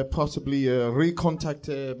could possibly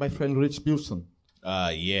recontact my friend Rich Buson?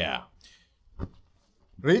 Yeah.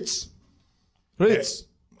 Ritz?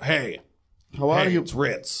 Hey. How are you? It's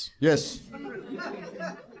Ritz. Yes.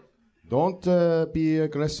 Don't be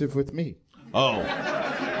aggressive with me. Oh.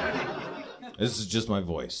 This is just my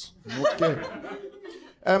voice. Okay.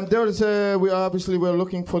 We're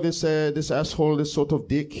looking for this asshole, this sort of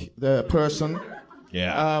dick, the person.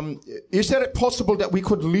 Yeah. Is it possible that we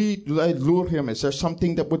could lure him? Is there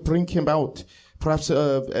something that would bring him out? Perhaps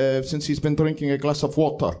since he's been drinking a glass of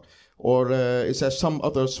water, or is there some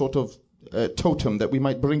other sort of totem that we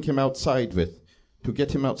might bring him outside with to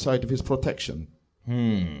get him outside of his protection?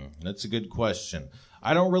 That's a good question.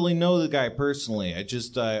 I don't really know the guy personally. I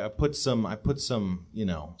just I put some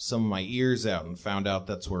some of my ears out and found out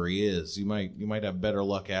that's where he is. You might have better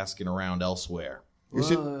luck asking around elsewhere. You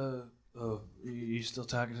still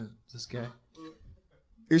talking to this guy?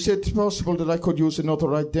 Is it possible that I could use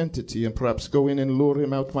another identity and perhaps go in and lure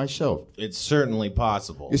him out myself? It's certainly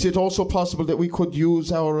possible. Is it also possible that we could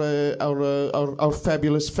use our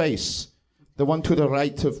fabulous face? The one to the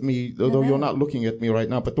right of me, although you're not looking at me right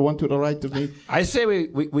now, but the one to the right of me. I say we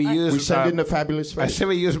use... We send in the fabulous face. I say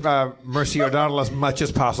we use Mercy O'Donnell as much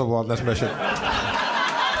as possible on this mission.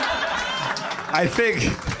 I think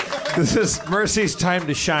this is Mercy's time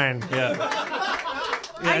to shine. Yeah.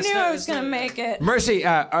 I knew I was going to make it. Mercy,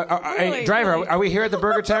 Really, driver, really. are we here at the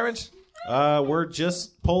Burger Tyrants? We're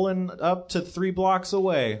just pulling up to 3 blocks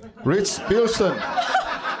away. Rich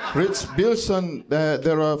Bilson,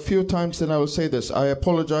 there are a few times that I will say this. I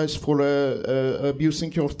apologize for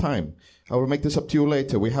abusing your time. I will make this up to you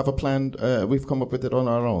later. We have a plan. We've come up with it on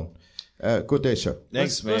our own. Good day, sir.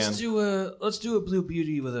 Thanks, man. Let's do a Blue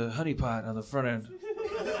Beauty with a honey pot on the front end.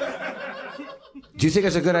 Do you think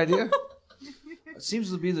it's a good idea? It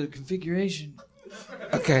seems to be the configuration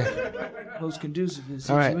Okay. most conducive to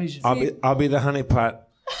the All situation. right. I'll be the honey pot.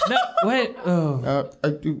 No, wait. Oh.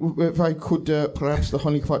 If I could, perhaps the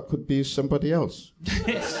honeypot could be somebody else.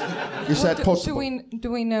 Is that possible?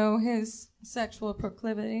 Do we know his sexual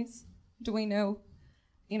proclivities? Do we know,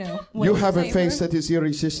 what You his have a favor? face that is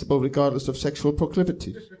irresistible regardless of sexual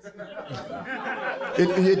proclivities.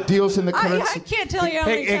 It deals in the currency. I can't tell you how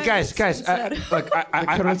many times guys, it's said. look, The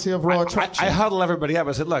currency of raw attraction. I huddle everybody up.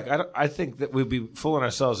 I said, look, I think that we'd be fooling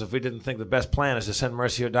ourselves if we didn't think the best plan is to send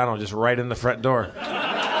Mercy O'Donnell just right in the front door.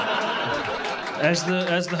 As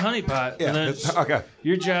the honey pot. Yeah. And then Okay.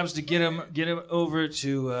 your job's to get him over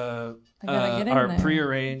to I gotta get in our there.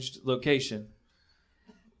 prearranged location.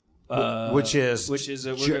 Which is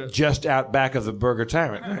just out back of the Burger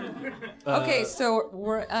Tyrant. Okay, so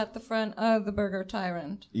we're at the front of the Burger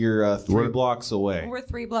Tyrant. You're 3 blocks away. We're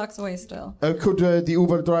 3 blocks away still. Could the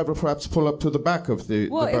Uber driver perhaps pull up to the back of the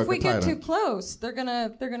Well, Burger if we get Tyrant? too close, they're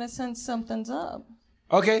gonna sense something's up.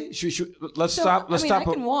 Okay, let's So, stop. I Let's mean, stop.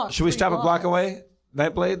 I can walk Should we 3 stop a block blocks. away,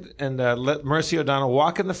 Nightblade, and let Mercy O'Donnell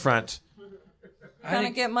walk in the front? Kind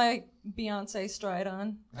of get my Beyonce stride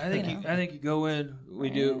on. I think you go in. We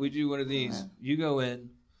do one of these. You go in,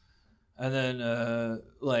 and then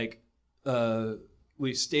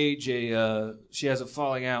we stage a. She has a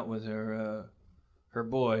falling out with her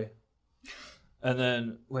boy, and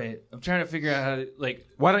then wait. I'm trying to figure out how to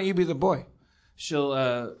Why don't you be the boy? She'll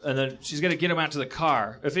and then she's gonna get him out to the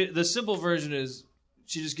car. The simple version is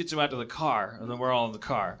she just gets him out to the car, and then we're all in the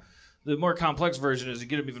car. The more complex version is to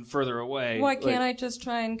get him even further away. Why can't I just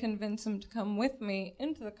try and convince him to come with me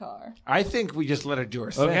into the car? I think we just let her do her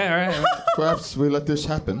thing. Okay, all right. Perhaps we let this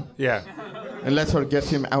happen. Yeah. And let her get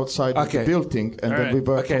him outside of the building, and then we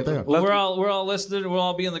work from there. Well, we're all listed. We'll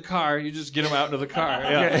all be in the car. You just get him out into the car.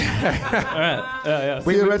 Yeah. All right. Yeah.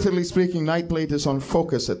 Theoretically speaking, Nightblade is on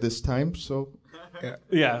focus at this time, so.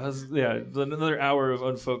 Yeah. Another hour of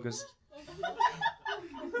unfocused.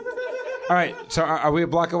 All right. So are we a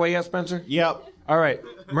block away yet, Spencer? Yep. All right.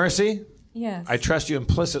 Mercy, Yes. I trust you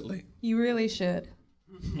implicitly. You really should.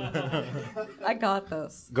 I got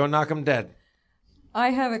this. Go knock him dead.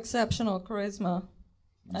 I have exceptional charisma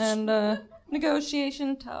and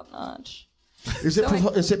negotiation top notch. Is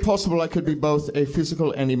it possible I could be both a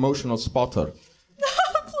physical and emotional spotter?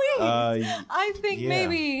 Please. I think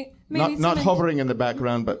maybe Not something- hovering in the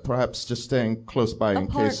background, but perhaps just staying close by in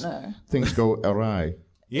case partner. things go awry.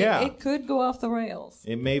 Yeah. It could go off the rails.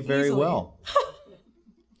 It may very Easily. well.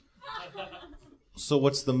 So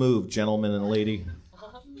what's the move, gentleman and lady?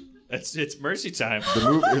 It's Mercy time. The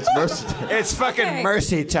move, it's Mercy time. It's fucking Okay.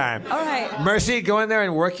 Mercy time. All right. Mercy, go in there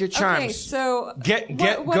and work your charms. Okay, so what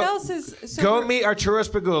go, else is... So go we're- meet Arturo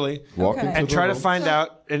Spaguli Walk Okay. into and the try to room. find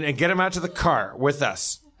out and get him out to the car with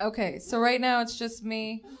us. Okay, so right now it's just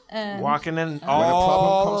me and... Walking in When a all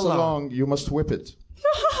problem comes alone. along, you must whip it.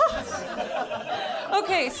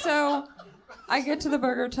 Okay, so I get to the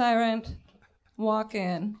Burger Tyrant, walk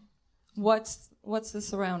in. What's the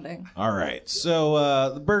surrounding? All right.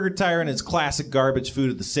 So the Burger Tyrant is classic garbage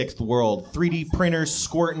food of the sixth world. 3D printers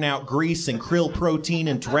squirting out grease and krill protein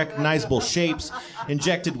into recognizable shapes,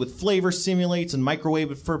 injected with flavor simulates and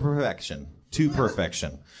microwaved for perfection. To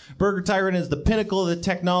perfection. Burger Tyrant is the pinnacle of the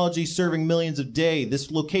technology serving millions a day.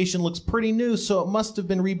 This location looks pretty new, so it must have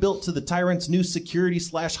been rebuilt to the Tyrant's new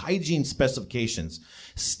security/hygiene specifications.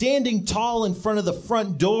 Standing tall in front of the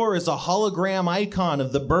front door is a hologram icon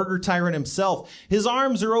of the Burger Tyrant himself. His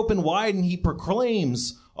arms are open wide and he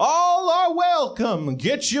proclaims, "All are welcome.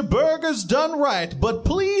 Get your burgers done right, but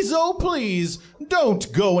please, oh please,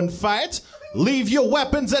 don't go and fight. Leave your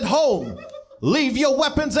weapons at home. Leave your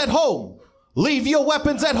weapons at home. Leave your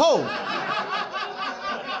weapons at home."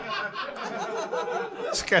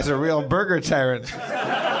 This guy's a real Burger Tyrant.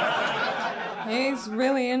 He's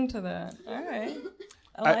really into that. All right.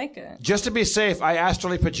 I like it. Just to be safe, I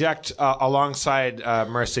astrally project alongside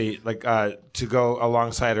Mercy, to go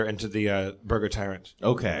alongside her into the Burger Tyrant.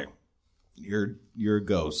 Okay. You're a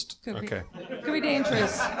ghost. Could be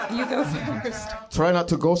dangerous. You go first. Try not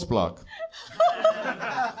to ghost block.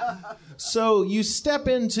 So you step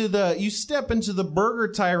into the Burger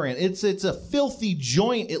Tyrant. It's a filthy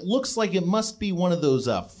joint. It looks like it must be one of those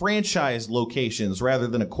franchise locations rather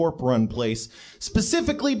than a corp-run place.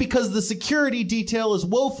 Specifically because the security detail is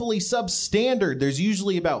woefully substandard. There's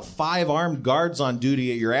usually about 5 armed guards on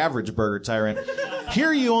duty at your average Burger Tyrant.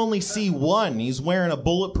 Here you only see one. He's wearing a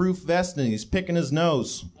bulletproof vest and he's picking his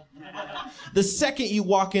nose. The second you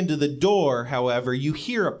walk into the door, however, you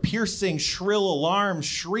hear a piercing, shrill alarm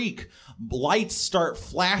shriek. Lights start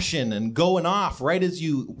flashing and going off right as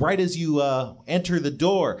you enter the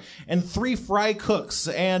door. And 3 fry cooks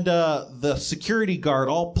and the security guard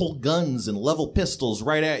all pull guns and level pistols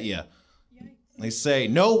right at you. They say,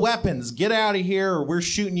 "No weapons. Get out of here or we're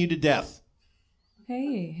shooting you to death."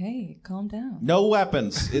 Hey, calm down. No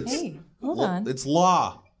weapons. Hold on. It's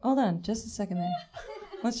law. Hold on, just a second there.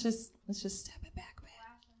 Let's just step it back a bit.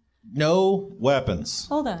 No weapons.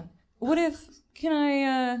 Hold on. Can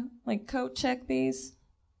I coat check these?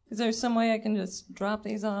 Is there some way I can just drop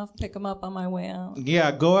these off, pick them up on my way out?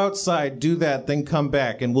 Yeah, go outside, do that, then come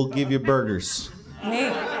back, and we'll give you burgers. Hey,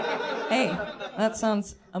 that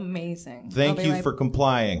sounds amazing. Thank you for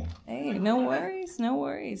complying. Hey, no worries,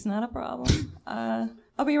 not a problem.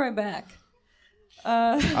 I'll be right back.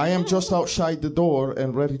 I am just outside the door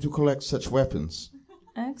and ready to collect such weapons.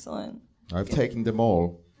 Excellent. I've taken them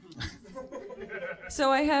all.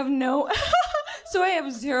 So I have so I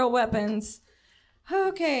have 0 weapons.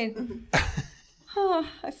 Okay.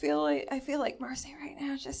 I feel like Mercy right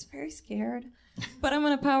now, just very scared. But I'm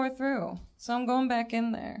gonna power through. So I'm going back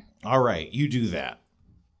in there. All right, you do that.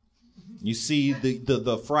 You see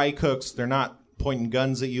the fry cooks, they're not pointing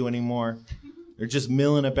guns at you anymore. They're just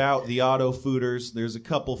milling about the auto fooders. There's a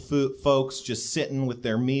couple folks just sitting with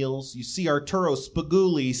their meals. You see Arturo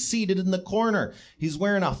Spaguli seated in the corner. He's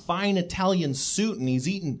wearing a fine Italian suit and he's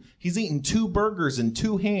eating 2 burgers in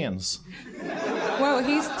 2 hands. Whoa,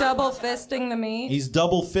 he's double fisting the meat? He's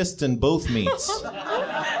double fisting both meats.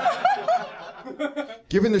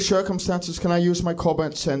 Given the circumstances, can I use my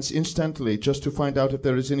combat sense instantly just to find out if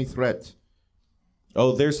there is any threat?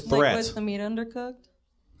 Oh, there's threat. Was the meat undercooked?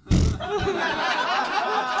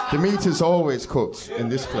 The meat is always cooked in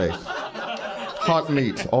this place. Hot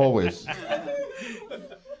meat, always.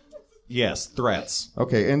 Yes, threats.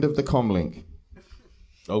 Okay, end of the comlink.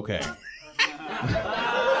 Okay.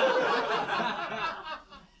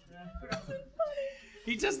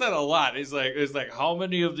 He does that a lot. It's like, how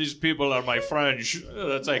many of these people are my friends?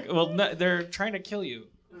 It's like, well, no, they're trying to kill you.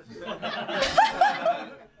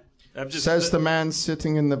 Says the man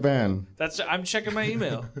sitting in the van. I'm checking my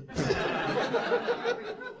email.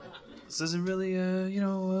 This isn't really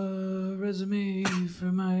resume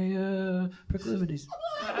for my proclivities.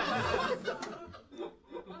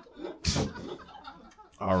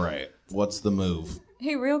 All right. What's the move?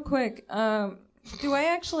 Hey, real quick. Do I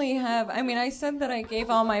actually have... I said that I gave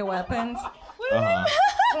all my weapons.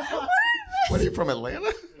 Uh-huh. What, are you from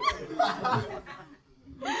Atlanta?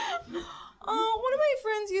 One of my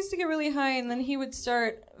friends used to get really high, and then he would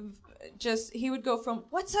start he would go from,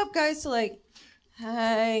 "What's up, guys?" to like,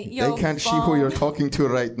 "Hey, yo, they can't see who you're talking to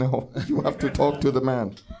right now. You have to talk to the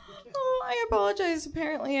man. Oh, I apologize.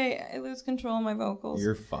 Apparently, I lose control of my vocals.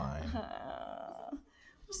 You're fine. I'm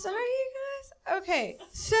sorry, you guys. Okay,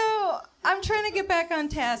 so I'm trying to get back on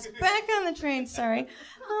task. Back on the train, sorry.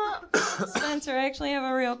 Spencer, I actually have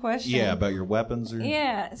a real question. Yeah, about your weapons?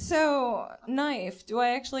 Yeah, so, knife. Do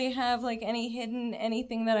I actually have, like, any hidden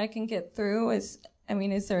anything that I can get through as I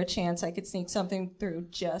mean, is there a chance I could sneak something through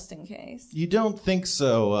just in case? You don't think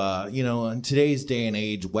so? In today's day and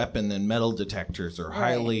age, weapon and metal detectors are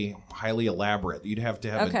highly elaborate. You'd have to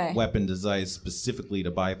have a weapon designed specifically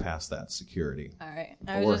to bypass that security. All right.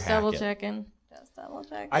 I was just double checking.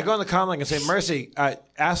 I go on the comlink and say, Mercy,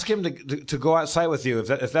 ask him to go outside with you.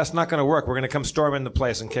 If that's not going to work, we're going to come storm in the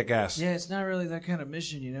place and kick ass. Yeah, it's not really that kind of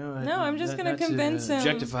mission, you know. No, I'm just going to convince him.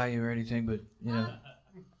 Objectify you or anything, but, you know.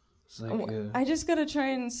 It's like, I just got to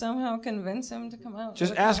try and somehow convince him to come out.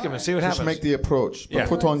 Just ask him and see what happens. Just make the approach. But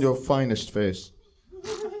put on your finest face.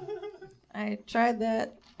 I tried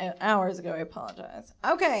that hours ago. I apologize.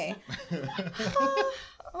 Okay.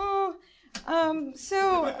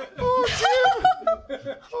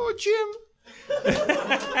 Jim.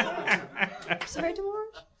 Sorry, Demore.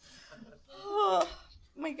 Oh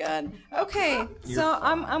my God. Okay, so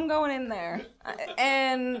I'm going in there,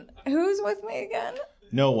 and who's with me again?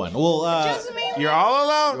 No one. Well, just me. You're all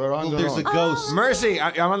alone. You're on there's a ghost. Mercy,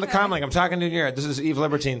 I'm on the comlink. I'm talking to you. This is Eve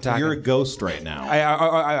Libertine talking. You're a ghost right now.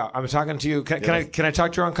 I'm talking to you. Can I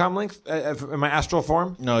talk to her on comlink in my astral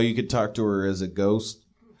form? No, you could talk to her as a ghost.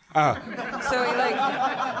 So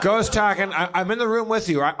he Ghost talking. I'm in the room with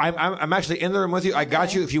you. I'm actually in the room with you. I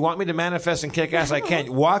got you. If you want me to manifest and kick ass, I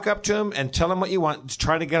can. Walk up to him and tell him what you want. Just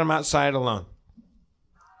try to get him outside alone.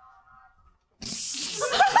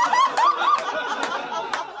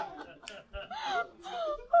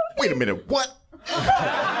 Wait a minute, what?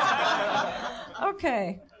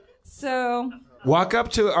 Okay, so walk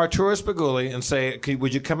up to Arturo Spaguli and say,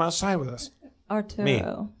 would you come outside with us? Arturo. Me.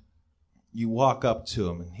 You walk up to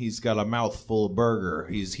him, and he's got a mouthful of burger.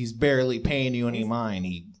 He's barely paying you any mind.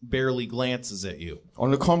 He barely glances at you.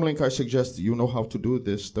 On the comlink, I suggest you know how to do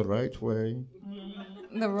this the right way.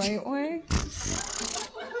 The right way?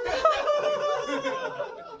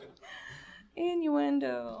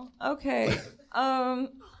 Innuendo. Okay.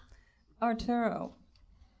 Arturo.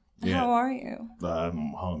 Yeah. How are you?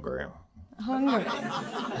 I'm hungry. Hungry.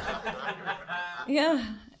 Yeah.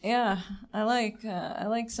 I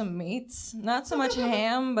like some meats. Not so much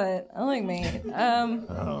ham, but I like meat.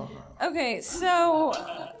 Okay, so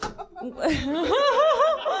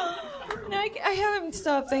I haven't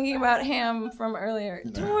stopped thinking about ham from earlier.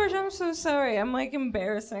 George, I'm so sorry. I'm like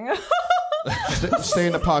embarrassing. Stay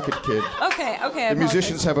in the pocket, kid. Okay. The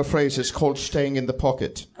musicians have a phrase. It's called staying in the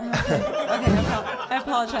pocket. I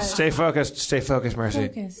apologize. Stay focused, Mercy.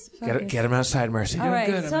 Focus. Get him outside, Mercy. All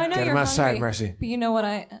right, so I know get you're him outside, hungry, Mercy. but you know what?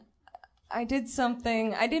 I did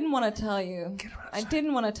something I didn't want to tell you. I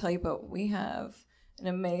didn't want to tell you, but we have an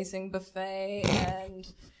amazing buffet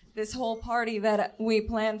and this whole party that we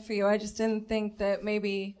planned for you. I just didn't think that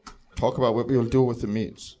maybe... Talk about what we'll do with the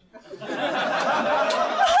meats.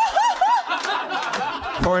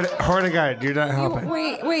 Hordegard, you're not helping.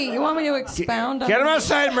 Wait, you want me to expound on... Get him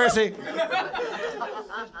outside, Mercy.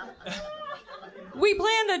 We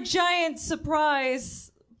planned a giant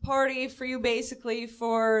surprise party for you, basically,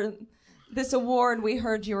 for this award we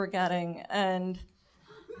heard you were getting. And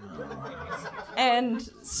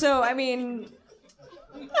so, I mean...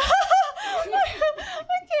 I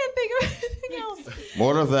can't think of anything else.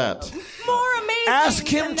 More of that. More amazing. Ask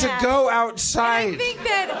him to go outside. And I think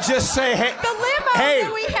that just say, hey. The limo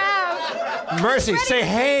that we have. Mercy, say,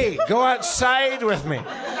 hey, go outside with me.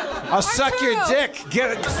 I'll suck your dick.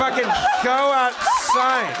 Fucking go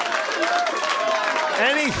outside.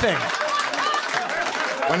 Anything.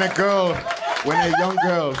 When a young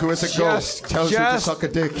girl who is a ghost tells you to suck a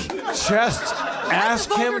dick. Just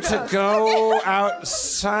ask him to go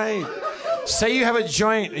outside. Say you have a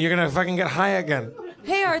joint and you're going to fucking get high again.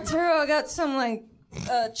 Hey, Arturo, I got some,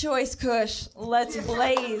 choice kush. Let's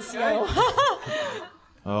blaze, yo.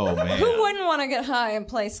 Oh, man. Who wouldn't want to get high and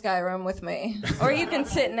play Skyrim with me? Or you can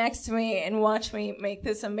sit next to me and watch me make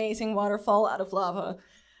this amazing waterfall out of lava.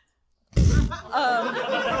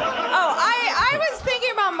 I was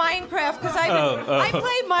thinking about Minecraft because I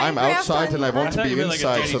played Minecraft. I'm outside and I want to be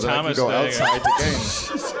inside so that I can go outside again.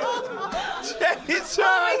 Oh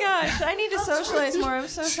my gosh, I need to socialize more. I'm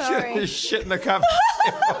so sorry. There's shit in the cup.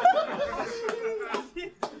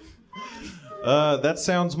 That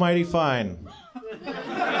sounds mighty fine.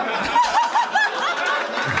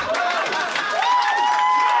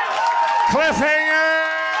 Cliffhanger!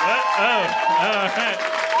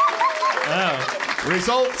 Oh.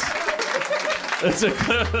 Results. That's a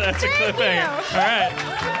cliffhanger. All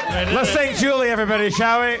right. Let's thank Julie, everybody,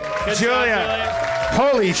 shall we? Good Julia. job,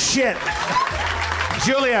 Holy shit.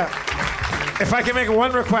 Julia, if I can make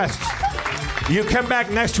one request, you come back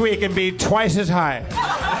next week and be twice as high.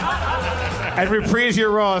 And reprise your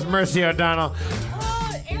role as Mercy O'Donnell.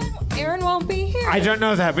 Aaron won't be here. I don't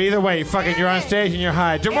know that, but either way, you're on stage and you're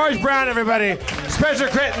high. DeMorge Brown, everybody. Spencer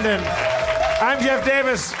Crittenden. I'm Jeff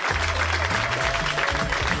Davis.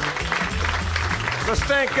 Let's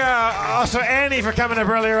thank also Annie for coming up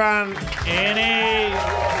earlier on. Annie.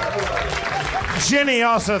 Ginny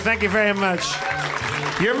also, thank you very much.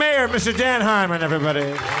 Your mayor, Mr. Dan Harmon, everybody.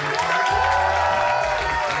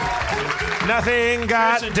 Nothing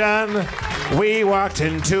got done. We walked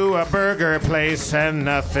into a burger place and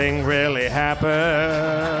nothing really happened.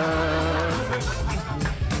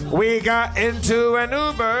 We got into an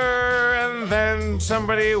Uber and then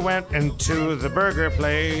somebody went into the burger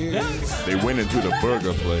place. They went into the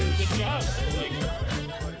burger place.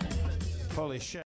 Holy shit.